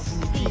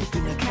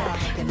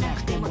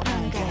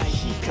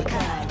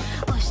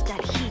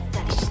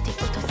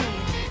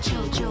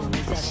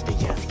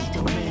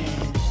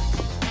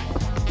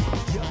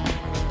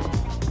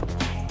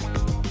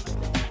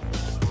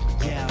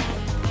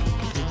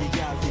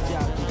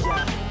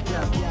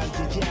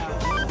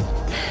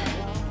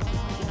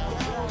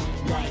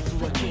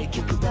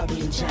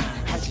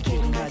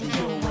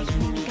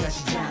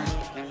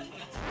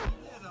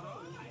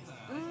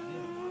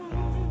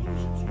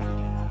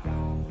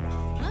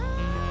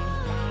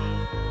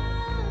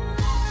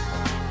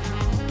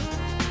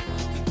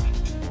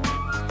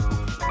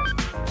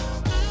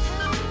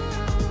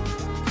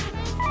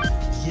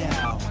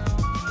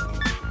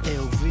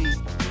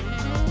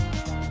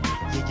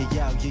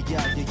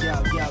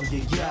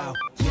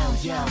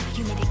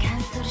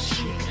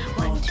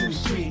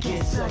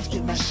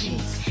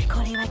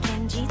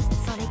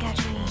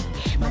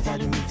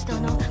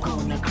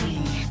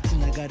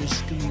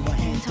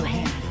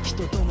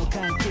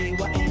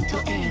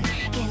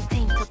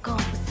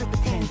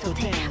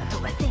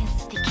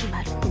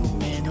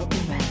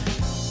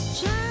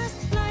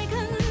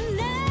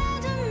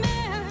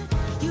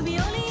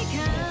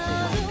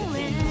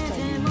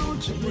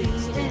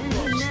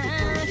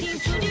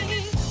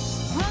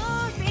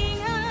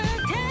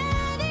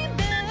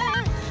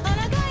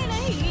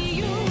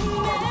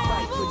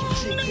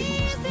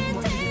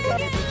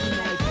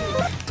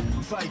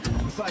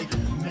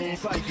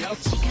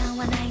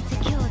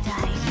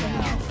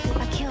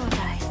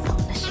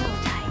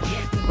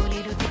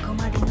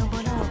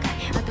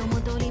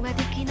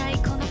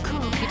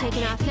 You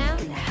taking off now?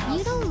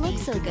 You don't look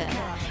so good.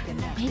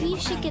 Maybe you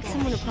should get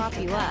someone to prop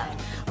you up.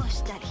 I'm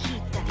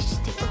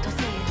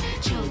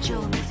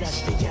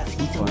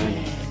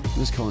fine. I'm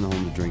just going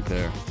home to drink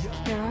there.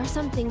 There are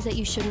some things that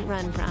you shouldn't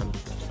run from.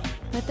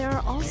 But there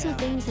are also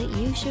things that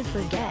you should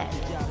forget.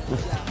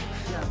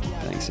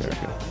 Thanks,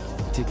 Erica.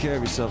 Take care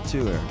of yourself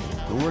too, Erica.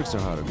 The works are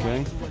hard,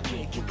 okay?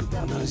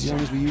 I'm not as young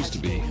as we used to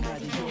be.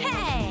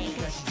 Hey!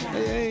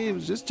 Hey, I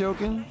was just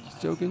joking.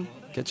 Just joking.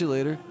 Catch you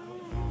later.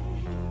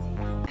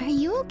 Are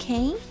you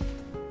okay?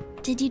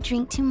 Did you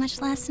drink too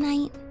much last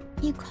night?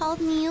 You called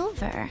me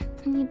over,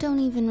 and you don't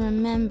even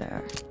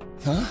remember.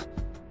 Huh?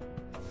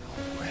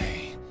 No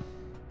way.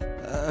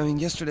 I mean,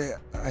 yesterday,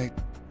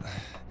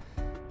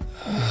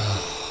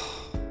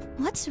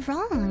 What's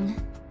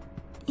wrong?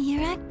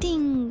 You're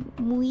acting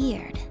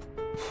weird.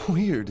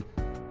 Weird.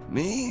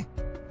 Me?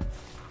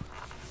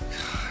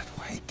 God,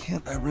 why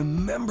can't I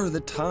remember the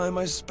time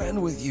I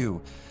spend with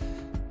you?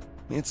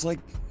 It's like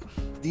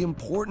the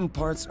important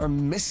parts are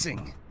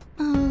missing.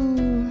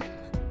 Oh,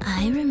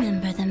 I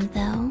remember them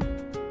though.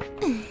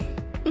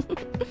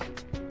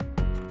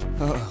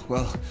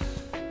 Well,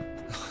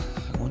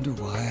 I wonder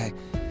why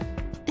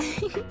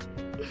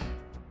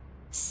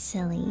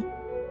Silly.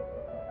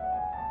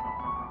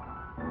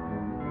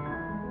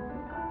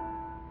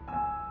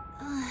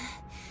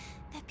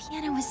 That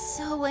piano was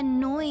so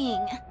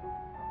annoying.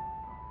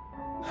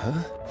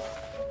 Huh?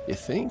 You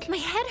think? My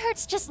head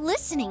hurts just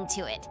listening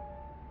to it.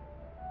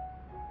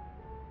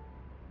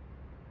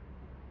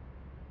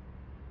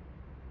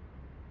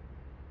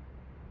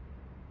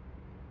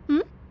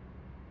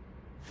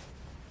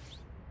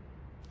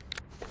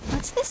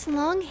 What's this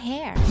long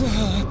hair?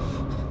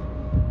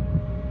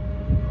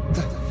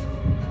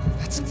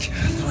 That's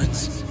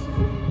Catherine's.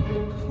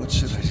 What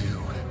should I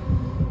do?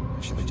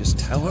 Should I just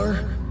tell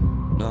her?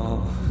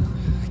 No,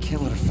 I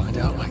can't let her find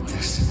out like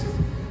this.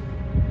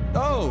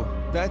 Oh,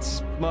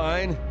 that's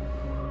mine.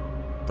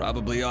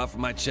 Probably off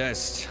my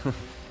chest.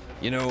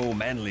 You know,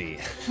 manly.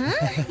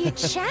 Huh? Your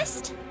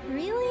chest?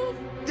 Really?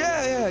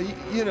 Yeah,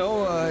 you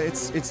know,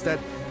 it's that...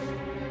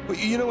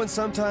 You know when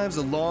sometimes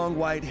the long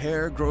white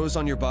hair grows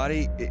on your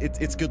body?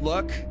 It's good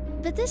luck?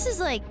 But this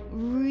is like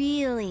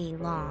really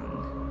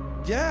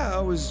long. Yeah, I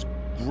was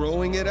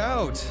growing it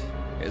out.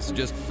 It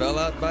just fell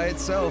out by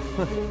itself.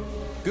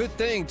 Good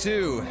thing,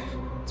 too.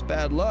 It's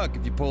bad luck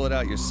if you pull it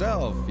out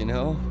yourself, you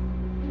know?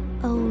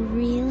 Oh,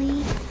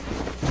 really?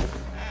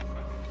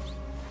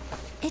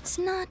 It's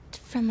not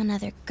from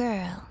another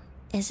girl,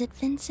 is it,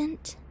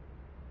 Vincent?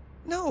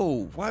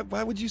 No, why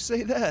would you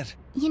say that?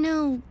 You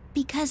know,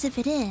 because if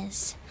it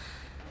is,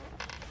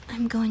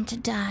 I'm going to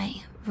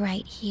die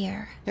right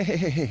here.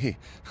 Hey.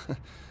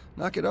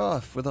 Knock it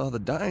off with all the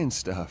dying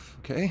stuff,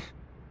 okay?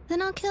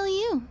 Then I'll kill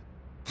you.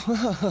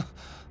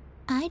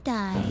 I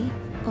die,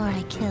 or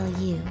I kill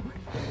you.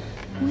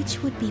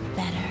 Which would be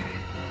better?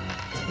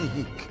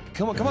 Hey,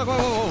 come on,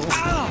 whoa.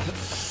 Ah!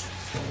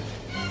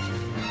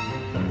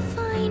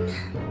 Fine.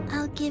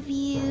 I'll give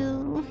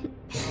you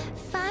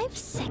 5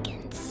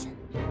 seconds.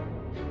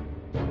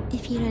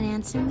 If you don't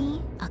answer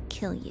me, I'll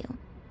kill you.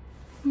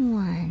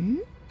 1,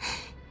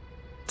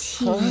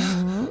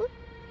 2,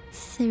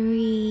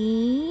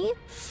 3,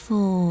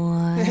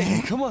 4.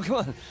 Hey, come on.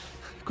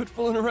 Quit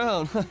fooling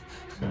around. 5.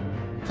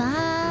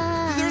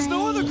 There's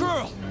no other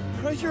girl!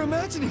 Right, you're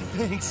imagining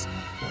things.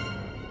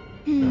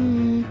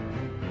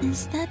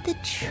 Is that the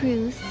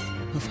truth?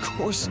 Of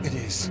course it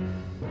is.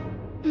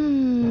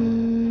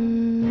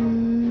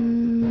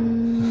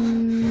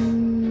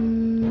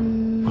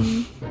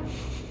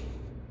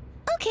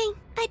 Okay,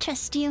 I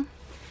trust you.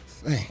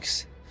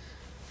 Thanks.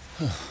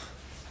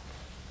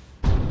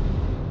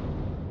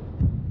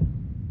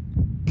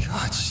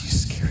 God,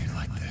 she's scary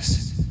like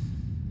this.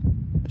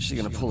 Is she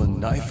gonna pull a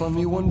knife on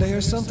me one day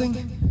or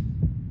something?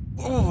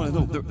 Oh,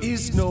 no, there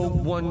is no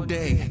one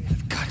day.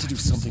 I've got to do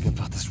something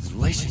about this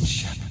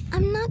relationship.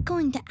 I'm not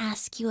going to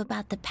ask you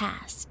about the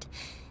past.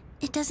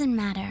 It doesn't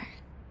matter.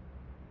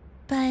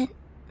 But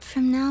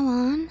from now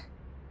on,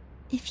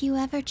 if you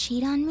ever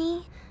cheat on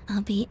me,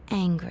 I'll be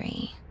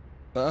angry.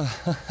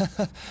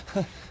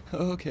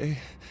 Okay.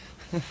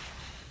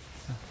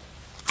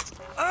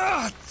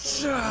 Ah!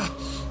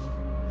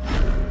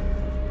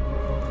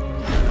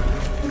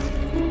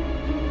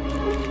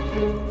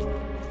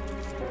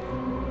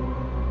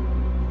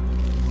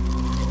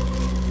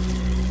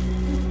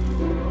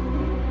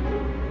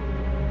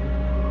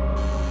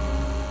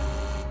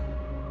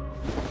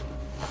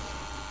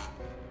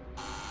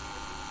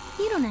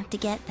 You don't have to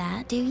get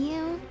that, do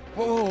you?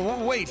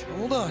 Whoa, wait,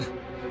 hold on.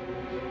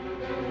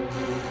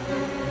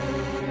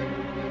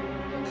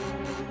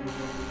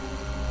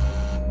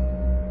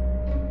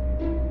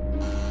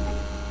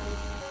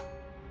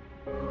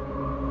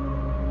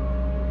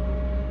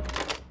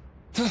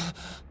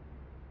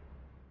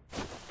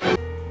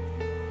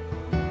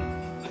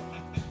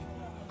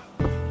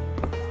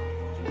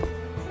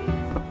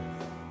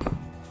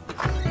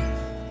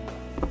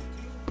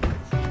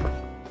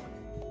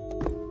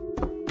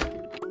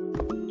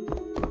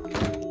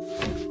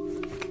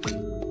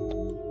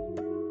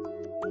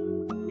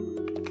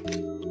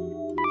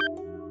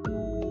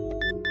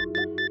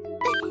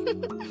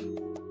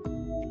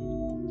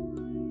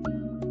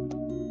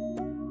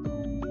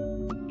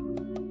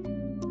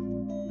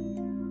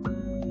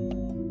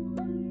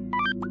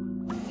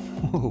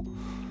 Whoa.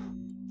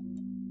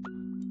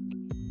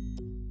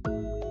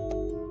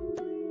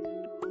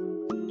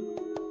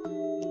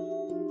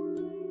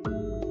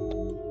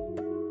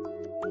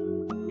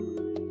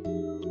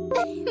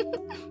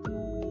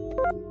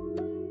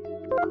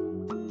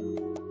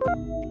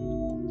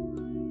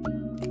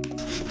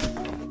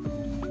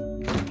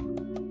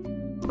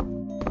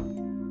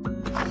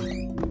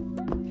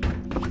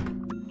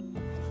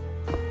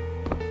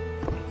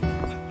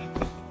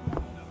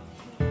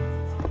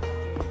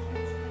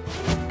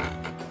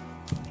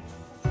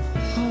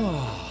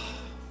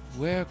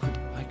 Where could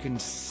I can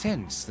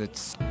sense that...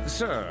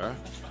 Sir,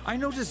 I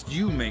noticed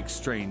you make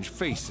strange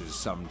faces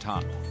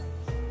sometimes.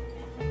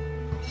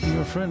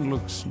 Your friend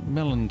looks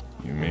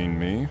You mean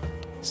me?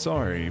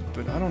 Sorry,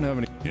 but I don't have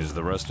any... Is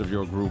the rest of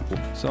your group...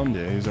 Some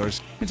days are...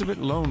 It's a bit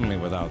lonely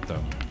without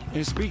them.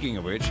 Speaking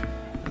of which,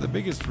 the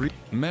biggest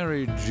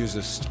marriage is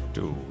a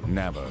to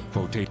never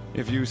quote.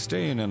 If you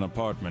stay in an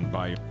apartment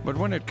by... But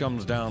when it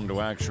comes down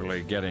to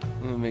actually getting...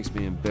 It makes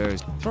me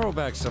embarrassed. Throw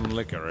back some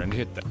liquor and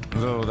hit them.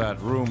 Though that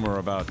rumor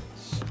about...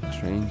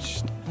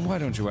 Strange... Why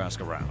don't you ask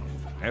around?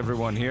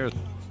 Everyone here...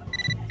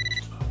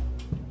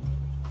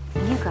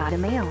 You got a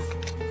mail.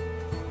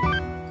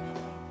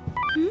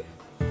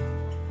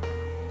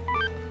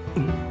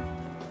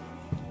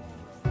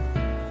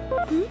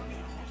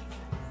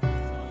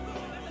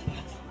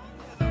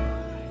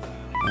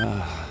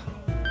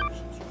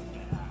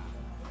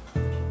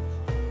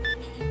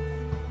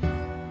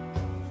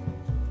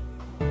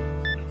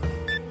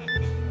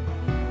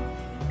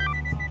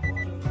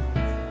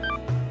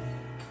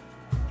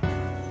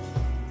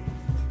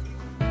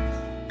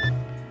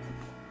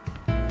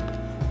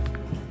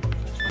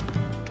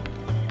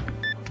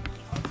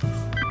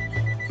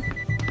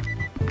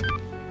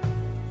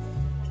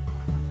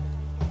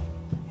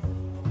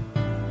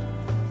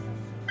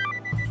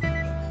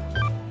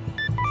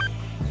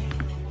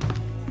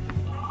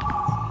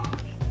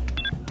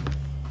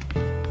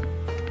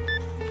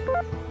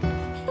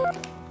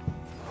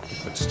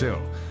 But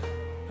still,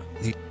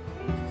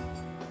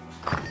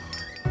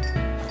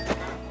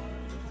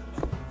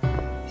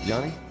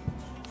 Yanni?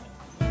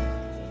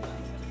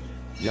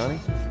 Yanni?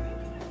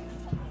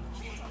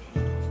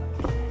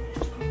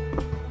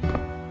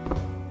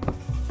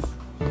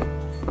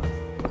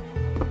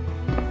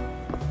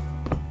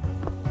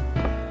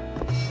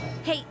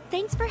 Hey,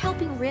 thanks for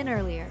helping Rin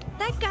earlier.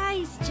 That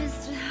guy's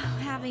just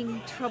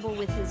having trouble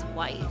with his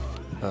wife.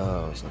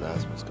 Oh, so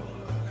that's what's going on.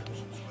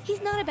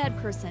 He's not a bad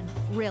person,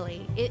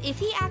 really. If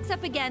he acts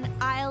up again,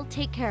 I'll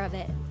take care of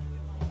it.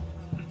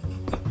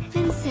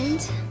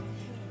 Vincent,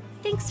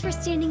 thanks for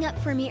standing up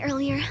for me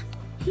earlier.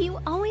 You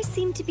always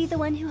seem to be the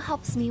one who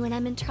helps me when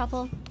I'm in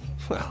trouble.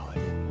 Well, I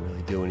didn't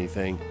really do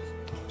anything.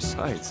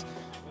 Besides,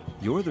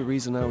 you're the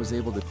reason I was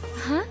able to...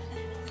 Huh?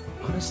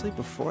 Honestly,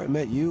 before I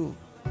met you,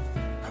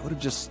 I would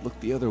have just looked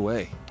the other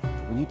way.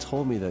 When you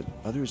told me that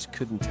others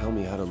couldn't tell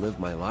me how to live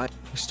my life,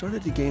 I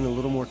started to gain a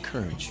little more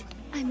courage.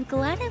 I'm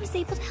glad I was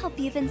able to help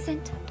you,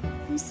 Vincent.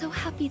 I'm so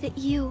happy that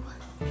you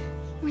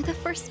were the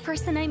first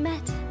person I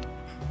met.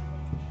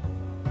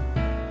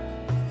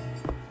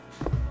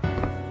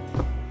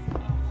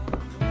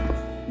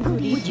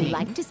 Would you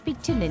like to speak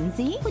to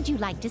Lindsay? Would you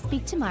like to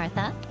speak to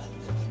Martha?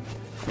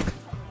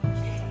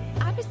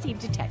 I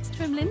received a text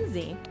from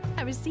Lindsay.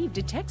 I received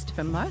a text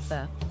from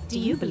Martha. Do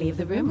you believe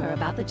the rumor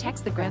about the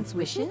text that grants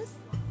wishes?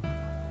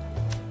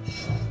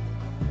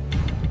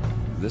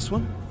 This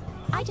one?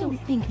 I don't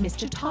think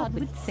Mr. Todd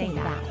would say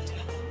that.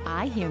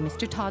 I hear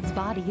Mr. Todd's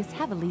body is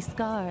heavily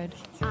scarred.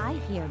 I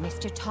hear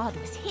Mr. Todd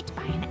was hit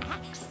by an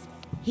axe.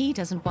 He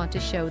doesn't want to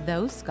show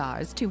those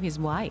scars to his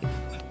wife.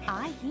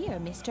 I hear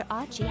Mr.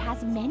 Archie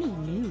has many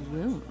new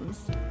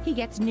rooms. He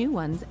gets new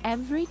ones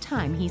every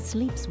time he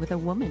sleeps with a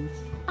woman.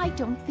 I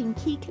don't think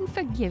he can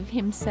forgive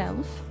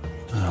himself.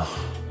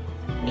 Oh.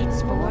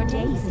 It's 4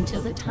 days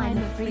until the time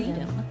of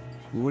freedom.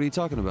 What are you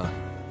talking about?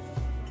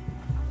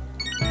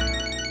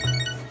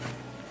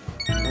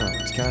 Oh,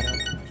 it's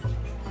Katherine.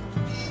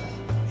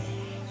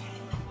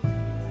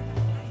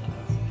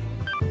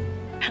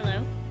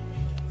 Hello?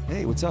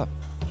 Hey, what's up?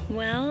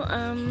 Well,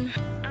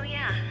 oh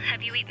yeah,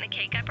 have you eaten the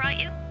cake I brought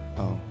you?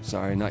 Oh,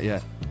 sorry, not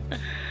yet.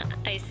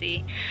 I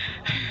see.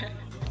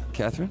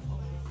 Katherine?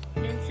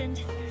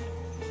 Vincent,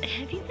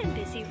 have you been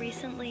busy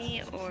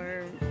recently,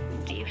 or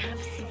do you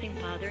have something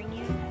bothering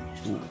you?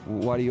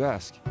 Why do you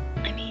ask?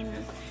 I mean,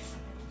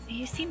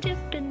 you seem to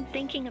have been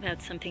thinking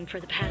about something for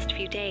the past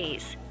few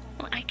days.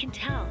 Well, I can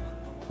tell.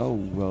 Oh,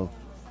 well...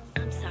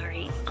 I'm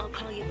sorry. I'll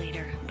call you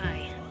later.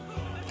 Bye.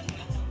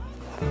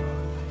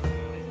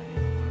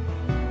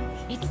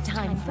 It's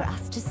time for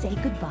us to say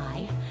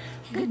goodbye.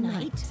 Good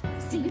night.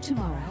 See you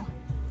tomorrow.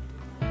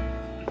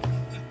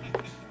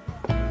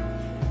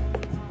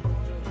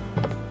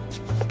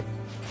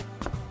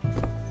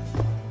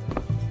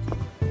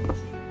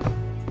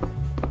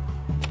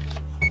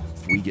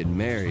 If we get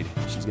married,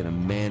 she's gonna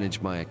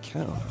manage my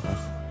account, huh?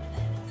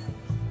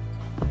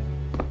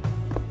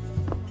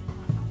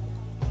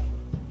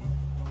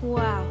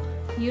 Wow,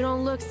 you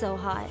don't look so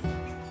hot.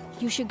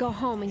 You should go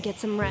home and get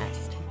some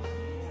rest.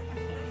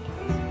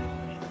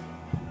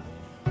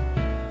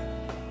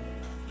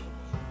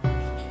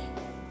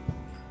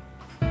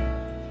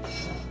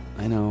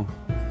 I know.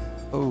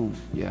 Oh,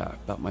 yeah,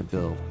 about my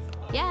bill.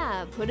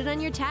 Yeah, put it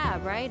on your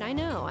tab, right? I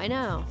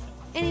know.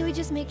 Anyway,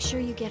 just make sure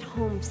you get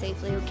home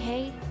safely,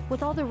 okay?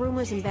 With all the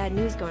rumors and bad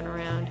news going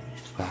around.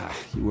 Ah,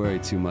 you worry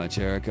too much,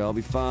 Erica. I'll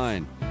be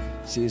fine.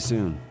 See you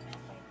soon.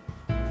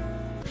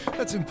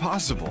 That's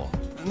impossible.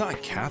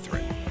 Not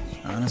Katherine.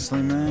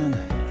 Honestly, man,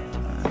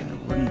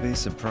 I wouldn't be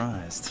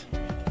surprised.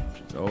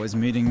 She's always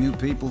meeting new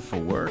people for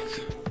work.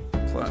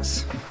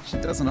 Plus, she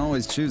doesn't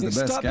always choose the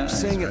best guys.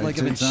 Stop saying it right, like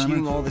I've been two-timer?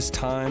 cheating all this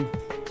time.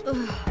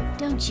 Ugh,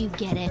 don't you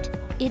get it?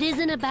 It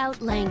isn't about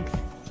length.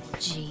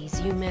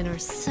 Jeez, you men are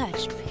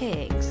such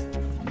pigs.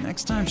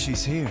 Next time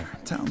she's here,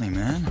 tell me,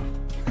 man.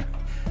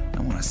 I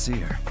want to see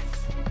her.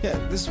 Yeah,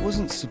 this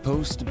wasn't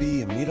supposed to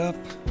be a meetup.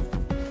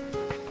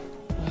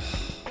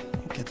 I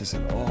don't get this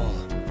at all.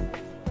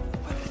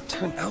 Why did it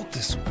turn out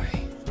this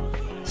way?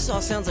 This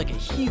all sounds like a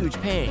huge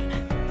pain.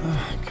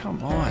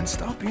 Come on,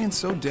 stop being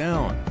so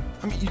down.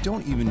 I mean, you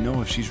don't even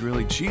know if she's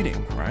really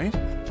cheating, right?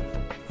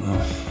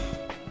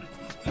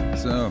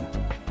 So,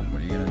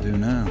 what are you gonna do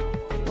now?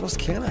 What else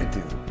can I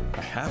do?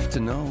 I have to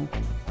know.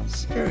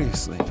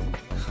 Seriously.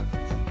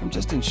 I'm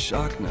just in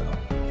shock now.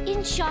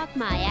 In shock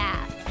my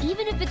ass.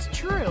 Even if it's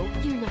true,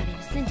 you're not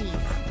innocent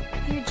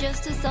either. You're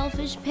just a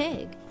selfish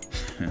pig.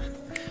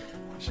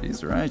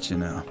 She's right, you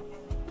know.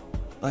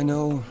 I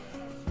know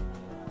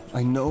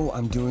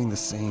I'm doing the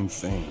same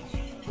thing.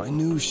 If I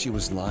knew she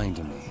was lying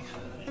to me,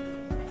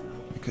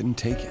 I couldn't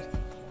take it.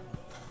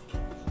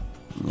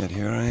 And yet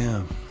here I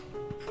am.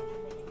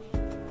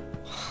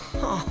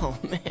 Oh,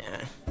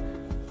 man.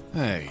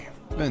 Hey,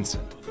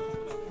 Vincent.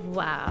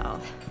 Wow.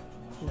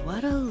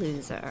 What a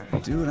loser.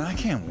 Dude, I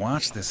can't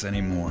watch this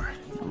anymore.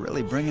 You're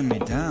really bringing me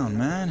down,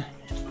 man.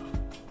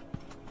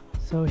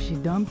 So she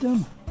dumped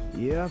him?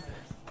 Yep.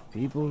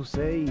 People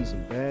say he's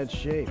in bad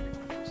shape.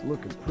 He's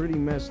looking pretty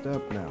messed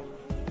up now.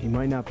 He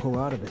might not pull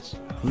out of this.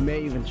 He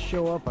may even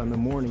show up on the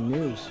morning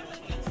news.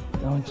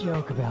 Don't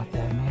joke about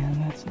that, man.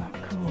 That's not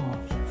cool.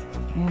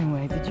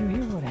 Anyway, did you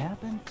hear what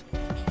happened?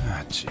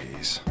 Ah,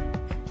 jeez.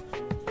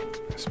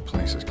 This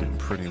place is getting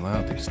pretty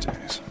loud these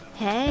days.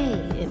 Hey,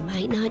 it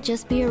might not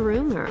just be a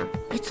rumor.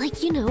 It's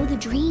like, you know, the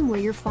dream where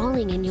you're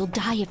falling and you'll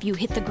die if you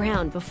hit the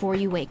ground before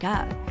you wake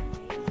up.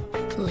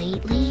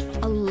 Lately,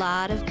 a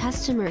lot of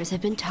customers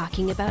have been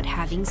talking about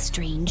having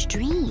strange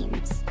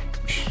dreams.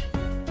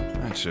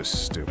 I That's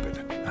just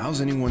stupid.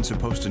 How's anyone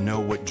supposed to know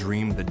what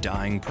dream the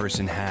dying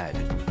person had?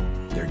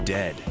 They're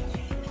dead.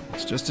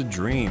 It's just a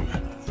dream.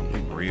 It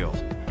ain't real.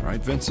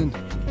 Right, Vincent?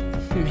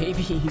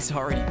 Maybe he's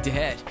already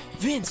dead.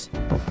 Vince,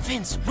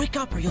 wake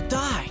up or you'll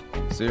die.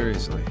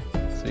 Seriously,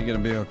 is he gonna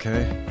be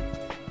okay?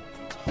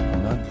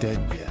 I'm not dead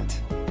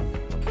yet.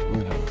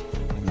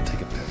 I'm gonna take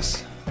a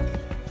piss.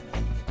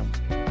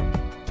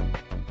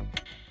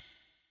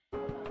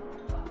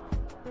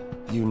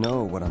 You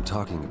know what I'm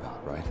talking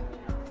about, right?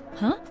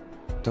 Huh?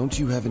 Don't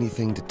you have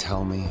anything to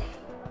tell me?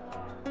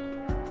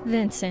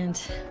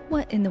 Vincent,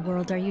 what in the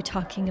world are you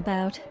talking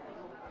about?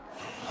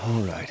 All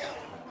right.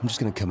 I'm just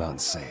gonna come out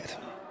and say it.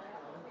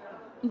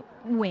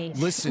 Wait,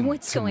 Listen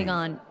what's to going me.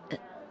 on?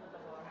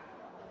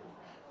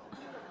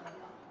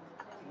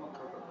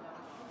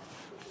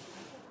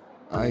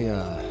 I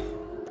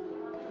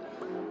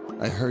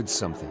heard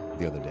something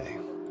the other day.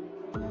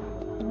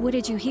 What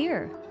did you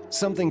hear?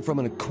 Something from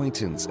an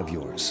acquaintance of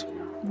yours.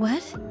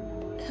 What?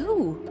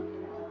 Who?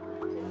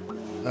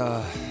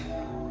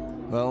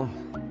 Well,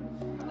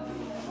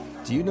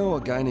 do you know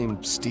a guy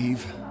named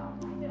Steve?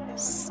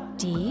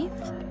 Steve?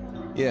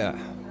 Yeah.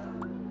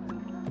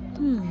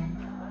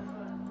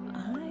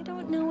 I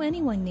don't know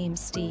anyone named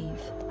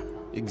Steve.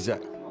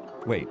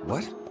 Wait,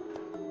 what?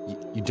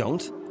 You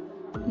don't?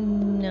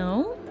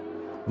 No?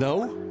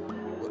 No?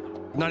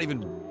 Not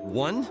even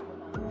one?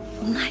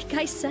 Like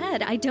I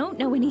said, I don't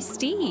know any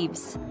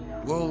Steves.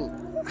 Well,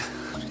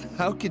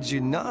 how could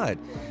you not?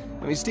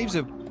 I mean, Steve's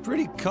a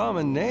pretty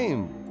common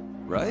name,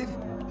 right?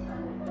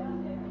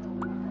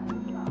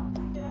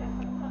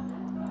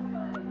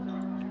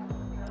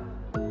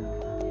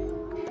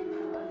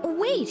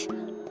 Wait!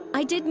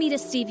 I did meet a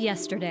Steve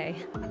yesterday.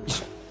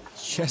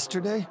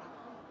 Yesterday?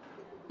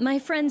 My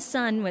friend's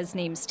son was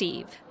named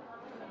Steve.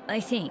 I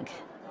think.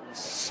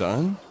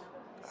 Son?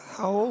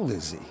 How old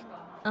is he?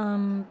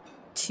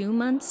 2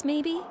 months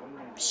maybe?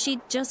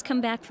 She'd just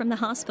come back from the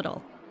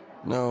hospital.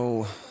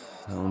 No,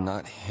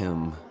 not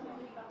him.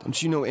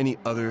 Don't you know any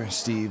other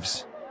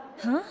Steves?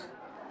 Huh?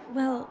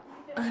 Well,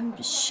 I'm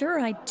sure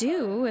I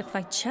do if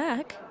I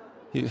check.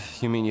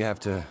 You mean you have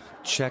to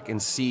check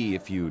and see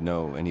if you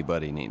know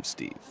anybody named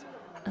Steve?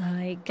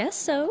 I guess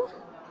so.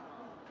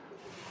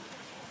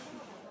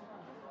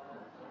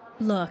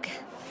 Look,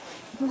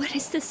 what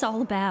is this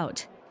all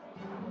about?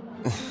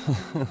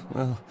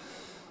 Well...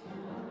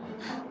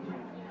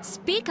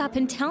 Speak up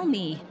and tell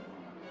me.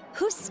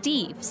 Who's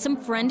Steve? Some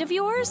friend of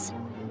yours?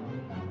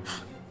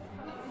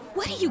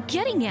 What are you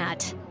getting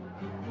at?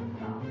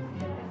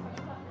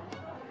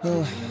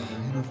 Well,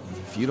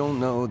 if you don't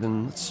know,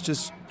 then let's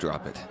just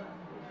drop it.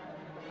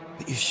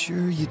 But you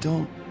sure you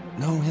don't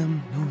know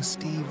him, know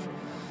Steve?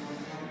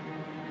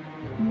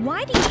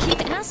 Why do you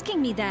keep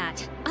asking me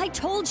that? I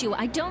told you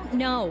I don't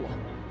know.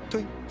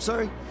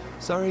 Sorry.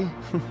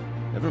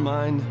 Never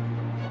mind.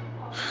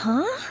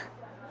 Huh?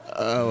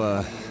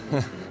 Oh,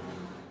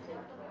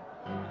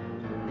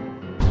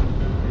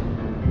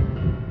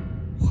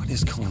 What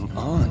is going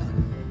on?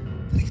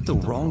 Did I get the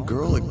wrong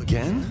girl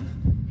again?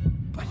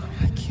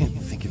 I can't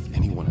think of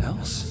anyone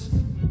else.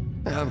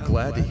 I'm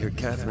glad to hear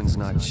Katherine's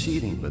not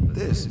cheating, but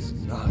this is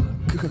not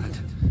good.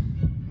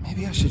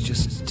 Maybe I should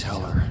just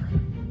tell her.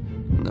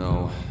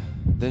 No,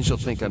 then she'll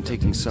think I'm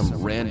taking some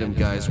random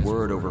guy's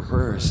word over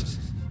hers.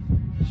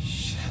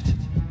 Shit.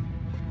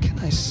 What can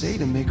I say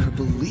to make her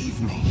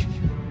believe me?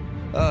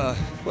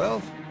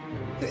 Well,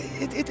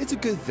 it's a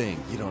good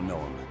thing you don't know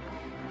him.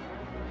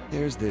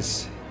 There's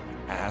this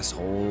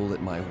asshole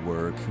at my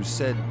work who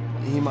said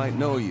he might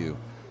know you.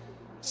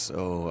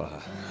 So,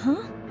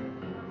 Huh?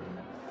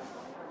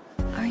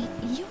 Are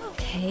you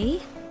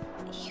okay?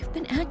 You've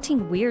been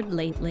acting weird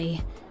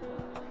lately.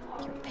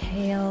 You're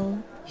pale.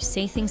 You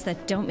say things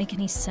that don't make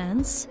any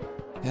sense.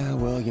 Yeah,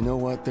 well, you know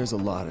what? There's a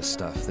lot of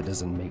stuff that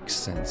doesn't make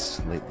sense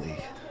lately.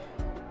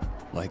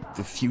 Like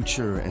the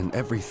future and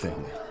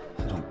everything.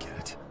 I don't get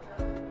it.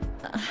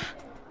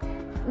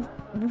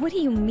 What do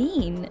you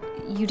mean?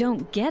 You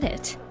don't get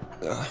it?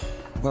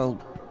 Well...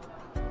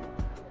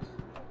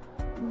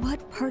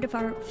 What part of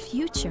our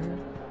future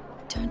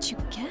don't you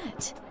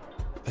get?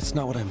 That's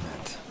not what I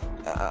meant.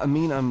 I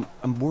mean, I'm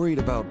worried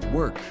about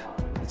work.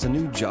 It's a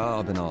new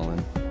job and all,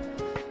 and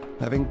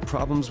having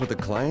problems with the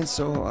clients,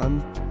 so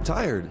I'm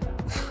tired.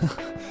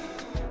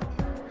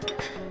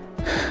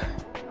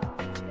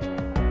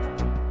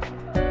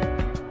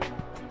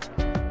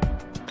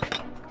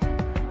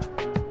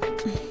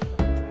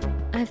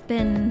 I've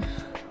been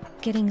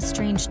getting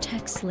strange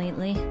texts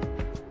lately.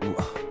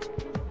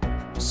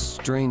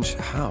 Strange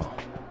how?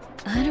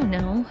 I don't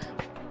know.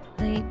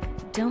 They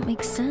don't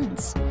make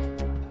sense.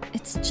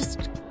 It's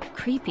just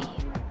creepy.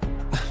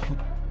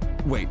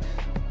 Wait,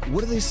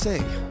 what do they say?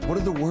 What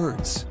are the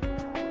words?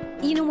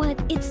 You know what?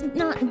 It's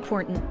not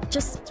important.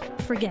 Just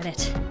forget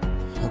it.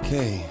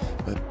 Okay,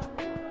 but...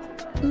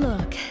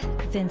 Look,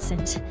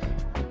 Vincent,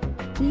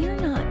 you're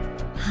not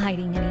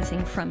hiding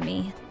anything from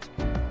me,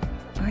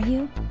 are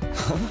you?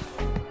 Huh?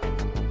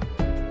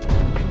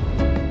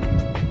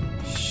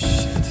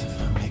 Shit,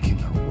 I'm making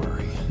her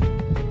worry.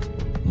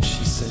 And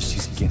she says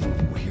she's getting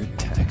weird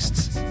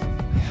texts.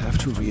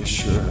 to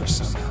reassure her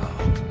somehow.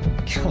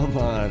 Come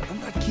on, I'm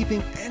not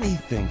keeping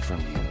anything from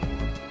you.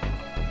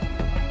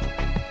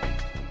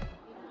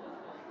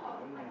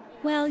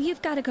 Well,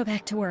 you've got to go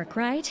back to work,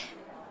 right?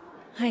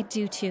 I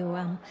do too.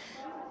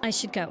 I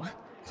should go.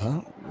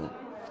 Huh?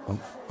 Oh,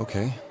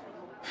 okay.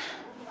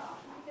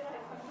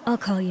 I'll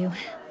call you.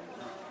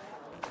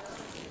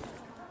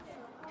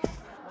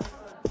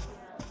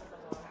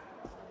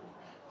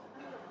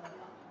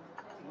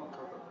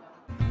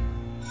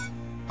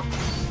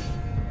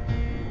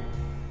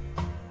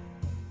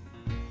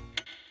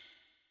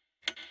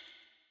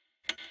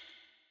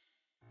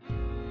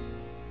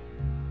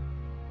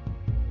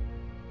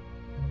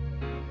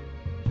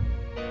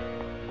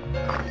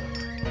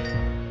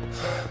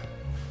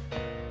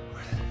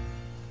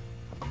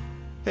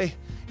 Hey,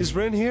 is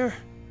Ren here?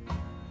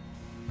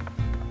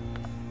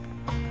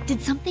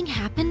 Did something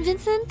happen,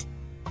 Vincent?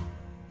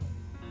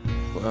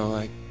 Well,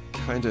 I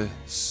kinda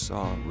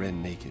saw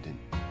Ren naked and...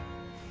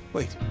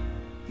 Wait,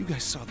 you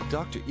guys saw the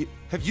doctor.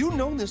 Have you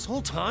known this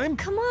whole time?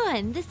 Come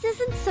on, this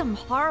isn't some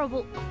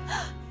horrible...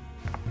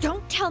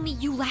 Don't tell me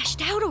you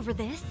lashed out over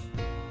this.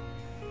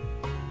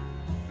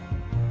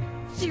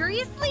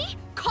 Seriously?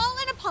 Call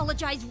and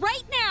apologize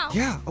right now!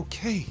 Yeah,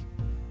 okay.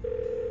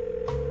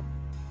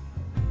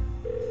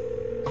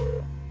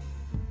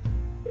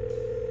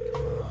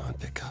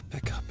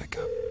 Pick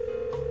up.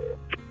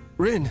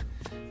 Rin,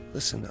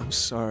 listen, I'm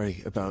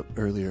sorry about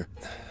earlier.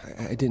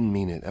 I didn't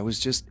mean it. I was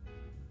just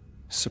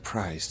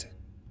surprised.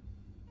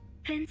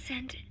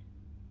 Vincent,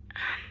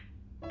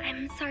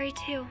 I'm sorry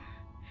too.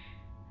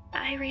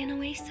 I ran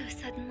away so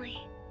suddenly.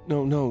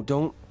 No,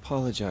 don't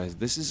apologize.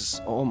 This is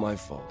all my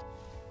fault.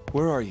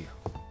 Where are you?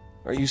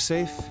 Are you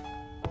safe?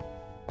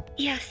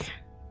 Yes,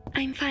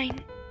 I'm fine.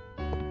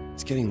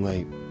 It's getting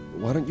late.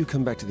 Why don't you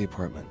come back to the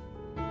apartment?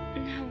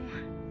 No,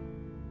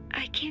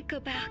 I can't go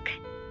back.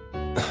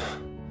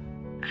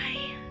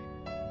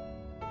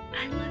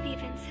 I love you,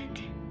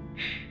 Vincent.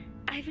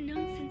 I've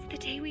known since the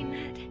day we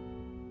met.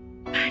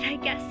 But I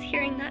guess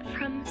hearing that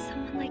from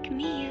someone like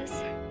me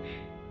is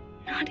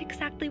not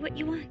exactly what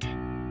you want.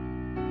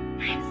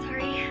 I'm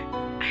sorry.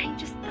 I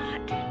just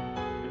thought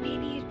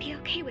maybe you'd be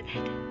okay with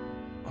it.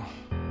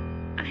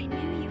 I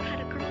knew you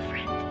had a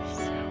girlfriend,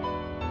 so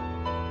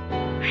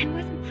I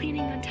wasn't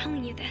planning on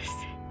telling you this.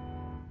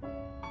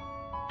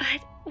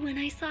 But when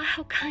I saw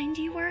how kind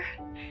you were,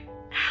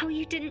 how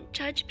you didn't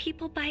judge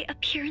people by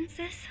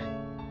appearances,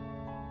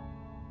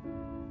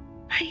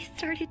 I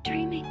started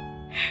dreaming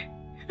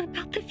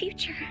about the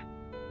future.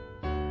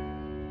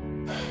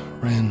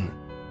 Ren.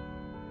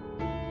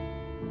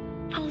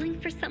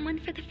 Falling for someone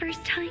for the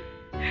first time,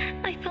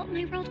 I felt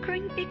my world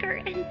growing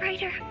bigger and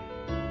brighter.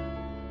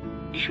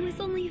 It was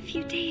only a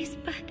few days,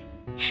 but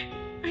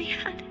I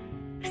had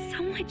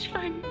so much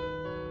fun.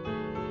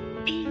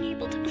 Being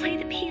able to play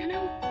the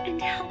piano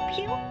and help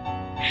you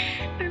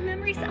are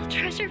memories I'll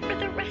treasure for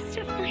the rest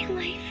of my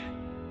life.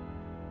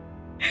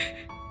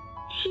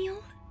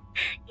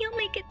 You'll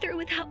make it through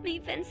without me,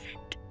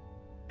 Vincent.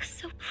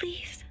 So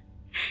please,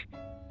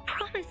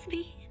 promise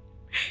me,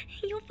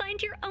 you'll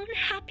find your own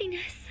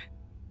happiness.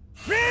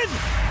 Ren!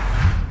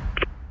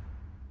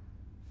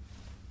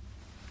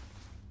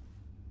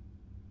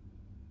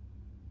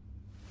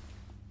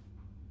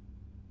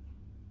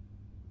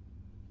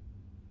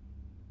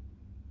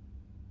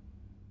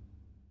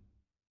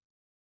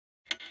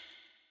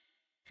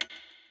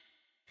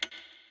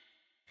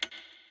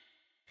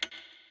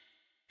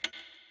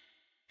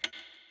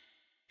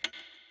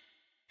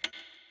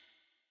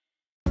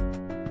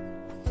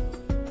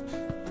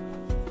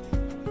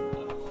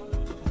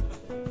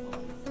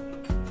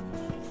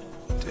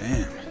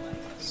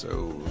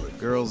 So, the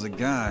girl's a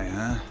guy,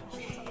 huh?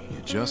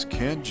 You just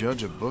can't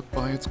judge a book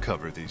by its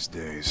cover these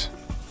days.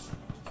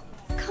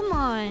 Come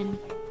on.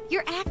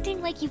 You're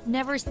acting like you've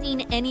never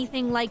seen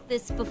anything like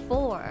this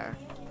before.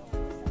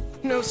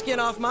 No skin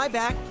off my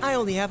back. I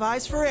only have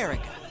eyes for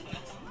Erica.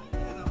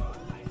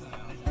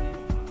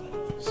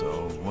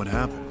 So, what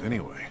happened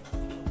anyway?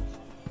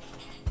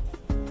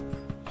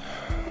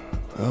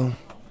 Well...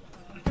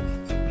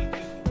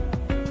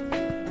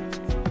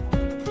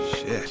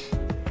 Shit.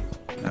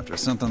 After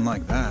something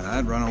like that,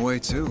 I'd run away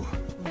too.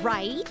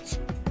 Right?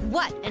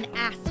 What an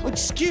asshole.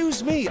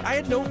 Excuse me, I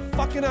had no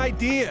fucking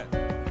idea.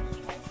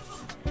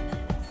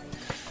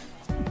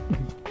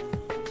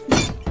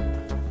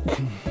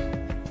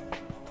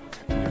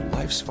 When your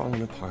life's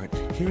falling apart,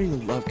 hearing a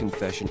love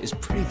confession is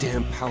pretty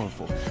damn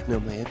powerful. Now,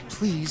 may I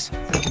please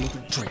have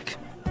another drink?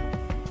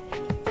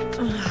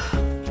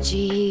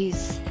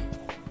 Jeez.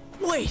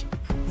 Wait,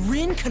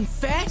 Rin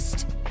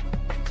confessed?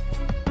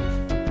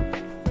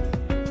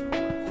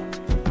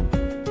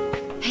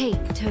 Hey,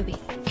 Toby,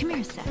 come here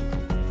a sec.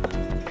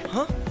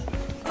 Huh?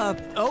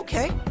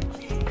 Okay.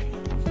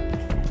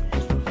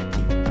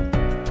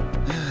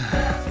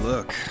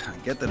 Look, I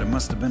get that it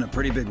must have been a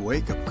pretty big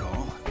wake-up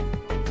call.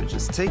 But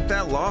just take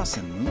that loss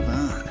and move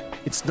on.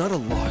 It's not a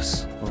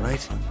loss, all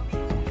right?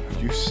 Are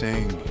you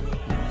saying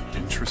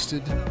you're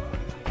interested?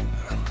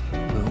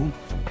 No.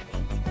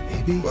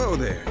 Maybe? Whoa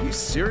there, you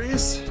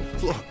serious?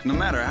 Look, no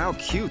matter how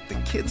cute, the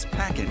kids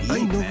pack an heat, I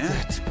know man.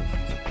 that.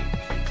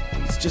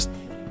 It's just...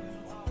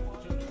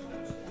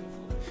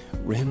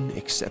 Ren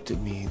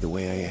accepted me the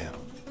way I am,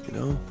 you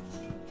know?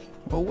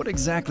 Well, what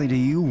exactly do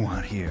you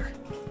want here?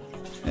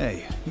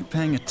 Hey, you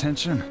paying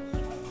attention?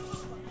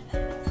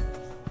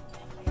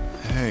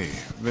 Hey,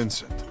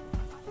 Vincent.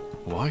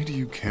 Why do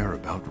you care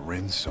about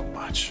Ren so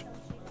much?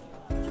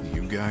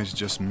 You guys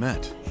just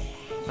met.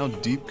 How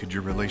deep could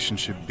your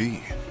relationship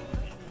be?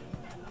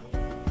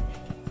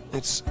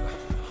 It's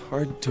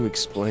hard to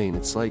explain.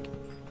 It's like...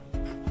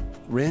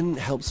 Ren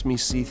helps me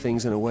see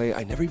things in a way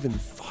I never even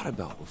thought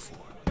about before.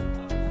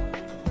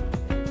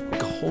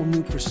 Like a whole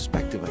new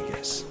perspective, I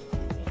guess.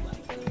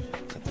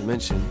 Not to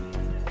mention,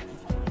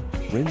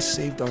 Ren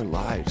saved our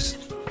lives.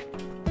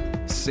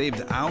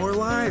 Saved our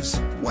lives?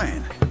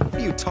 When? What are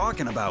you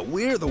talking about?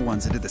 We're the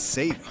ones that did the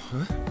saving.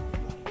 Huh?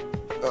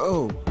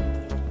 Oh,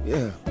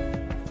 yeah.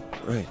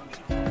 Right.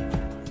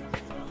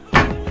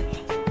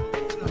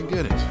 I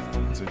get it.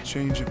 It's a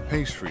change of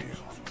pace for you.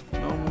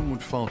 No one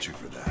would fault you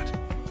for that.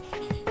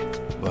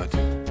 But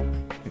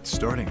it's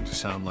starting to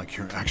sound like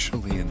you're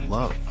actually in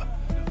love.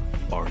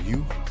 Are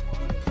you?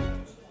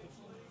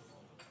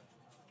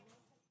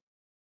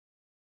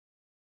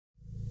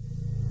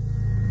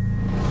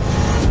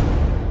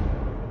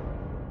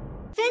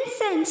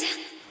 Vincent!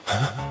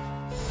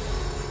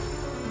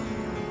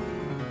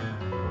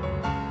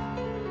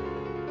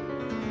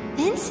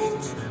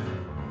 Vincent?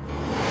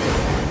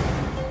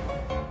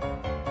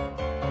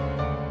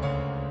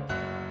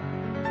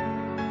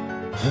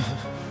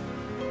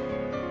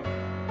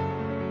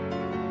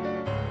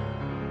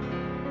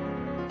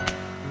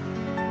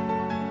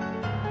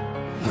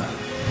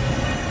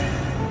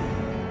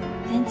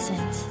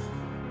 Vincent.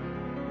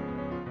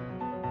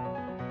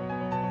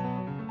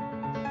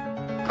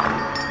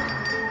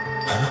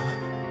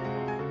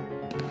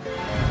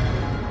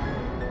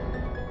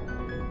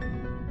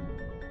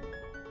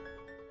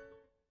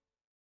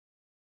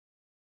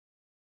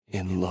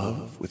 In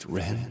love with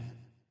Ren?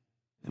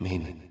 I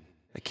mean,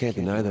 I can't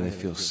deny that I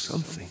feel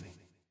something.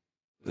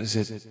 But is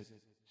it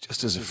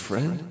just as a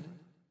friend?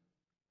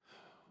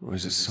 Or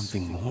is it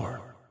something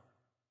more?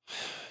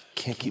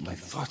 Can't keep my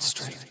thoughts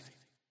straight.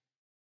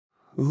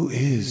 Who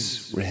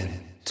is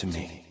Ren to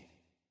me?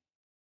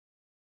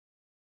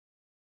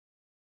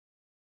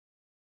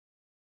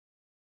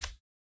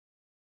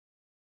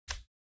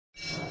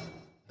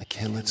 I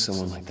can't let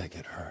someone like that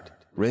get hurt.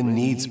 Ren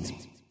needs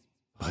me.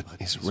 But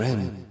is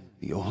Ren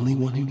the only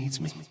one who needs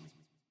me?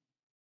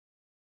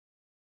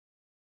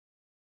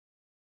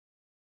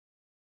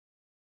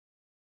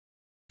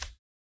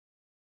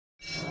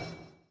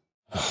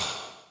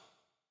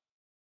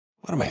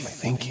 What am I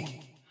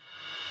thinking?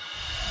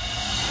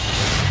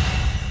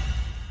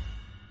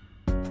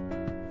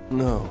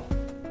 No.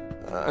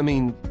 I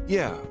mean,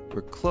 yeah,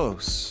 we're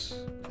close.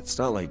 It's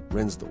not like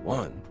Ren's the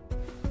one.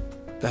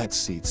 That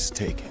seat's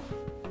taken.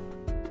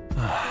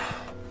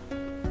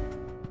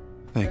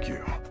 Thank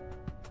you.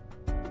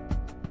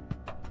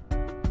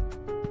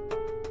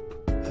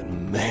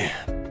 And man...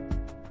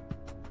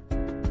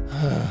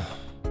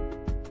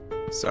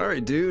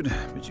 Sorry, dude,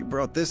 but you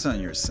brought this on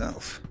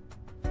yourself.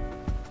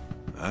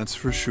 That's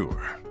for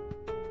sure.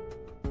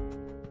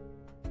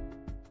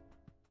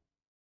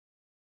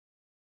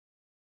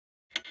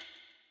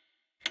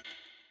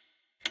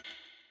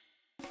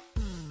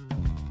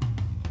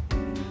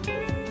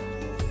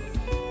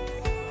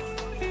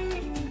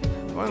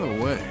 By the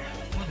way,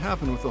 what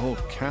happened with the whole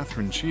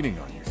Katherine cheating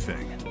on you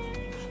thing?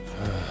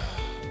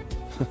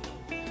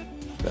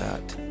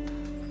 That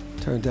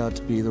turned out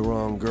to be the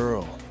wrong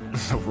girl.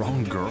 The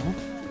wrong girl?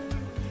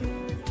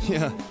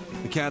 Yeah,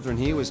 the Katherine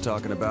he was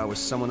talking about was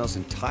someone else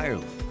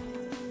entirely.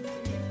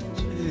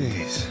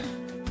 Jeez.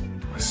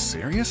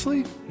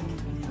 Seriously?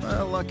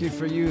 Well, lucky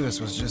for you,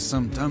 this was just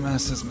some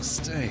dumbass's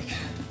mistake.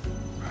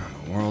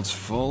 The world's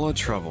full of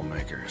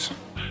troublemakers.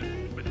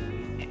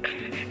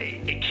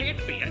 It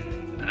can't be.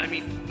 I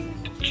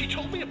mean, she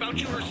told me about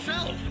you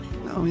herself.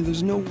 No, I mean,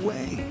 there's no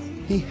way.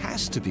 He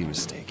has to be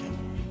mistaken.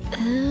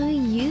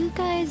 You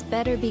guys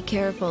better be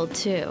careful,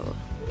 too.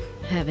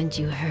 Haven't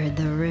you heard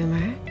the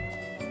rumor?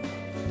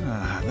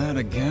 That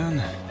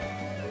again?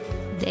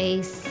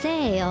 They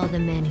say all the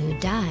men who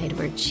died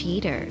were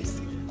cheaters,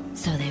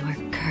 so they were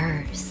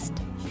cursed.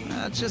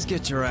 Just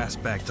get your ass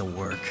back to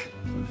work.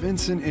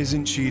 Vincent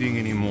isn't cheating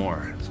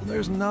anymore, so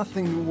there's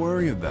nothing to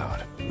worry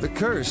about. The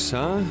curse,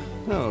 huh?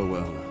 Oh,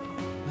 well,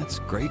 that's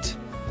great.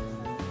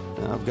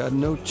 Now I've got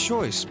no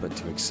choice but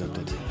to accept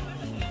it.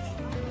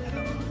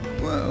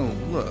 Well,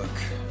 look,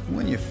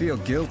 when you feel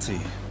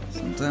guilty,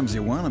 sometimes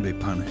you want to be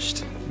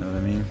punished. Know what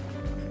I mean?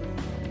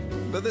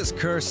 But this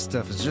curse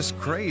stuff is just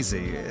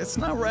crazy. It's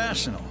not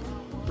rational.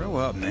 Grow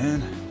up,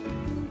 man.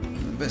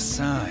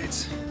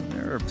 Besides,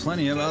 there are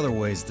plenty of other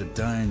ways to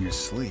die in your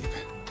sleep.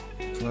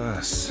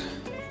 Plus?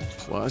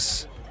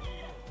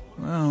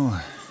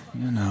 Well,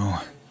 you know,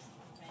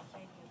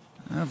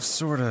 I've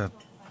sorta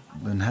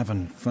been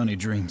having funny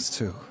dreams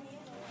too.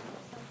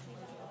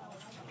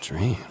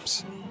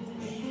 Dreams?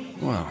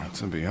 Well,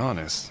 to be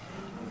honest,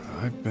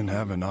 I've been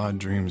having odd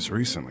dreams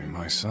recently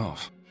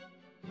myself.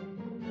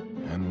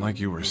 And like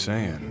you were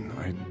saying,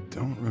 I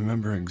don't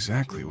remember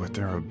exactly what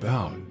they're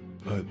about,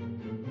 but...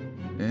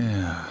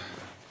 Yeah,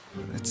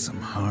 it's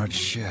some hard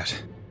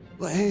shit.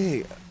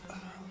 Hey,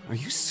 are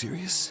you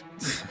serious?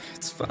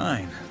 It's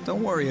fine.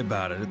 Don't worry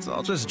about it. It's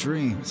all just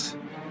dreams.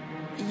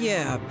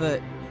 Yeah,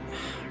 but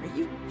are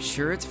you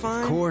sure it's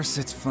fine? Of course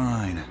it's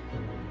fine.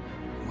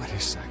 Wait a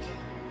sec.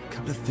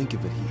 Come to think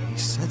of it, he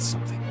said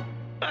something.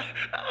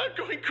 I'm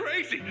going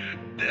crazy.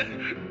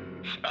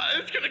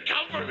 It's gonna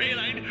come for me, and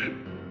I...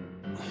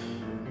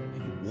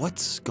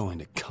 What's going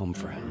to come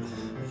for him?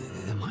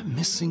 Am I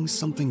missing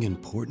something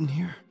important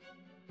here?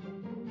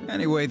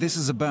 Anyway, this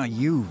is about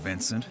you,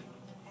 Vincent.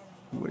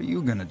 What are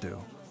you gonna do?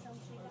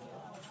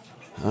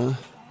 Huh?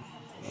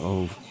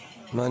 Oh,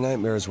 my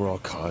nightmares were all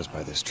caused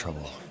by this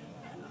trouble.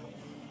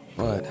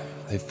 But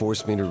they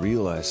forced me to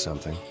realize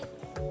something.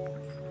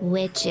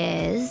 Which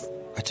is?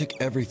 I took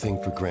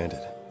everything for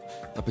granted,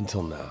 up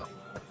until now.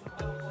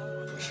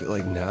 I feel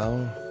like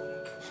now,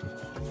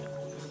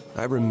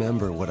 I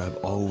remember what I've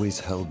always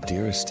held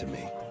dearest to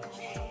me.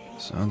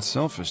 Sounds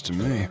selfish to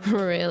me.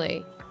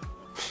 Really?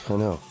 I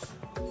know,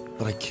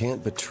 but I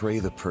can't betray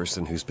the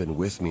person who's been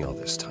with me all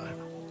this time,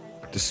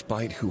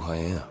 despite who I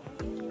am.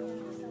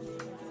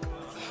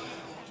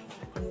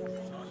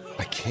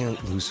 I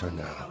can't lose her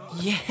now.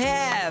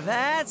 Yeah,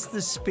 that's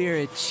the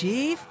spirit,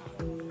 Chief.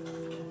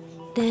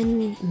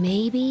 Then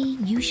maybe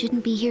you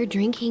shouldn't be here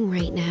drinking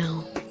right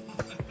now.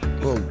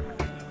 Well,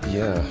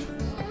 yeah.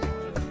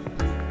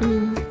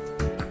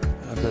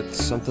 I've got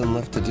something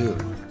left to do.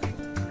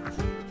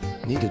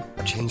 I need to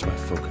change my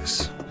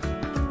focus.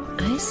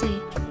 I see.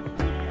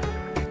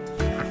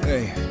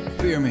 Hey,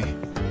 beer me.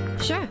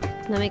 Sure,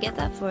 let me get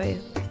that for you.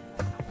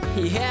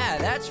 Yeah,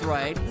 that's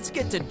right. Let's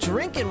get to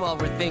drinking while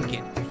we're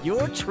thinking.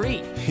 Your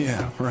treat.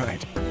 Yeah,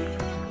 right.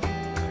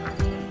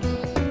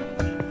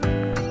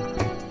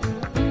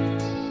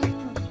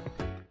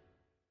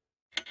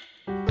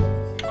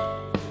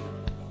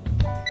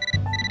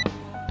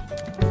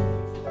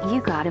 You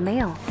got a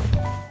mail.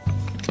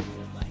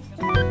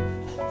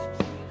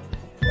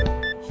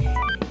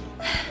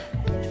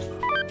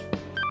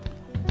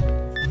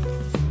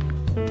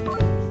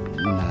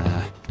 Nah.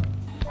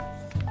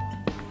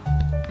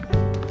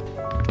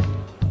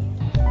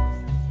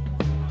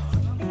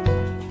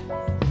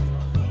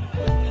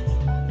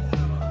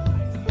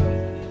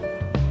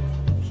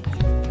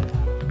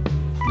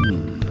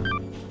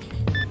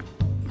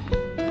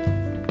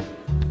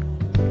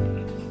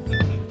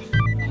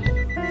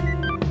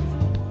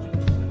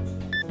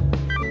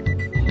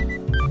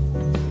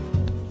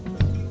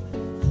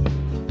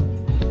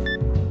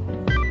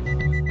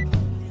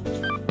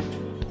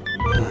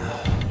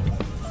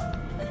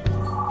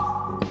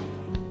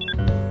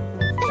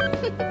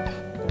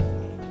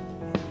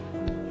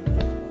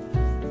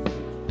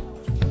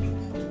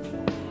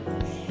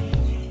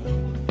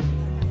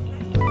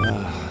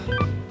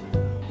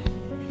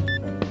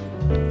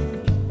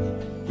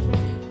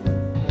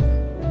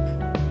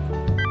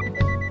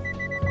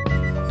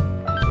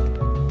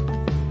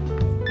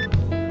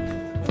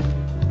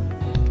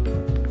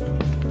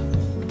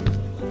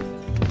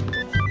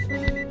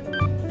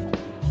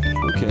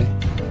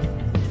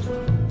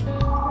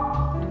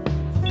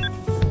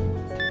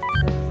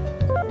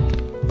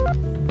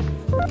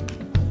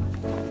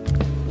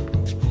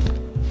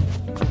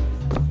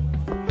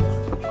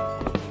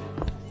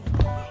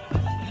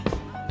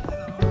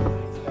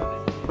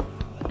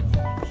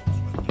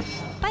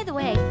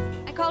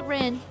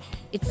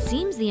 It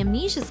seems the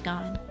amnesia's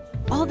gone.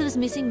 All those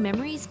missing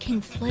memories came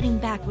flooding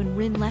back when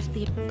Rin left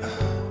the...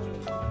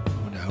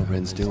 I wonder how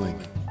Ren's doing.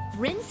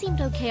 Rin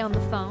seemed okay on the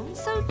phone,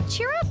 so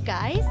cheer up,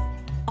 guys.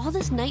 All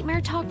this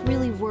nightmare talk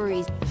really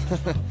worries.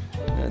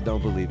 I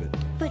don't believe it.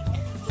 But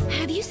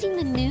have you seen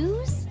the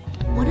news?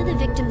 One of the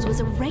victims was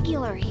a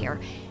regular here.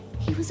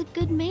 He was a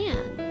good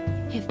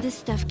man. If this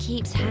stuff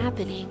keeps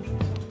happening...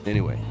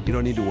 Anyway, you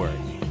don't need to worry.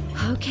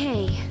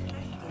 Okay.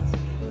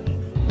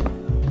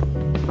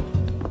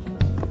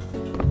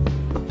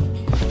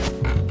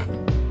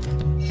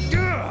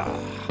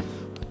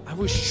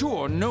 I was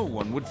sure no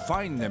one would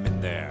find them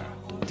in there.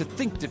 To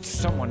think that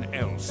someone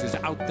else is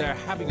out there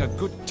having a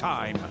good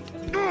time.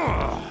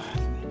 Ugh!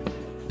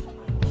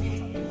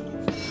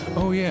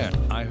 Oh yeah,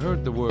 I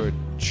heard the word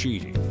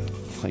cheating.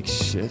 Like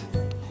shit.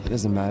 It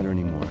doesn't matter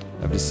anymore.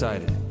 I've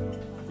decided.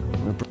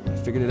 I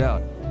figured it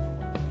out.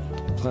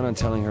 I plan on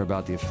telling her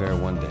about the affair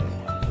one day.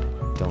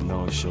 Don't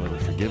know if she'll ever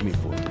forgive me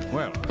for it.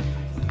 Well,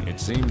 it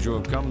seems you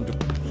have come to...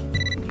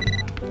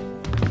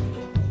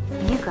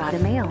 You got a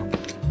mail.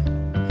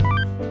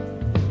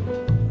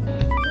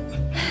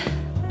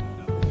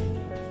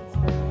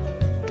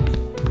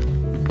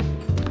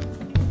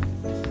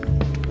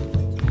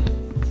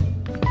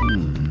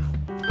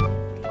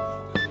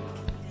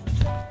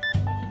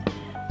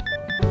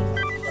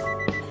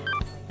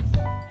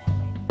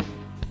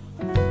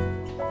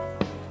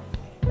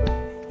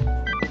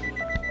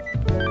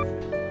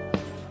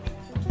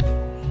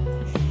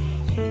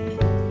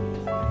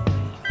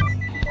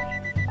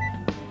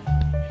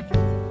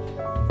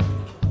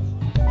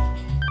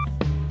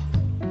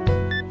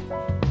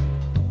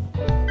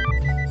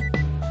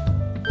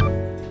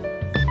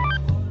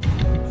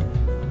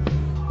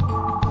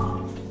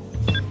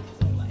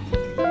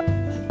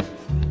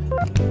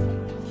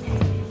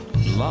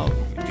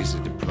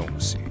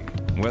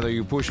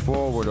 you push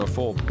forward or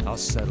fall. I'll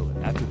settle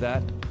it. After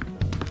that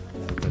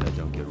I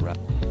don't get wrapped.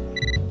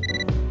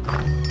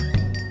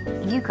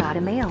 You got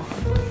a mail.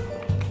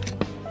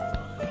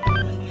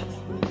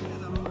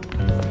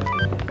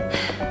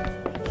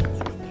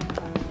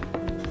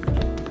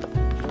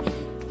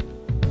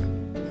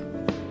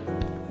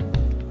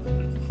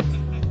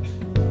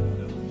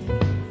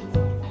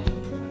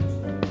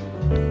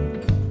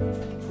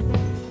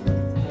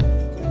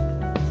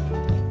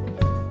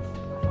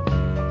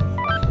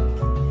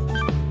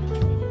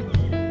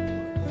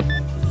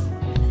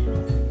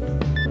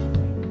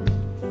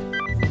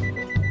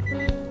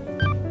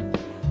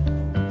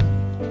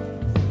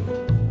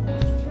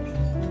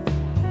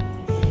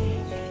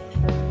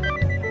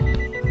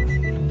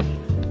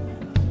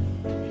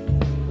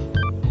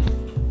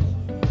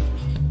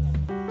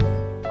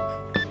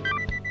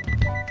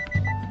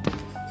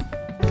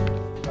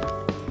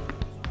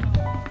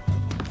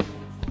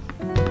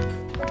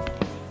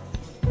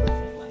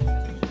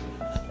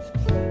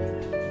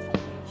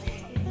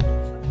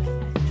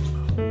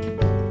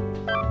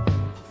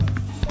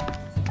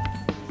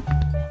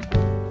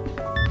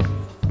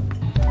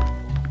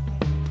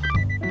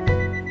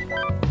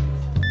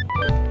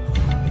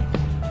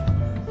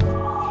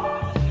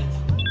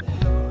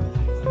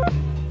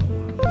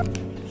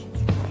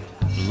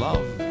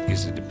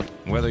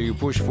 Whether you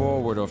push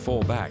forward or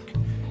fall back,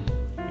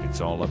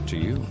 it's all up to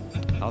you.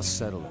 I'll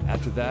settle it.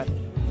 After that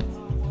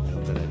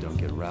I don't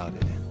get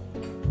routed.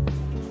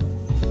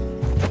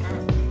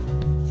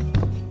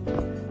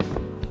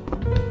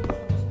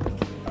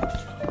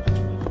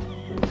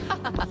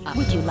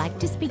 Would you like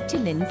to speak to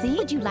Lindsay?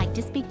 Would you like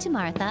to speak to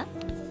Martha?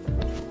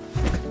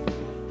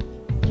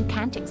 You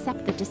can't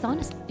accept the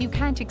dishonest. You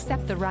can't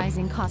accept the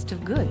rising cost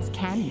of goods,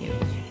 can you?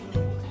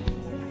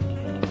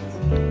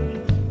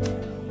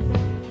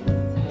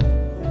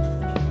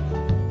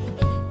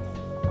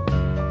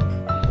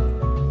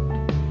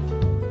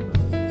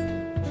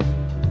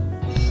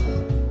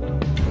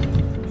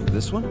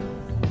 This one?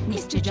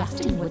 Mr.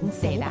 Justin wouldn't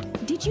say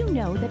that. Did you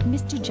know that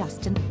Mr.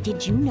 Justin...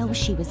 Did you know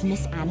she was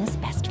Miss Anna's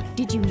best friend?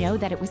 Did you know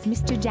that it was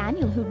Mr.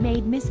 Daniel who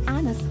made Miss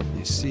Anna's...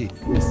 I see.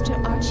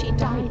 Mr. Archie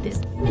died this...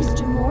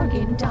 Mr.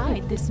 Morgan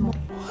died this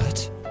morning.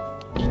 What?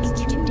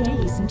 It's 2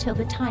 days until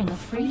the time of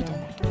freedom.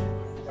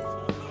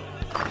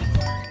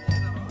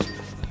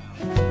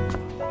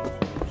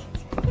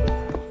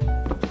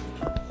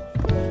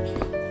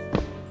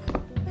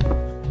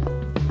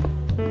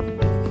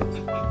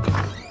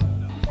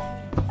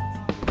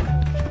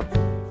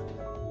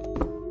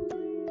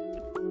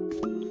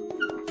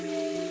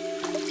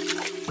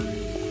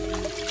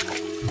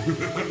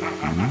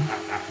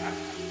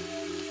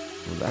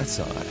 Well, that's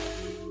odd.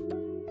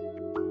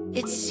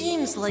 It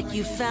seems like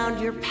you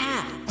found your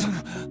path.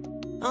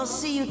 I'll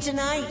see you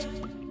tonight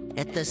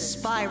at the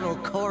Spiral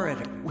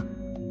Corridor.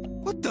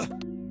 What the?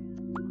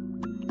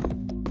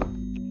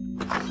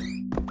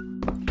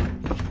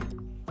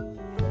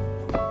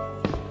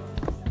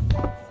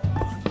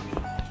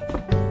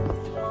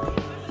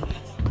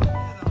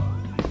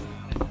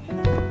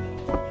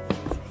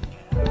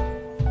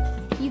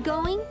 You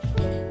going?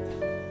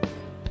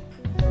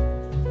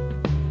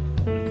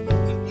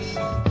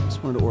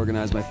 Just wanted to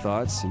organize my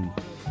thoughts and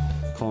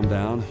calm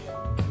down.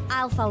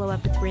 I'll follow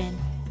up with Rin.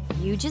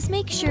 You just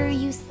make sure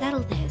you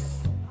settle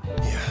this.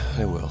 Yeah,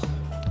 I will.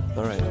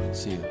 All right,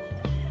 see you.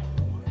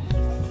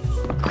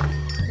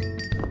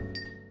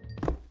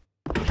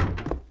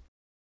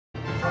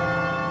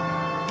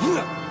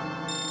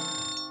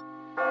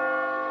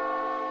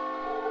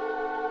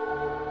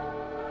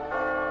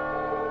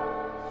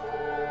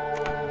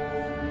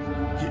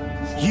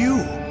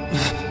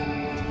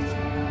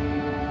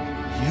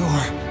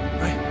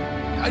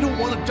 I don't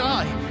want to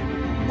die.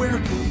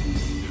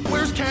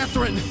 Where's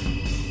Katherine?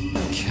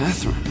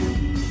 Katherine?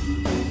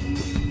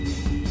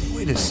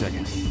 Wait a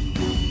second.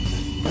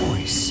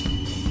 Voice.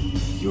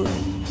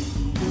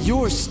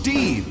 You're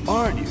Steve,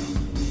 aren't you?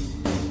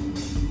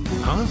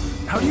 Huh?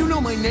 How do you know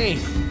my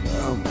name?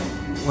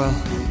 Well...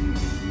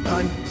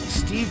 I'm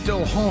Steve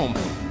Doholm.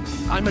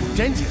 I'm a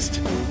dentist.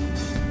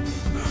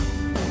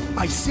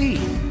 I see.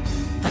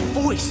 That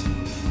voice.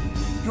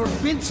 You're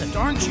Vincent,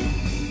 aren't you?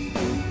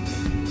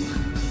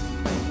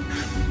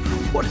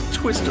 What a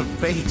twist of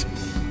fate.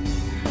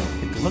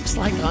 It looks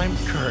like I'm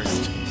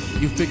cursed.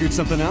 You figured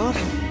something out?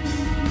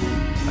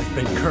 I've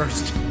been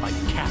cursed by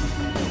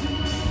Katherine.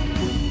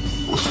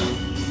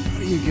 How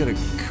do you get a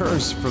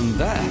curse from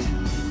that?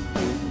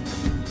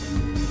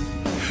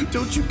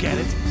 Don't you get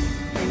it?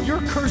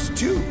 You're cursed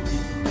too.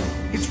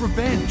 It's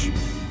revenge.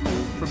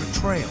 For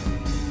betrayal.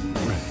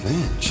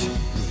 Revenge?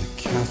 The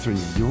Katherine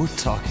you're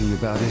talking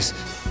about is...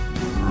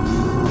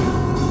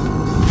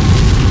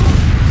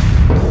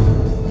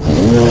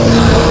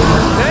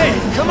 Hey,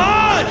 come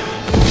on!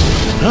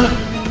 Huh?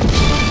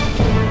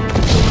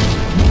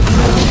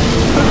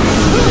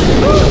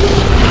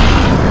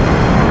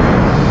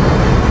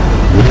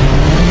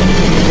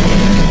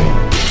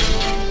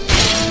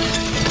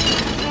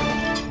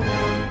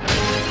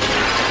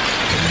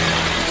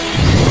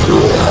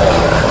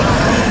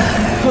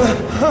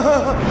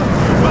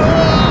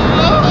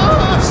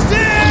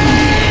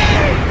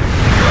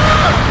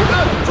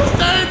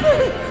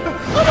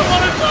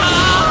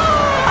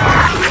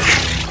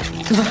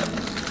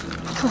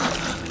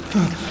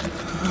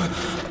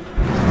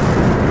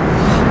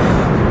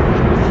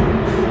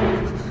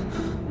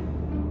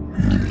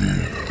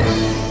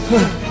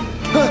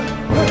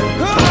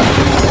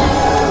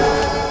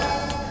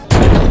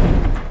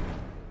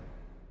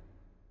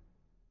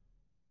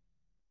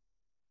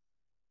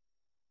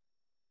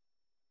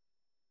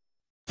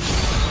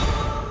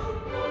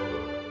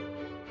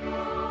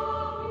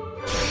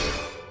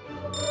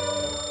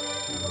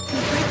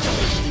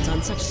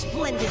 on such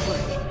splendid work.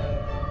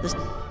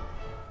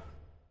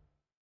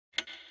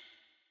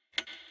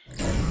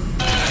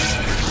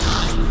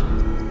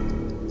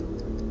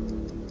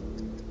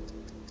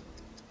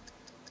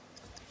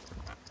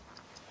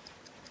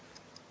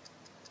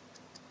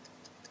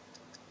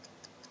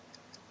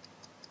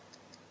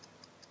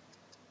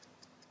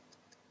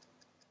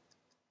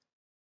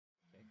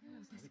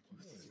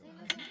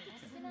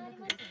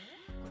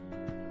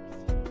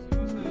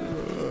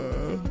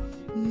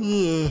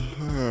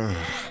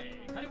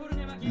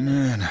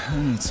 Man, I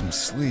need some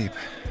sleep.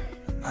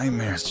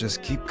 Nightmares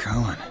just keep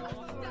coming.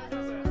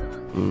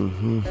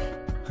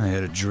 I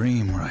had a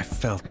dream where I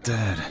felt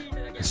dead.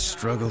 I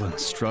struggled and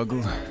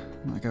struggled,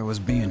 like I was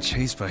being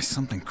chased by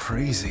something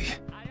crazy.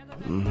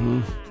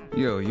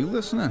 Yo, you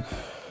listening?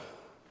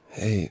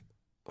 Hey,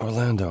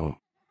 Orlando.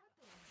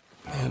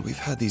 Man, we've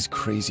had these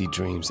crazy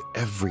dreams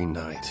every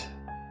night.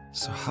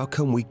 So how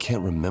come we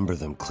can't remember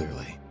them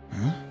clearly?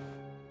 Huh?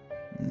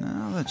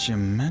 Now that you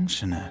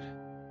mention it...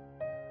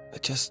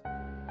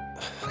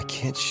 I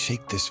can't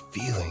shake this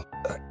feeling.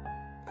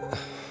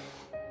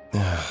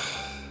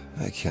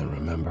 I can't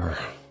remember.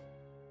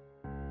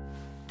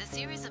 The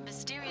series of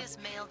mysterious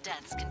male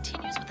deaths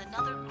continues with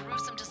another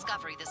gruesome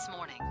discovery this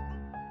morning.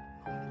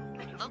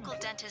 Local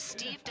dentist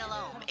Steve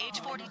Delhomme,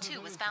 age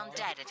 42, was found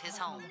dead at his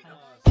home.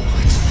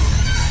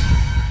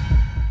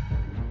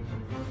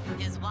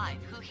 His wife,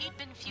 who he'd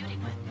been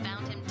feuding with,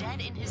 found him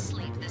dead in his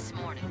sleep this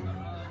morning.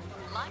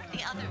 Like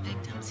the other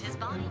victims, his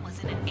body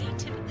was in an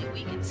atypically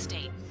weakened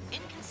state,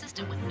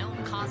 inconsistent with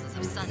known causes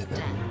of sudden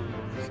death.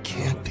 It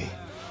can't be.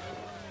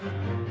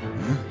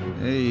 Huh?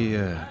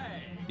 Hey,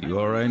 you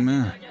alright,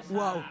 man?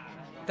 Whoa.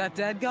 That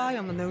dead guy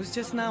on the news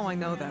just now, I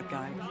know that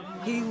guy.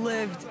 He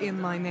lived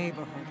in my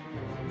neighborhood.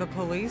 The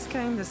police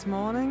came this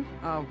morning?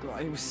 Oh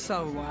god, it was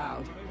so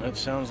loud. That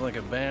sounds like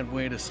a bad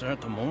way to start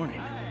the morning.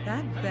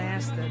 That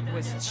bastard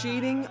was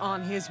cheating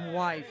on his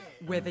wife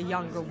with a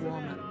younger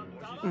woman.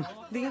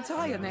 The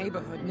entire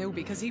neighborhood knew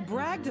because he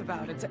bragged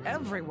about it to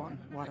everyone.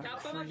 What a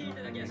creep.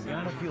 You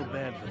gotta feel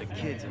bad for the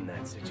kids in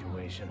that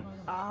situation.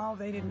 Oh,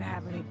 they didn't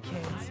have any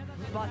kids.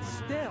 But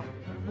still,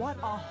 what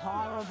a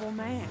horrible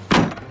man.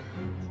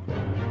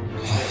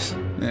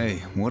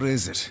 Hey, what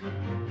is it?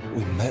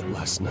 We met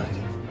last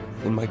night.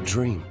 In my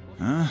dream.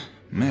 Huh?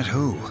 Met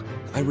who?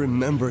 I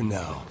remember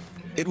now.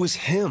 It was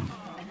him.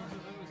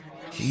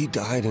 He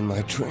died in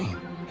my dream.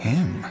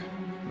 Him?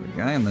 The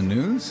guy in the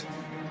news?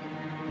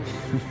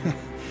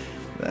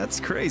 That's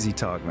crazy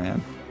talk,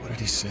 man. What did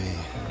he say?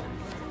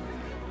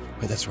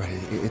 Wait, that's right.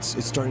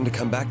 It's starting to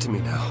come back to me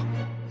now.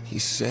 He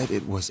said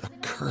it was a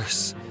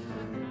curse.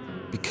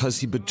 Because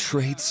he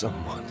betrayed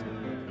someone.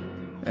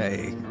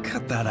 Hey,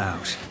 cut that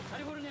out.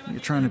 You're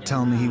trying to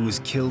tell me he was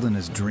killed in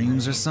his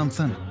dreams or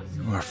something?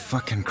 You are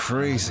fucking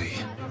crazy.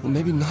 Well,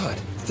 maybe not.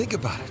 Think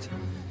about it.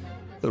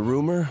 The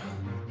rumor,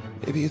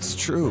 maybe it's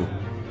true.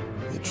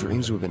 The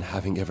dreams we've been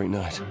having every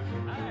night.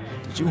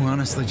 Did you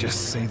honestly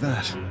just say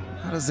that?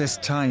 How does this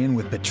tie in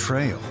with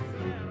betrayal?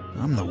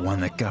 I'm the one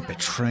that got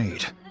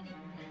betrayed.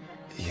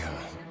 Yeah.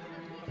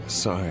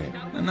 Sorry.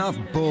 Enough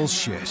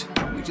bullshit.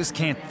 We just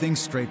can't think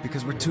straight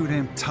because we're too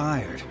damn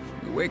tired.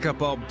 We wake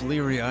up all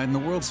bleary-eyed and the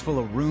world's full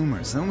of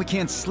rumors. Then we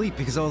can't sleep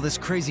because all this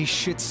crazy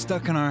shit's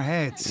stuck in our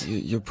heads.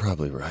 You're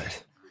probably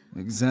right.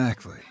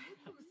 Exactly.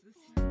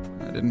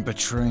 I didn't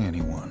betray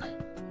anyone.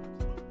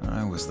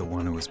 I was the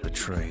one who was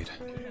betrayed.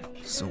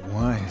 So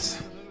why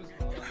is...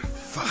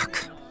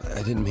 Fuck.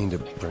 I didn't mean to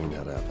bring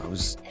that up. I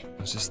was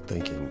just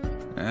thinking...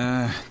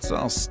 It's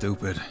all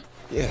stupid.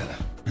 Yeah.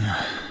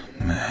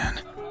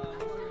 Man.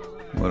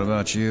 What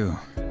about you?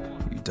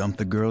 You dumped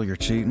the girl you're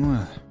cheating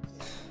with?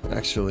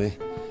 Actually,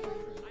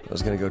 I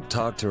was gonna go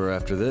talk to her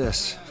after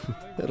this.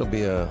 It'll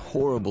be a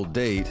horrible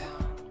date,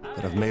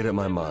 but I've made up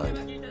my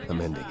mind.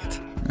 I'm ending it.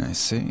 I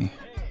see.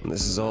 When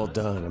this is all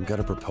done, I'm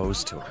gonna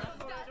propose to her.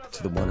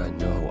 To the one I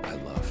know I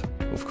love.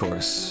 Of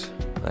course,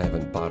 I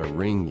haven't bought a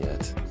ring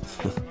yet.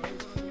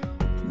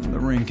 The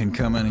ring can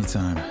come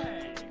anytime.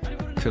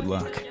 Good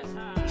luck.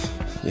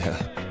 Yeah.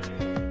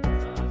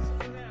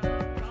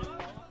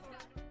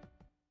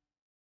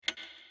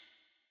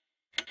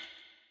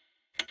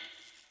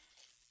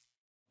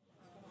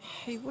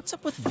 Hey, what's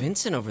up with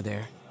Vincent over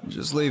there?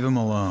 Just leave him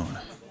alone.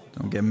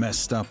 Don't get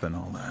messed up and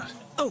all that.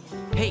 Oh,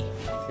 hey,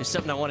 there's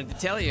something I wanted to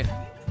tell you.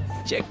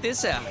 Check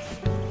this out.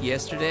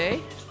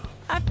 Yesterday,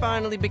 I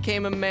finally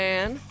became a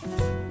man.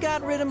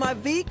 Got rid of my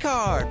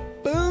V-card.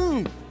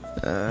 Boom!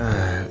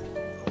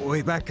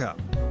 Wait, back up.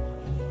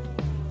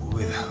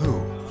 With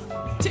who?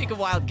 Take a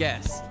wild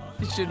guess.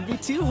 It shouldn't be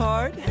too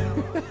hard.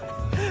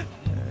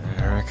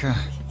 Erica?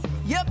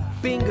 Yep,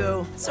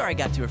 bingo. Sorry I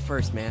got to her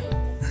first, man.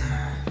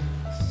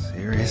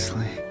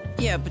 Seriously?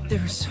 Yeah, but there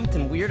was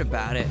something weird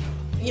about it.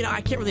 You know,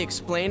 I can't really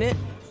explain it.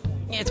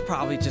 It's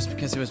probably just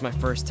because it was my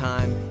first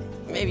time.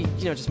 Maybe,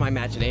 you know, just my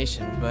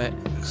imagination, but...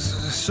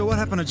 So what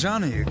happened to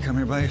Johnny? You come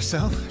here by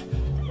yourself?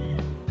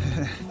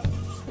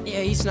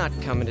 Yeah, he's not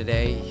coming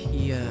today.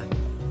 He,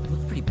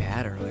 looked pretty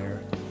bad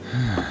earlier.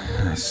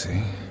 I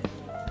see.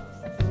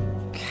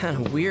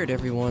 Kinda weird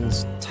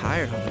everyone's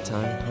tired all the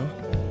time, huh?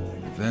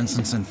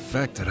 Vincent's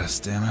infected us,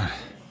 damn it.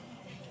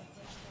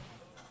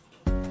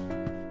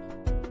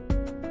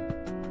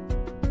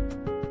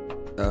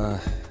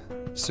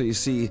 So you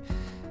see,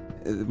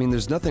 I mean,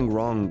 there's nothing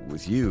wrong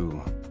with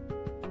you.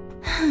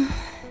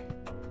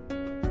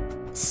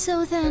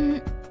 So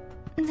then,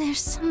 there's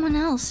someone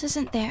else,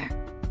 isn't there?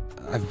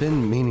 I've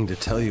been meaning to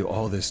tell you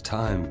all this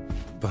time,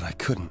 but I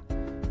couldn't.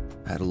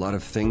 I had a lot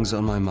of things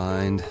on my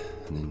mind,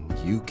 and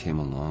then you came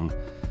along.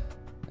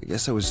 I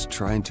guess I was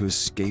trying to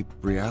escape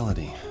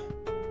reality.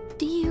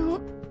 Do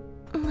you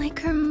like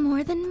her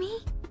more than me?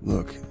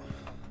 Look,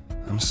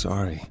 I'm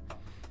sorry.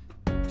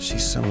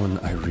 She's someone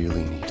I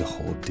really need to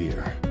hold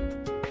dear.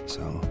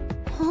 So...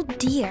 Hold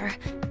dear?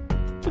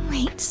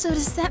 Wait, so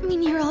does that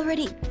mean you're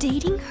already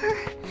dating her?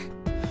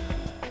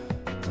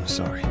 I'm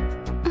sorry.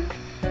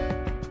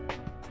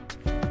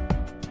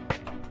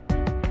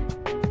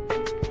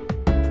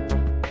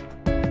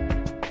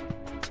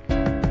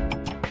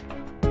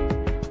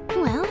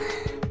 Well,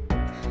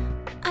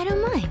 I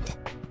don't mind.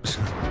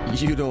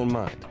 You don't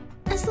mind?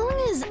 As long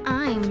as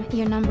I'm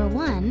your number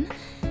one,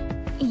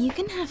 you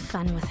can have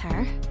fun with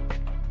her.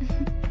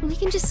 We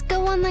can just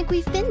go on like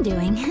we've been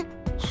doing.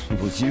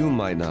 Well, you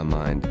might not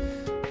mind,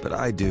 but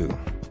I do.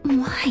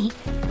 Why?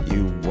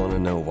 You want to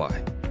know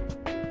why?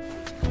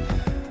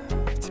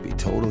 To be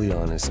totally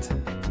honest,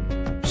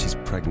 she's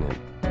pregnant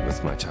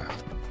with my child.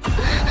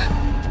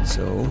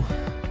 So,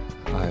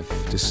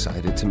 I've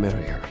decided to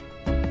marry her.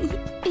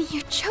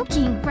 You're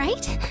joking,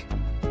 right?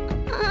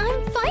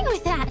 I'm fine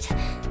with that.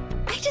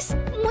 I just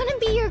want to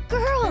be your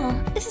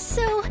girl,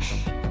 so...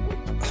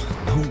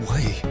 No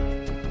way.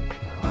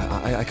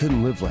 I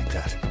couldn't live like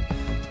that.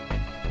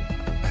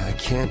 I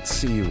can't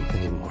see you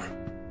anymore.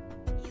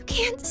 You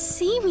can't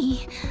see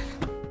me,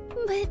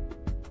 but...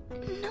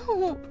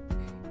 no.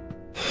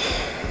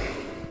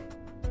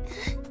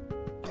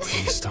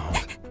 Please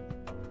don't.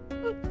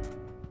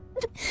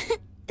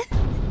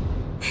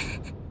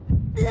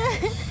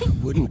 I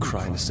wouldn't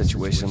cry in a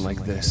situation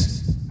like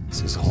this.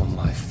 This is all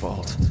my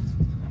fault.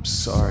 I'm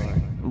sorry.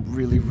 I'm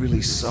really,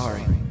 really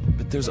sorry.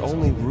 But there's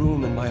only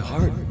room in my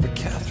heart for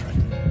Katherine.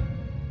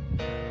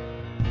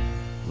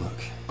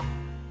 Look,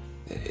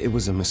 it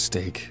was a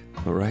mistake,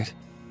 all right?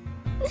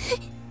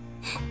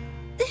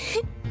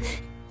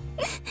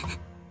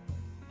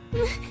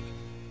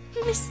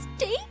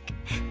 Mistake?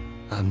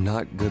 I'm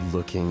not good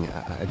looking.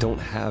 I don't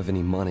have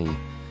any money.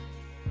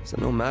 So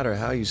no matter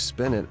how you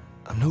spin it,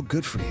 I'm no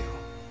good for you.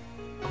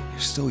 You're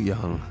still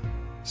young,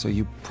 so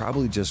you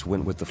probably just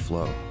went with the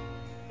flow.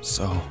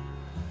 So...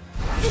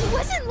 It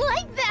wasn't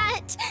like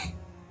that!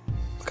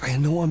 Look, I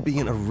know I'm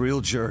being a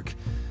real jerk,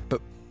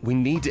 but we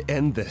need to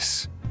end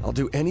this. I'll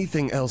do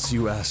anything else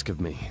you ask of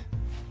me.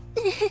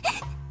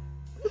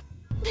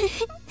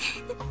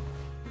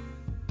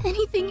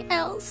 Anything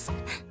else?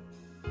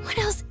 What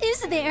else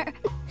is there?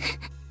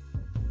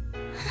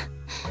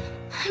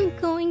 I'm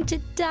going to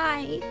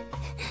die.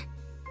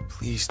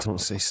 Please don't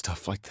say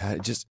stuff like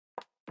that. Just...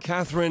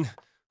 Katherine,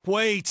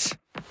 wait!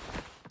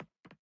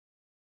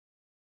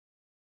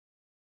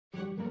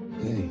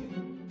 Hey,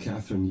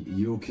 Katherine,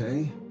 you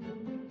okay?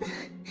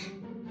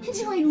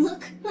 Do I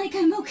look like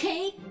I'm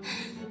okay?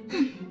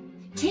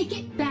 Take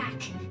it back.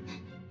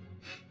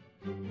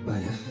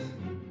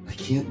 I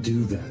can't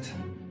do that.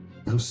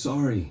 I'm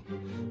sorry.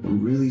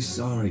 I'm really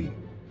sorry.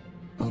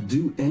 I'll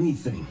do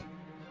anything.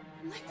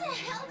 What the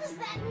hell does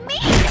that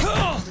mean?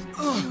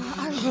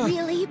 You are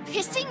really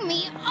pissing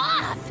me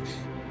off!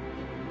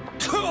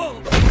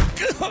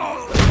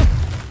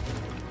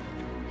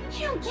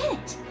 You don't get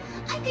it.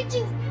 I could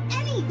do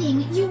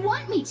anything you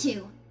want me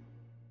to.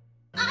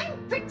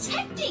 I'm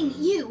protecting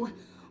you.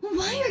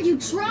 Why are you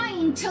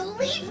trying to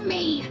leave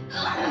me?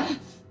 Ugh.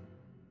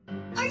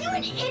 Are you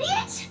an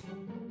idiot?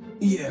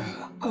 Yeah,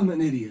 I'm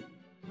an idiot.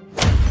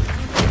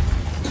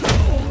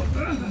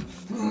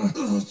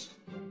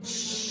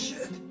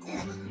 Shit.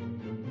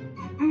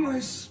 My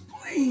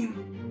spleen.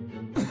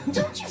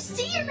 Don't you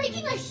see you're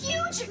making a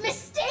huge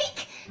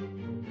mistake?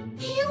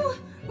 You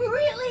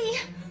really,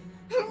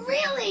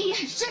 really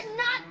should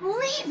not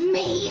leave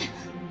me.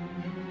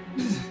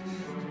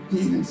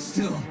 Even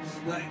still,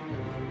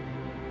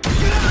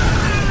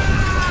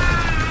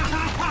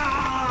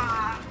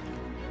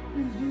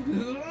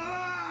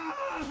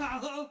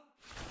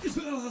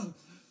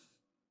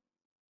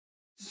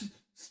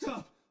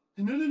 Stop!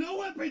 No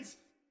weapons!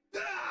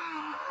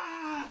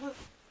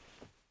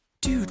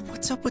 Dude,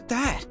 what's up with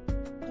that?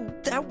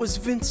 That was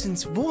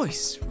Vincent's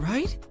voice,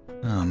 right?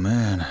 Oh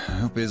man, I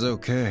hope he's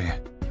okay.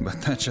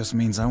 But that just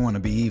means I want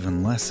to be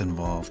even less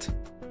involved.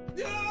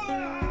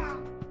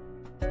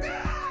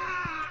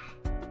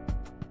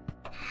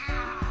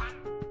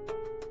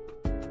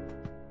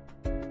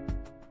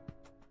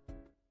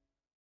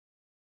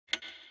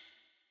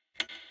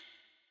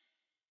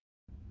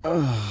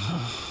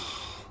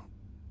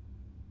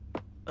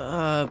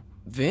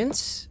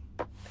 Vince?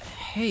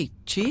 Hey,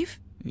 Chief?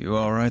 You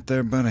alright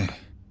there, buddy?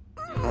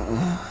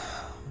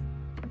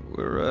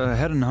 We're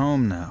heading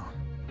home now.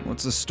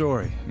 What's the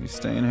story? You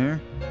staying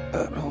here?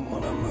 I don't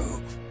want to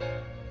move.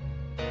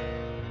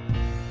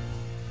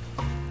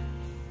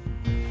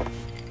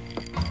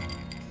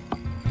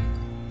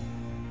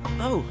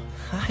 Oh,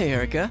 hi,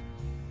 Erica.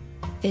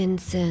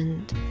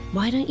 Vincent,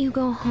 why don't you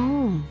go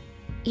home?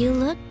 You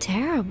look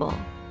terrible.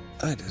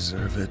 I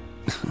deserve it.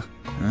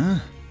 Huh?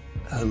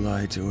 I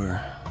lied to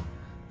her.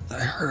 I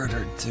hurt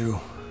her too.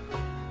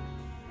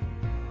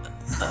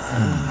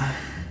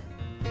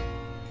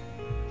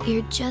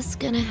 You're just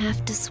gonna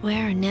have to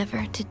swear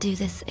never to do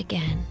this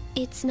again.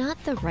 It's not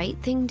the right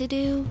thing to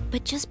do,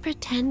 but just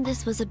pretend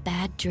this was a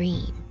bad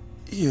dream.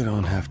 You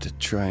don't have to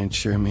try and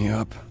cheer me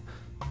up.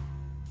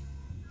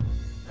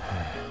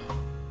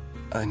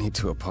 I need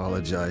to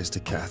apologize to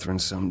Katherine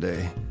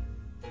someday.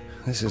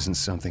 This isn't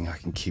something I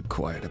can keep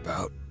quiet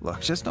about.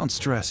 Look, just don't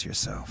stress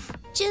yourself.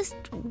 Just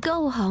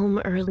go home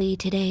early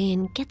today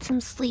and get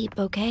some sleep,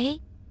 okay?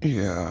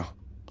 Yeah,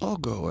 I'll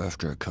go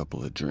after a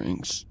couple of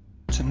drinks.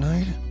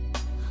 Tonight,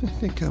 I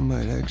think I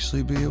might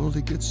actually be able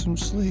to get some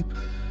sleep.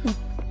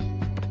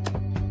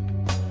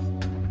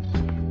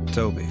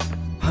 Toby.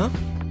 Huh?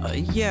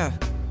 Yeah,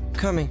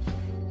 coming.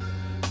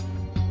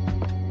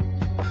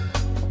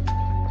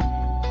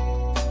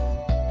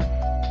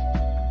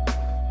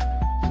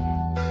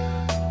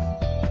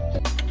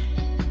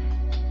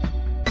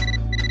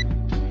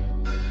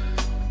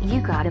 You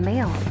got a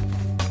mail.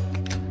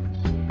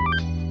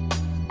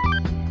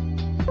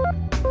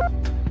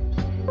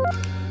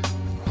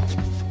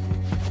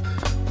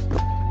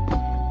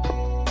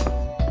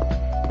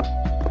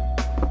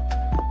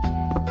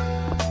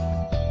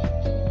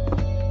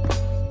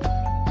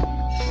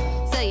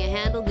 So you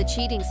handled the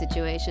cheating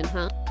situation,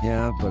 huh?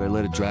 Yeah, but I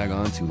let it drag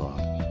on too long.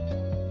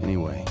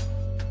 Anyway,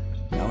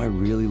 now I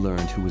really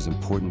learned who was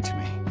important to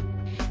me.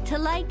 To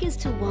like is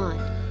to want,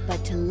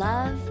 but to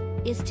love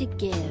is to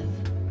give.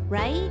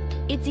 Right?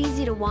 It's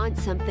easy to want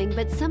something,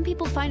 but some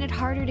people find it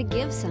harder to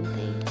give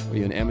something. Are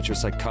you an amateur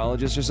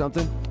psychologist or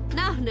something?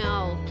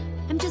 No.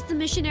 I'm just the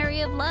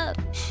missionary of love.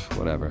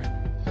 Whatever.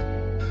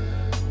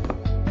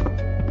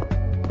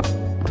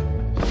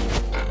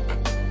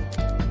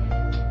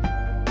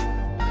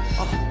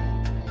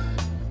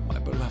 My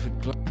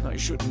beloved gloves. I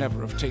should never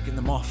have taken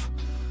them off.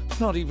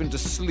 Not even to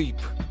sleep.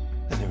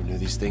 I never knew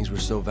these things were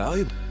so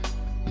valuable.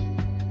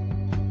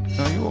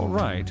 Are you all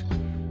right?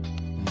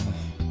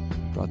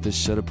 Brought this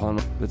shit upon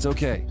me. It's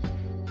okay.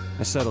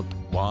 I settled.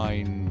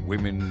 Wine,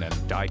 women,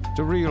 and dice.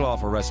 To reel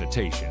off a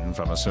recitation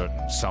from a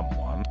certain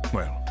someone.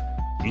 Well,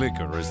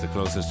 liquor is the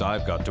closest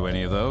I've got to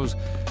any of those.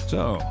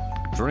 So,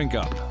 drink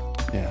up.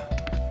 Yeah,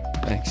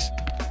 thanks.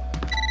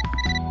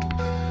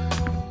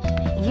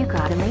 You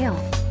got a mail.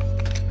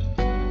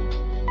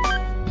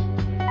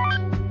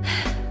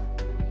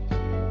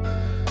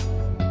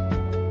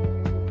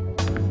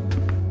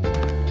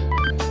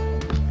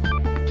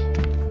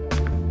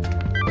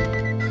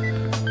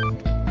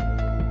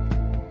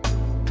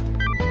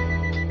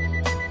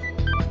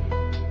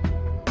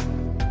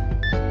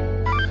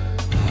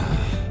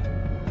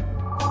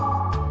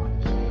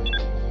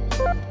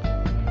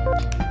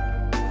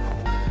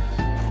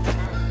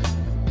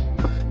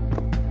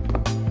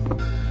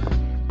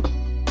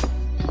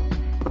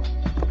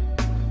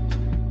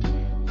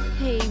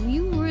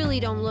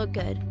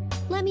 Good.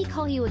 Let me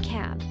call you a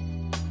cab.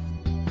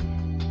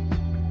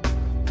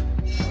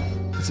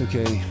 It's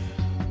okay.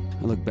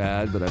 I look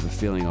bad, but I have a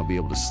feeling I'll be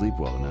able to sleep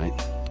well tonight.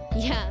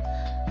 Yeah,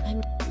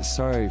 I'm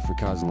sorry for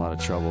causing a lot of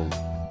trouble.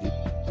 You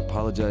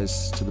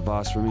apologize to the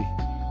boss for me.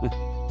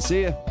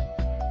 See ya.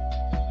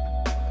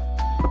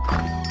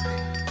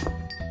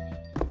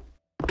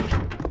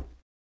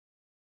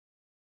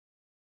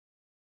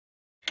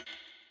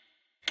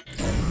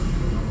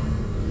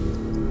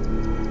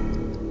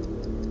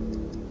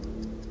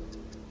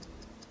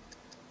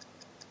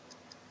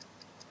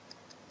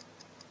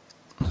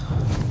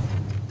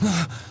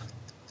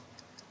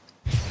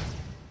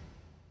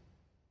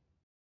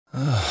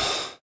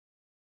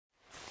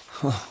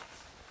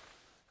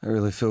 I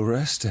really feel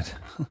rested.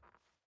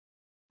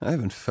 I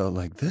haven't felt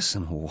like this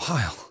in a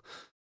while.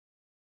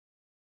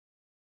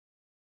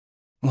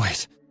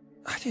 Wait,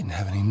 I didn't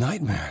have any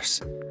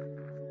nightmares.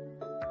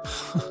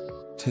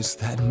 Does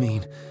that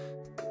mean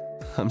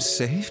I'm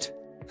saved?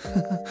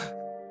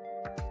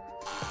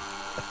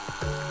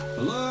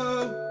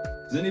 Hello?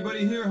 Is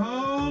anybody here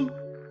home?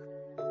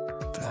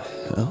 The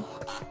hell?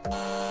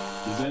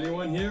 Does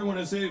anyone here want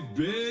to save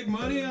big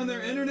money on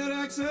their internet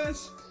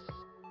access?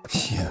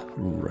 Yeah,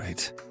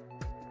 right.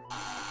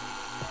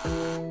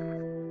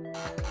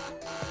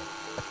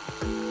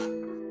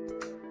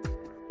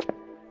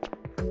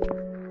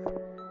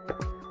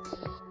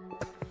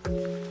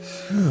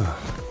 Phew.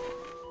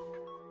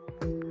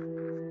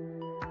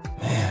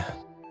 Man,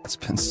 it's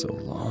been so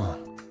long.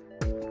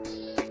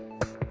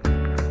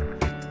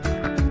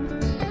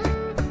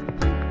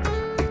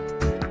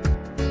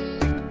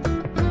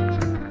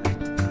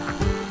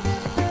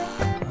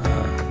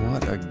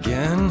 What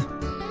again?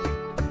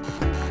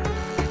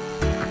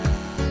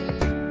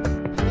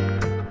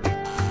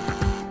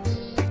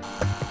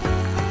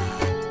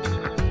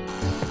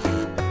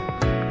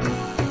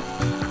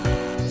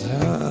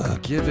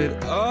 Give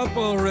it up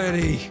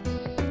already!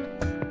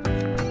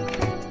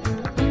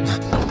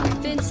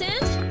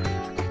 Vincent?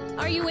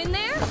 Are you in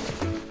there?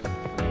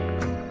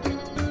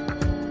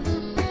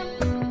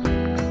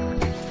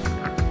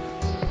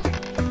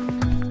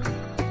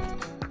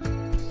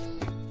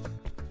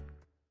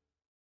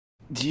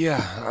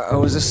 Yeah, I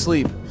was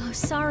asleep. Oh,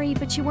 sorry,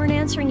 but you weren't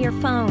answering your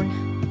phone.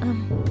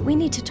 We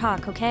need to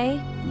talk,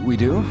 okay? We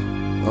do?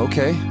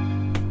 Okay.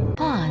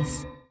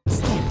 Pause.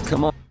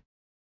 Come on.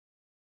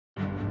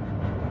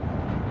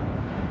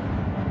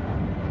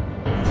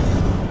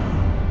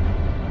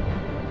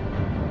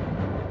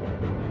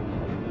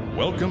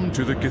 Welcome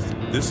to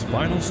this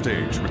final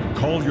stage.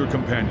 Call your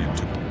companion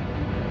to...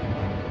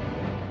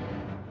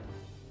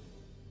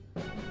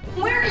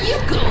 Where are you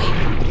going?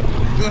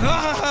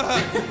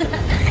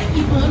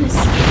 You want to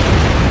escape?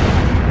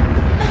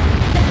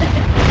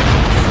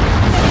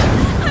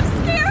 I'm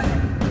scared!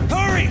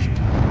 Hurry!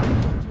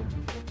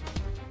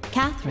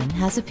 Katherine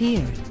has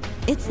appeared.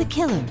 It's the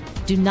killer.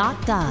 Do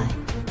not die.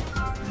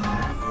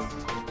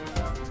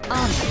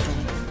 Honestly.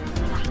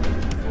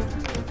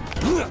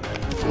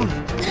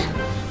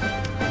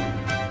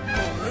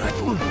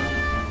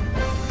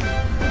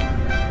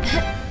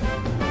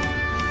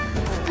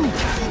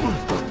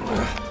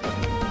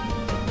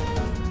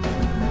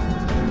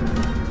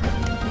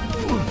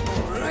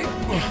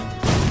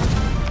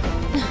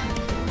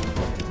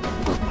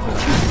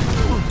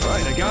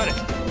 Right, I got it.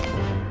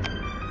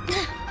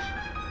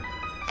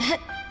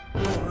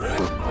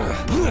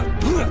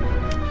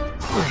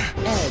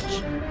 Edge.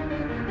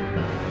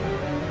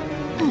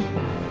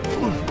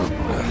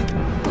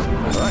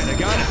 Right, I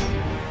got it.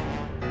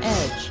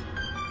 Edge.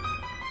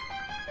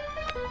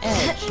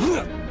 Edge.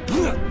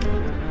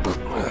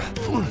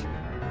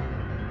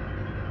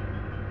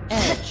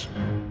 Edge.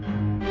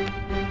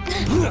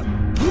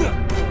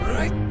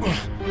 Right.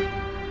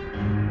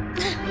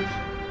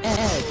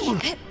 Edge.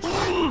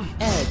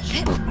 Edge.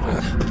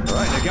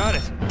 Right, I got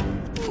it.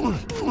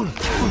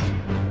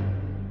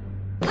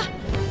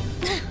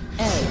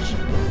 Edge.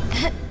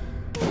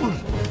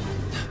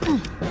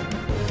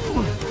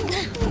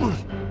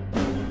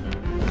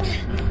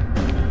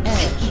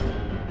 Edge.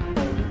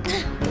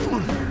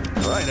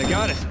 Right, I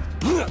got it.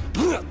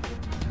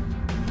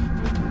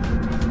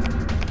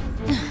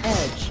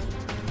 Edge. Edge.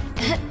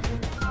 Edge.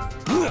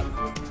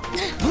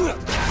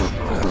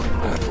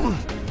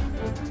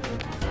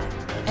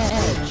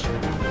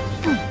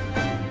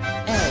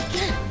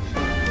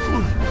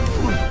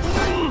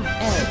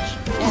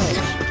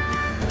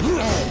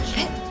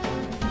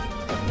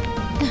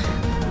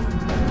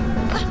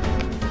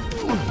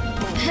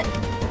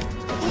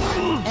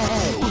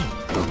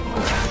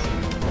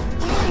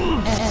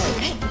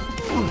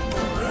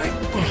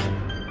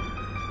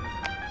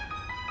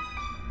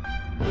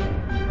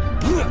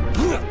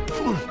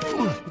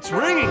 It's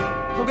ringing!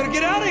 I'm gonna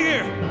get out of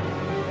here!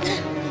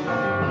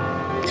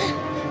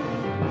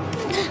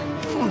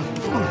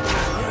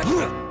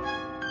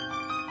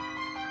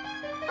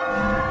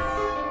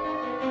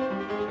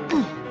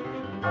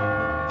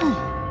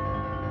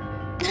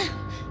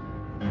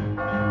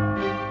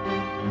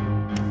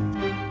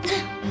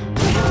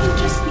 Can't you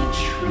just be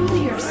true to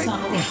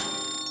yourself?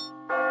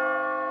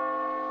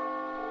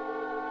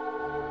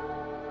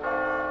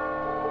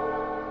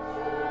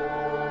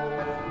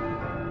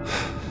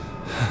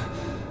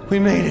 We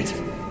made it.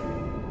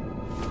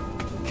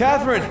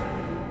 Katherine,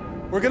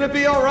 we're gonna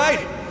be all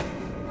right.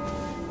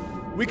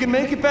 We can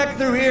make it back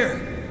through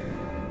here.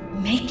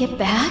 Make it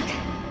back?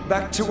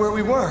 Back to where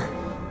we were.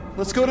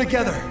 Let's go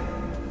together.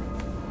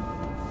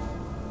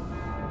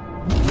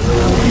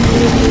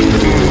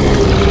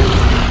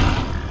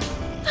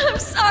 I'm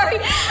sorry.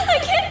 I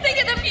can't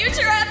think of the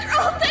future after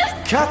all this.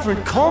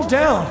 Katherine, calm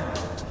down.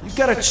 You've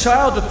got a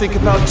child to think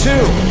about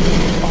too.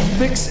 I'll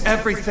fix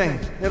everything.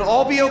 It'll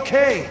all be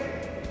okay.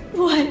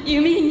 What,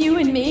 you mean you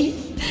and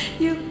me?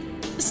 You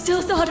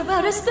still thought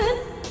about us then?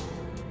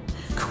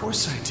 Of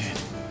course I did.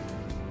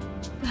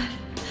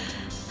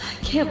 I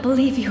can't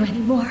believe you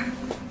anymore.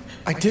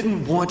 I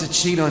didn't want to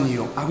cheat on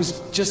you. I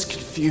was just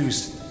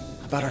confused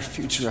about our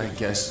future, I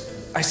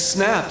guess. I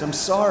snapped. I'm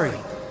sorry.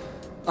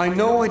 I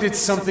know I did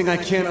something I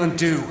can't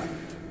undo.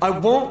 I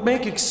won't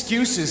make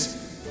excuses,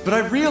 but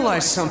I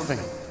realized something.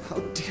 How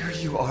dear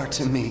you are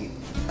to me.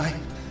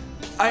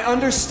 I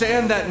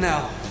understand that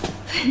now.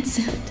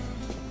 Vincent.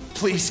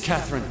 Please,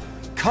 Katherine,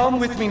 come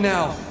with me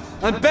now.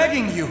 I'm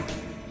begging you.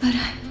 But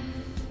I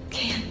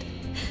can't.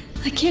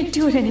 I can't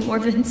do it anymore,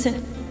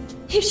 Vincent.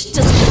 You should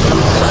just...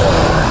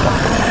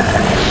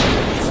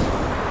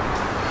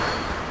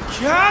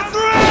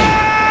 Katherine!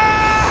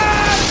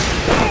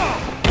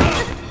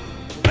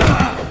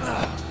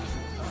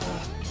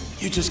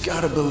 You just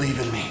gotta believe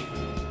in me.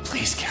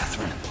 Please,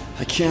 Katherine.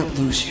 I can't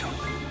lose you.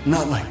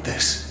 Not like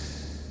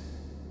this.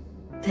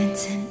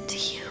 Vincent, to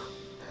you.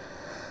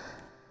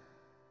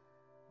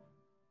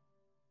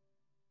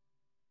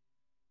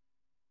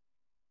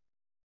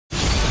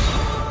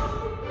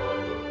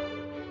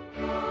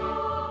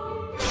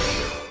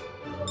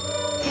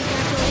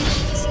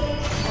 Congratulations.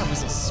 That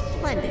was a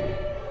splendid...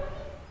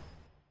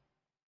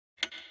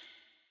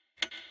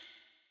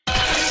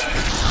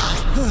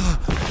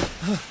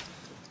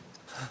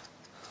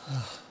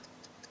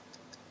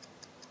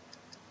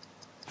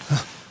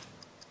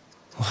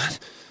 What?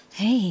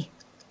 Hey,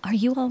 are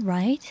you all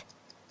right?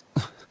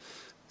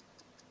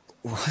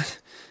 What?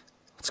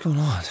 What's going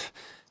on?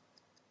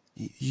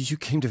 You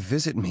came to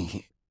visit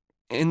me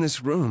in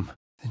this room,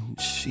 and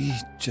she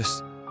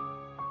just...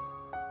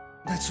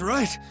 That's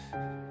right!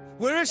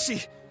 Where is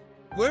she?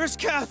 Where's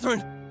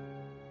Katherine?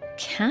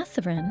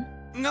 Katherine?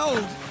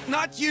 No,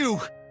 not you!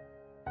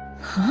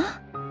 Huh?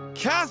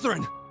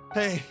 Katherine!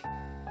 Hey,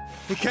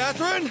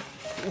 Katherine?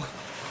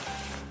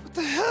 What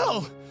the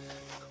hell?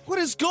 What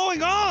is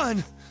going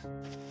on?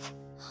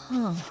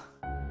 Huh.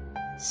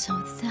 So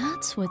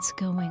that's what's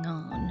going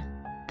on.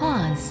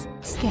 Pause.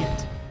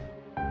 Skipped.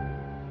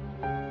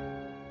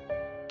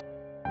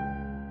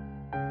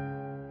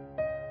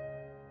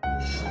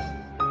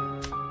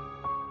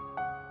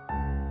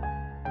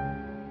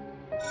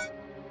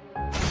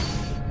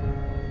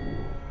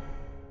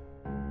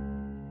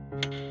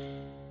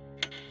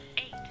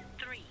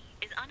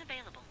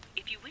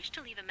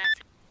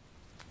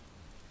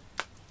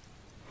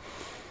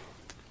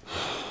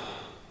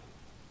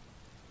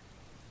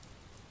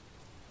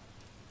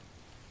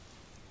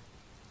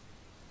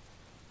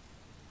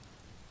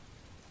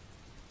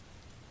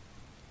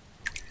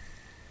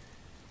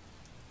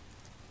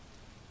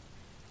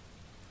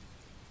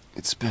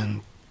 It's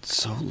been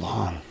so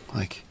long,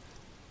 like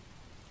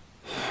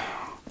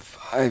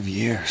 5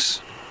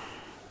 years.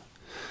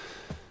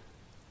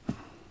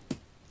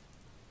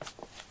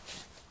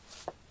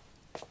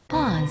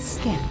 Pause.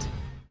 Skipped.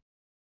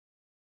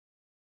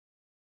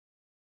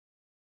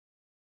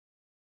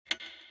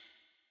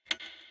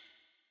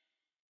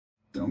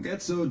 Don't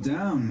get so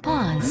down.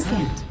 Pause.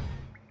 Skipped.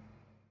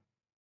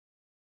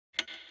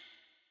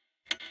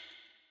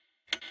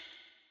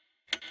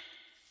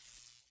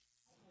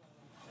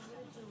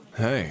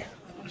 Hey,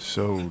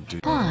 so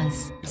did...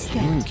 Pause. Did you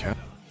and Kat...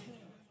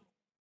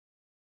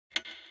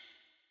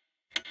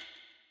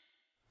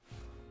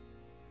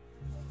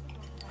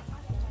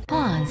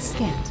 Pause.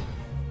 Skipped.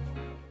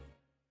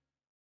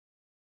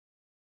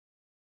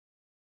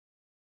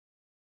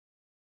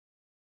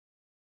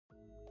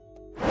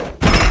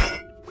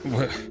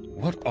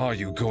 What are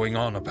you going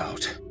on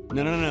about?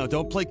 No,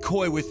 don't play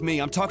coy with me.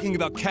 I'm talking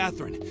about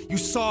Katherine. You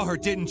saw her,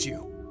 didn't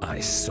you? I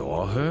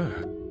saw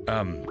her?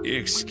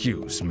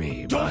 Excuse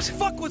me, Don't but...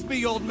 fuck with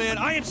me, old man!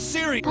 I am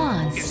serious!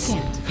 Pause.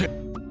 Skipped.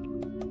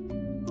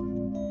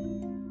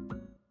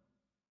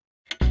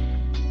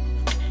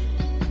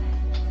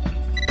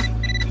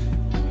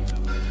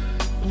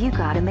 You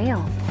got a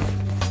mail.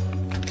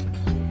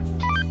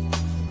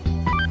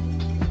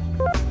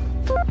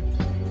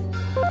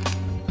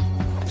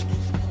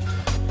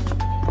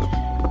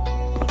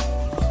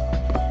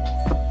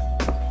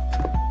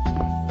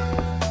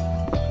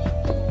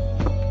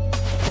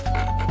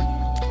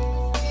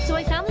 So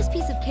I found this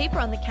piece of paper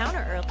on the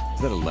counter earlier.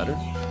 Is that a letter?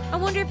 I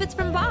wonder if it's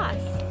from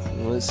Boss.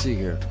 Well, let's see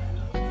here.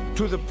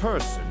 To the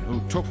person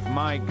who took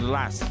my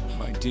glasses,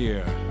 my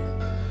dear,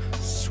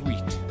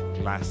 sweet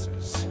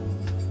glasses.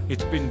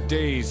 It's been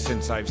days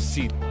since I've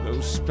seen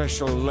those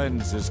special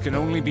lenses can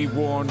only be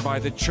worn by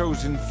the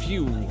chosen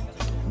few.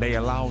 They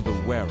allow the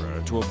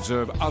wearer to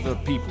observe other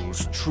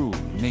people's true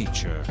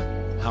nature.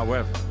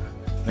 However,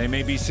 they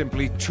may be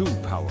simply too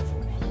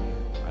powerful.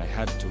 I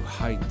had to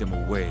hide them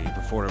away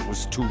before it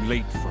was too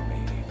late for me.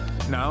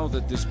 Now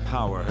that this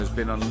power has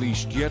been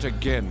unleashed yet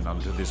again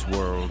onto this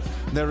world,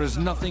 there is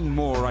nothing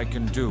more I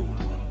can do.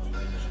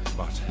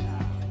 But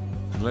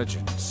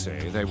legends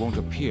say they won't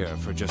appear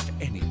for just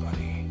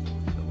anybody.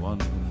 The one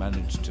who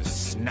managed to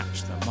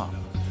snatch them up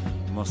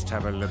must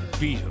have a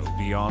libido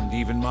beyond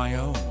even my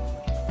own.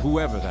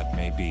 Whoever that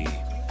may be,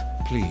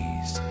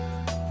 please,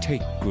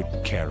 take good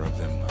care of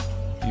them.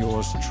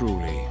 Yours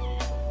truly,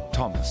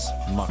 Thomas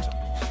Mutton.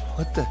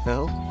 What the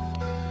hell?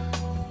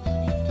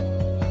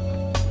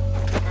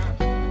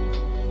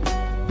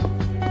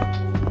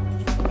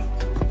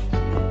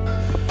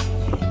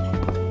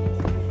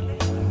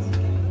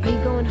 Are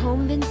you going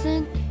home,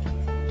 Vincent?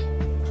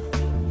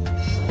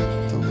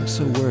 Don't look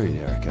so worried,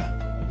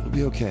 Erica. It'll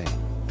be okay.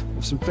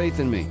 Have some faith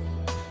in me.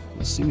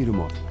 You'll see me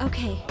tomorrow.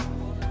 Okay.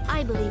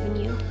 I believe in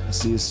you. I'll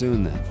see you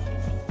soon, then.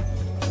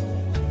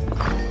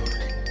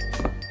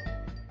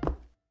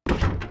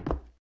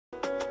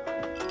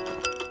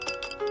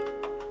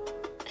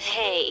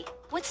 Hey,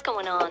 what's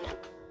going on?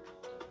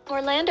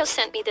 Orlando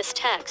sent me this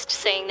text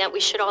saying that we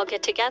should all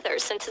get together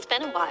since it's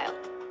been a while.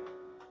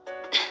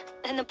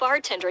 And the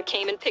bartender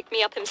came and picked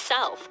me up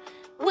himself.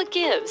 What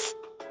gives?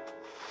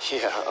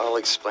 Yeah, I'll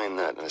explain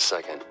that in a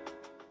second.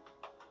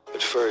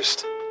 But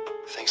first,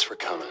 thanks for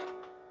coming.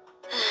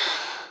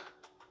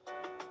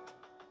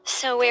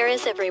 So where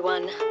is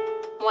everyone?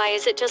 Why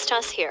is it just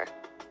us here?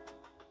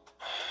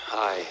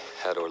 I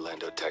had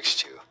Orlando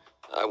text you.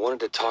 I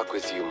wanted to talk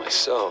with you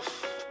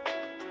myself,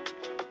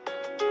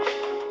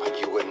 but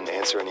you wouldn't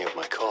answer any of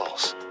my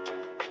calls.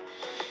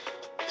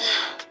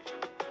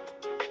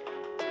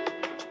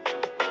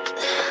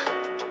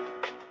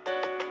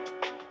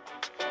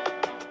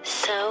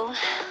 So,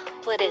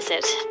 what is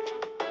it?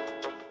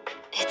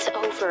 It's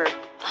over.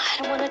 I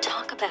don't want to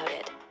talk about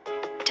it.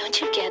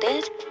 Don't you get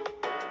it?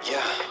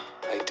 Yeah,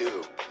 I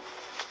do.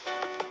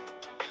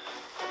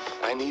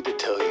 I need to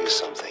tell you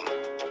something.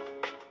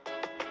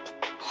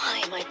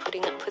 Why am I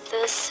putting up with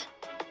this?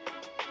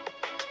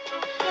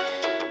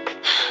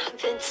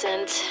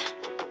 isn't.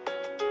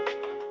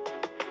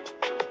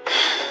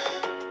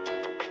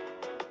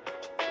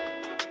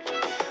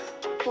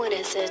 What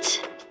is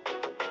it?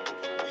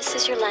 This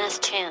is your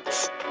last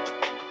chance.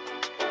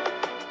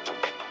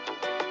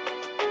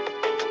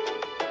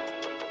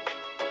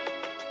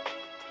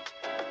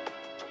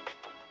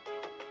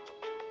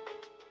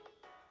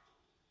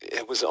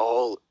 It was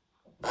all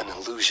an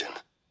illusion.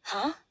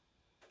 Huh?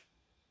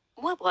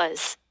 What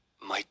was?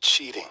 My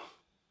cheating.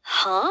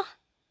 Huh?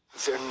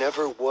 There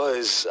never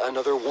was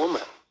another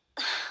woman.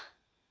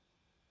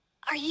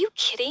 Are you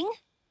kidding?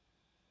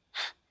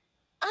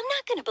 I'm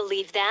not gonna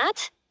believe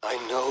that. I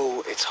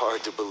know it's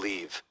hard to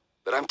believe,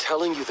 but I'm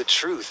telling you the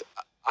truth.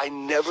 I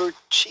never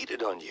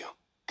cheated on you.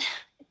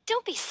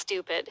 Don't be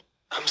stupid.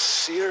 I'm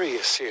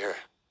serious here.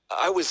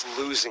 I was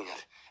losing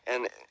it,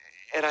 and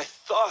I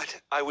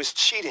thought I was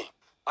cheating.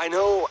 I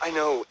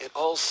know, it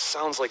all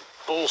sounds like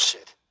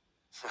bullshit.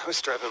 I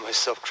was driving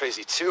myself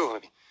crazy too.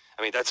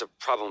 I mean, that's a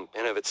problem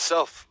in of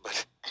itself,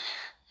 but...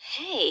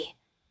 Hey,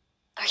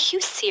 are you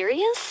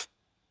serious?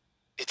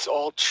 It's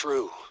all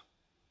true.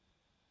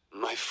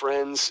 My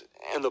friends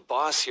and the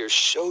boss here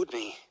showed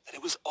me that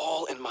it was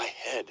all in my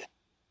head.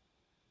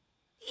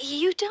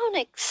 You don't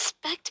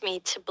expect me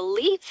to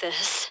believe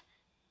this.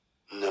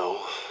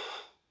 No.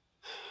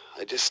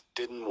 I just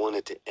didn't want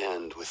it to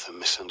end with a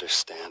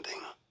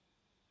misunderstanding.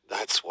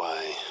 That's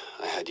why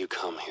I had you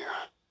come here.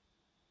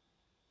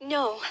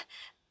 No,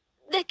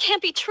 that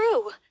can't be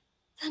true.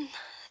 Then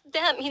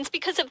that means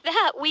because of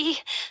that, we...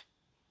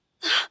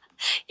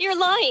 You're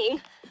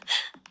lying.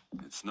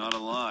 It's not a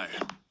lie.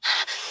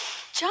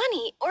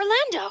 Johnny,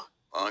 Orlando.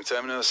 Long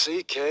time no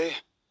see, Kay.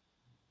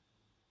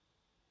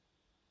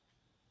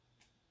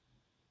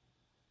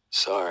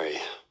 Sorry.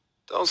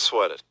 Don't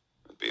sweat it.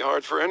 It'd be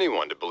hard for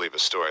anyone to believe a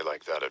story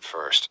like that at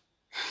first.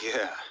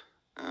 Yeah.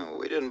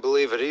 We didn't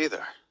believe it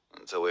either,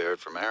 until we heard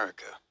from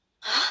Erica.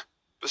 Huh?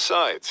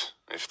 Besides,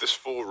 if this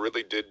fool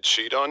really did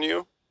cheat on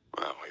you,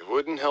 well, we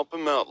wouldn't help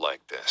him out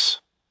like this.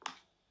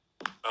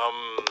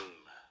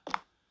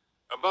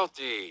 About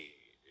the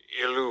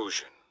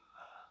illusion.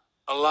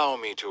 Allow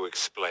me to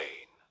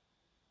explain.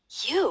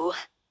 You?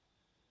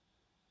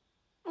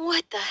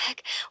 What the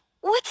heck?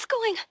 What's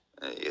going...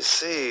 You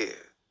see...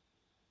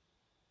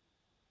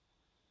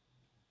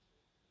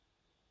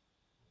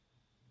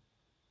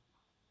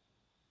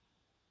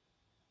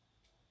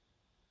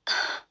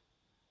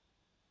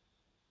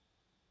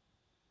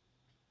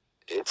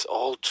 It's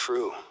all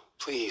true.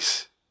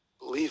 Please,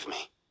 believe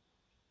me.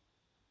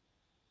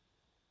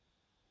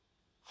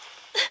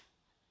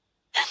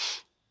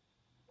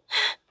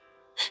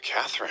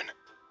 Katherine,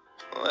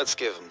 let's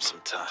give him some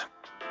time.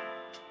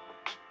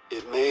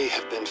 It may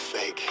have been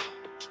fake,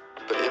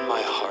 but in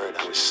my heart,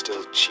 I was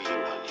still cheating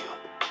on you.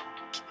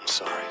 I'm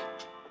sorry.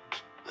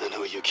 I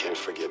know you can't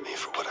forgive me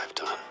for what I've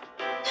done.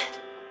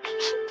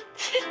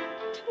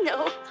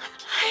 No,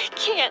 I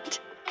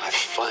can't. I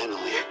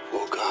finally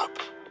woke up.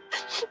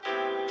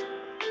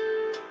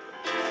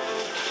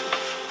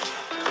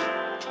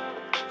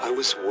 I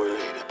was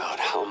worried about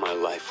how my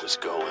life was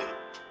going.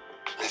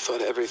 I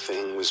thought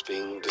everything was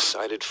being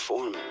decided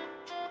for me.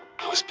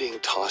 I was being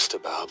tossed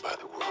about by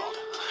the world.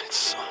 I had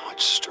so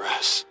much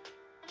stress.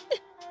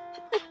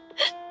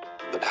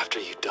 But after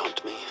you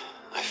dumped me,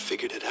 I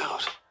figured it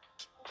out.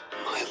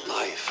 My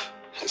life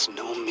has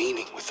no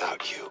meaning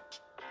without you.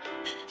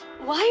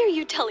 Why are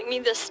you telling me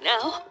this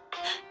now?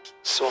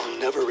 So I'll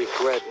never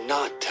regret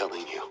not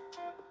telling you.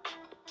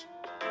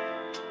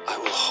 I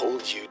will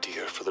hold you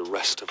dear for the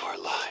rest of our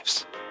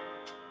lives.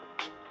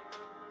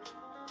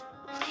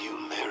 Will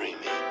you marry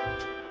me?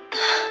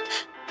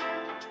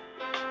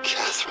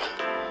 Katherine,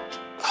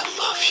 I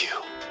love you.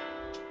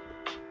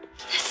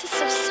 This is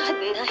so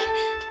sudden.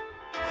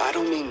 I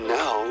don't mean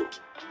now.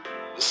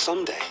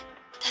 Someday.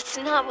 That's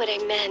not what I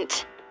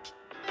meant.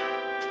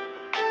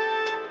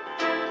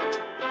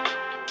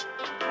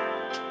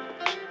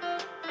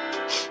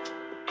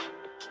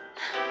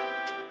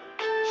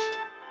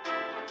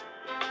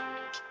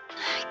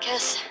 I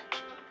guess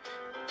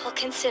I'll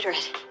consider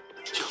it.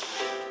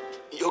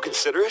 You'll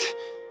consider it?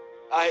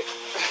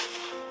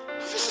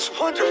 This is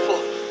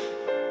wonderful.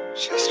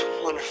 Just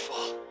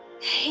wonderful.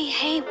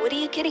 Hey, what are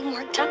you getting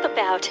worked up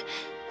about?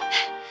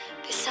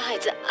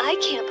 Besides, I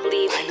can't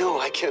believe... I know,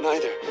 I can't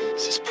either.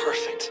 This is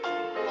perfect.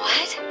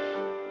 What?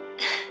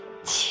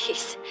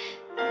 Jeez.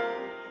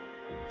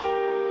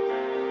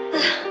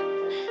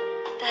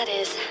 That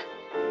is...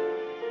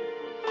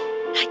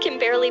 I can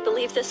barely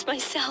believe this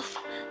myself.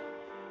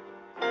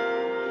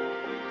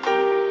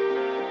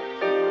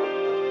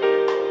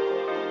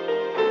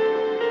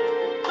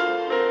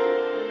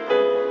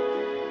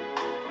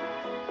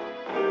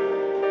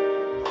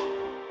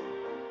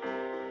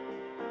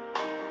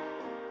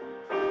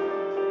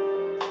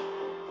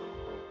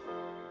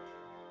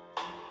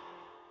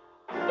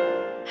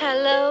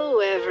 Hello,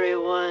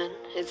 everyone.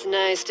 It's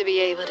nice to be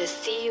able to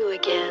see you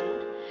again.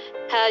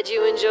 How'd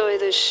you enjoy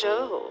the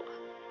show?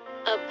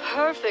 A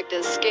perfect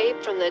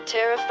escape from the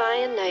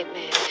terrifying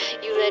nightmare.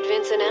 You led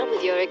Vincent out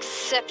with your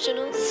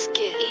exceptional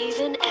skill.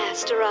 Even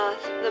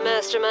Astaroth, the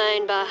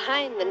mastermind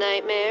behind the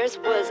nightmares,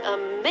 was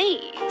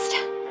amazed.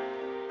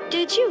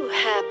 Did you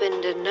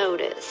happen to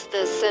notice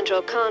the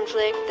central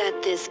conflict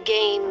that this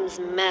game's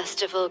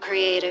masterful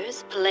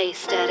creators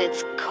placed at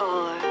its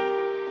core?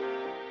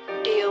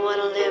 Do you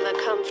want to live a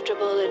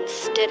comfortable and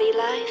steady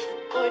life?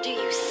 Or do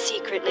you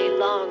secretly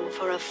long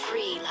for a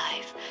free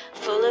life,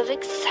 full of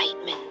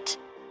excitement?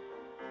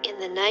 In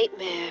the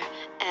nightmare,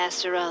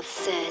 Astaroth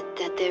said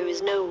that there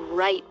is no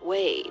right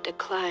way to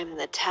climb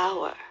the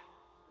tower.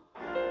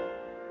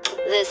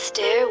 The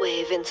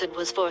stairway Vincent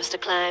was forced to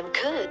climb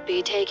could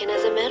be taken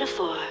as a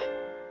metaphor.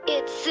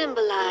 It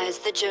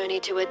symbolized the journey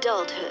to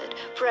adulthood,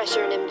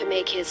 pressuring him to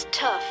make his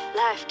tough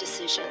life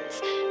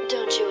decisions.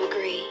 Don't you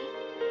agree?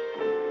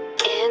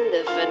 And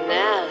the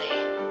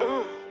finale.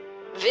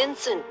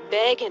 Vincent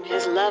begging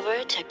his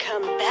lover to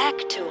come back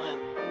to him.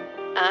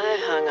 I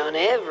hung on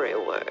every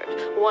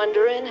word,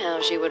 wondering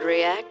how she would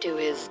react to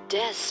his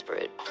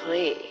desperate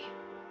plea.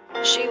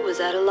 She was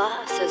at a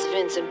loss as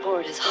Vincent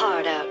poured his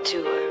heart out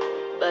to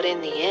her, but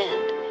in the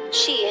end,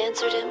 she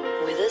answered him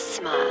with a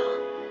smile.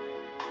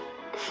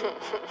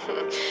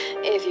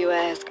 If you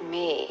ask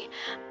me,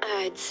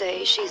 I'd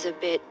say she's a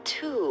bit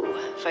too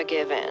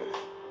forgiving.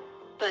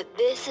 But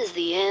this is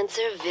the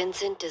answer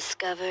Vincent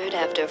discovered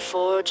after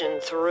forging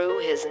through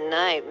his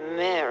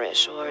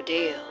nightmarish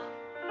ordeal.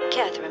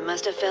 Katherine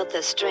must have felt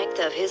the strength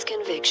of his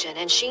conviction,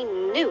 and she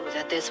knew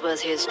that this was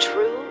his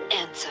true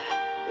answer.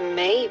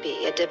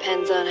 Maybe it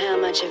depends on how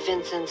much of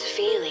Vincent's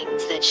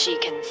feelings that she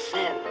can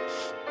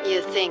sense.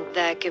 You think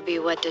that could be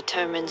what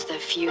determines the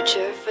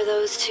future for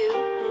those two?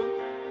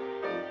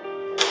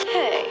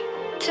 Hey,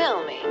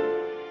 tell me,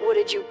 what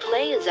did you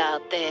players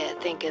out there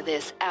think of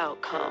this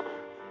outcome?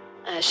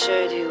 I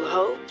sure do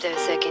hope their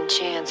second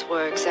chance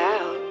works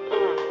out.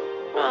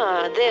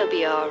 They'll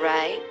be all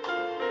right,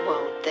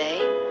 won't they?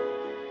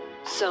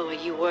 So are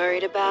you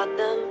worried about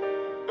them?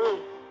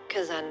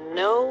 'Cause I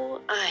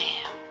know I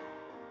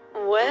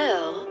am.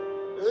 Well,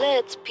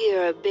 let's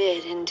peer a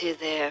bit into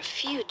their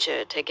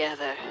future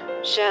together,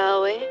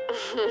 shall we?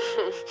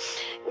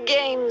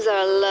 Games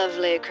are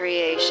lovely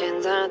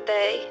creations, aren't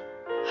they?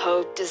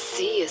 Hope to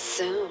see you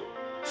soon.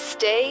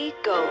 Stay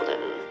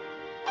golden.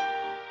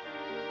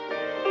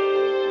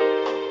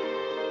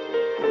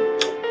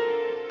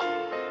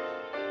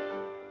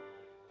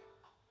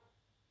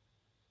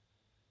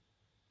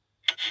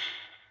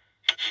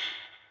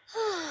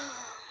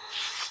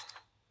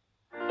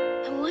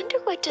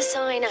 What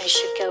design I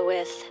should go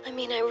with. I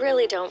mean, I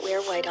really don't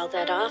wear white all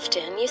that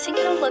often. You think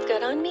it'll look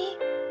good on me?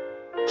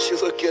 You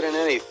look good in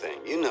anything,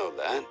 you know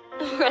that.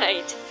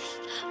 Right.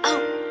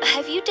 Oh,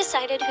 have you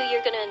decided who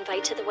you're gonna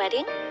invite to the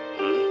wedding?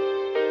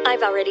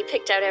 I've already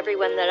picked out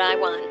everyone that I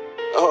want.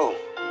 Oh,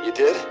 you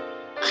did?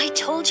 I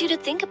told you to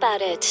think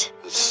about it.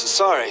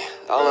 Sorry,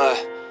 I'll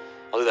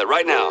do that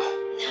right now.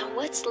 Now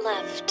what's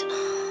left?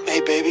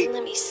 Hey, baby.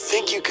 Let me see.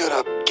 Think you could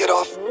get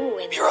off? Ooh,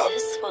 and You're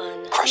this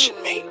one.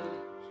 Crushing me.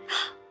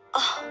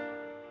 Oh,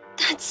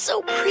 that's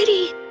so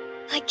pretty.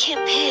 I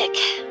can't pick.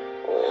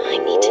 I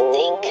need to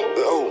think.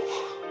 Oh.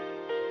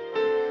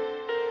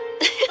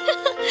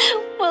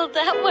 Well,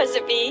 that was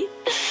a beat.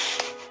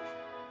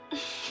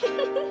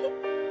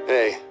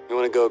 Hey, you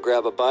want to go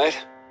grab a bite?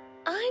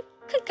 I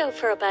could go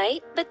for a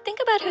bite, but think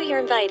about who you're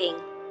inviting,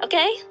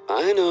 okay?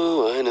 I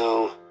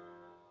know.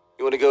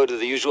 You want to go to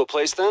the usual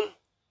place then?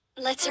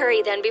 Let's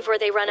hurry then before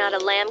they run out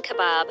of lamb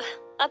kebab.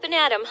 Up and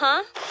at 'em,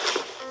 huh?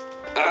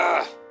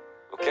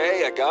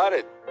 Okay, I got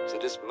it. So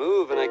just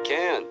move and I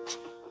can.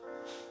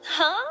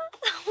 Huh?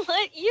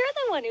 What? You're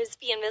the one who's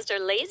being Mr.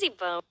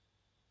 Lazybone.